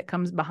power that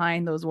comes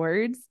behind those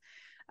words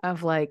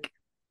of like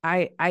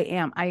I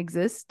am. I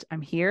exist.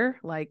 I'm here.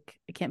 Like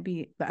it can't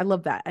be I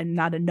love that. I'm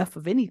not enough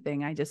of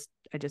anything. I just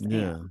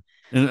Yeah. am.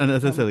 And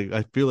as I said, Um,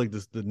 like, I feel like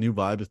the new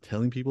vibe is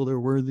telling people they're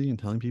worthy and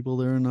telling people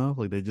they're enough.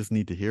 Like they just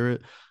need to hear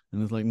it.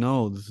 And it's like,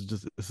 no,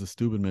 it's a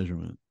stupid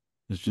measurement.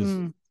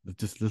 mm.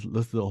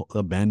 Let's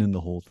abandon the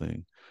whole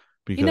thing,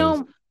 You because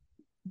know,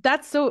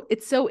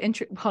 it's so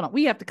interesting. Hold on,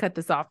 we have to cut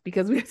this off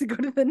because we have to go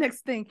to the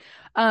next thing.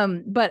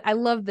 But I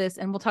love this,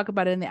 and we'll talk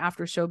about it in the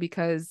after show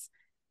because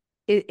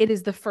it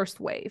is the first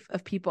wave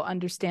of people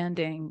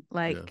understanding yeah,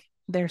 like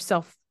their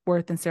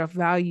self-worth and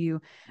self-value.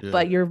 yeah,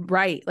 But you're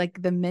right,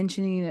 like the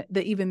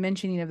even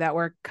mentioning of that,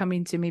 we're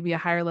coming to maybe a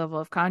higher level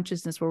of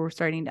consciousness where we're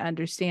starting to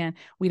understand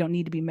we don't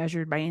need to be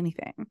measured by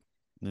anything,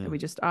 that yeah, we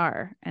just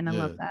are. And I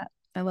love yeah. that.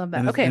 I love that.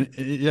 And Okay.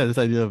 yeah, this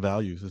idea of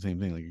value is the same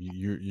thing. Like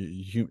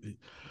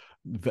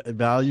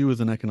value is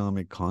an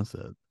economic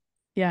concept.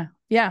 Yeah.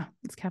 Yeah.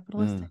 It's Yeah,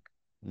 capitalistic.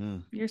 yeah.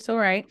 You're so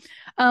right.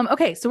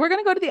 Okay, so we're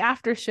gonna go to the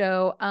after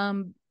show.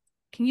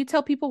 Can you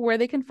tell people where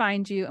they can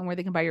find you and where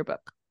they can buy your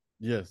book?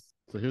 Yes.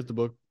 So here's the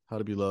book, How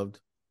to Be Loved.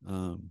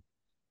 Um,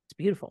 It's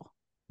beautiful.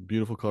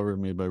 Beautiful cover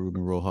made by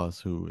Ruben Rojas,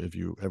 who, if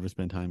you ever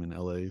spend time in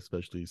LA,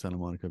 especially Santa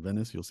Monica,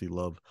 Venice, you'll see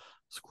love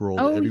scrolled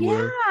Oh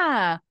everywhere.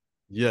 yeah.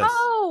 Yes.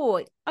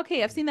 Oh,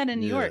 okay. I've seen that in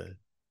New Yeah. York.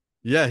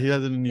 Yeah, he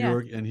has it in New Yeah.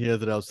 York, and he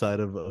has it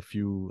outside of a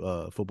few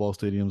football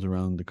stadiums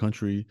around the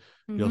country.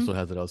 He Mm-hmm. also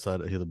has it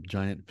outside. He has a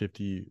giant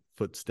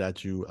 50-foot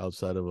statue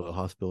outside of a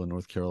hospital in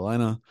North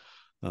Carolina.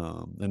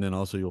 And then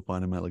also you'll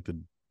find him at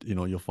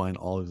you'll find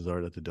all of his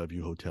art at the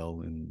W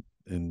Hotel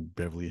in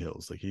Beverly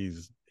Hills. Like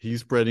he's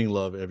spreading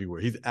love everywhere.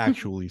 He's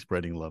actually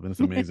spreading love, and it's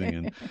amazing.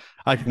 And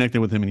I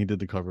connected with him, and he did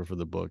the cover for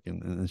the book,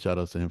 and shout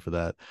outs to him for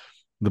that.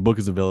 The book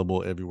is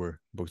available everywhere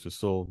books are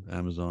sold: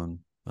 Amazon.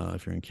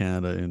 If you're in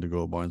Canada,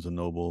 Indigo, Barnes and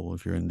Noble.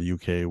 If you're in the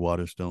UK,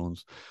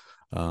 Waterstones.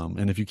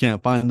 And if you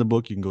can't find the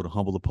book, you can go to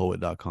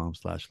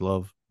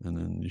humblethepoet.com/love, and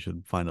then you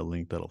should find a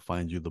link that'll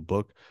find you the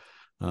book.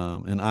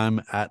 And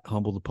I'm at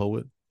Humble the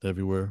Poet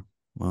everywhere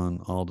on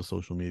all the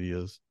social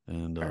medias.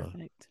 And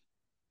Perfect.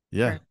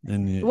 yeah, Perfect.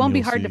 and It won't be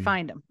you'll hard to see.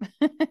 find them.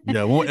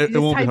 Yeah, it You just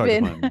won't be type hard to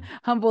in find me.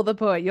 Humble the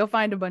Poet. You'll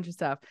find a bunch of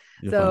stuff.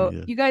 You'll find So, me.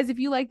 Yeah. you guys, if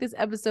you like this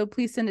episode,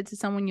 please send it to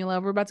someone you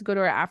love. We're about to go to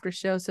our after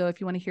show. So, if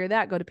you want to hear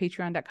that, go to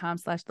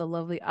patreon.com/the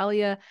lovely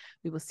Alia.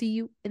 We will see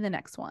you in the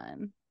next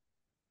one.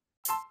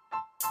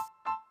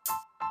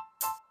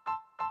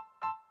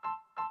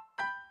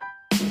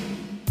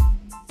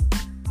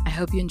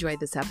 hope you enjoyed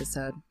this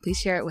episode. Please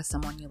share it with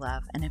someone you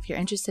love. And if you're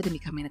interested in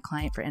becoming a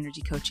client for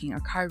energy coaching or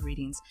card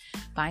readings,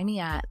 find me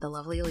at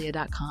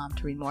thelovelyaleah.com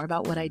to read more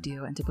about what I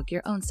do and to book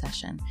your own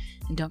session.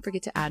 And don't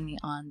forget to add me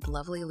on The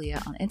Lovely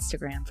Aleah on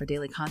Instagram for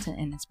daily content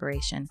and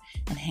inspiration,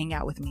 and hang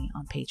out with me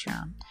on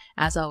Patreon.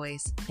 As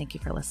always, thank you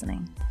for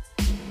listening.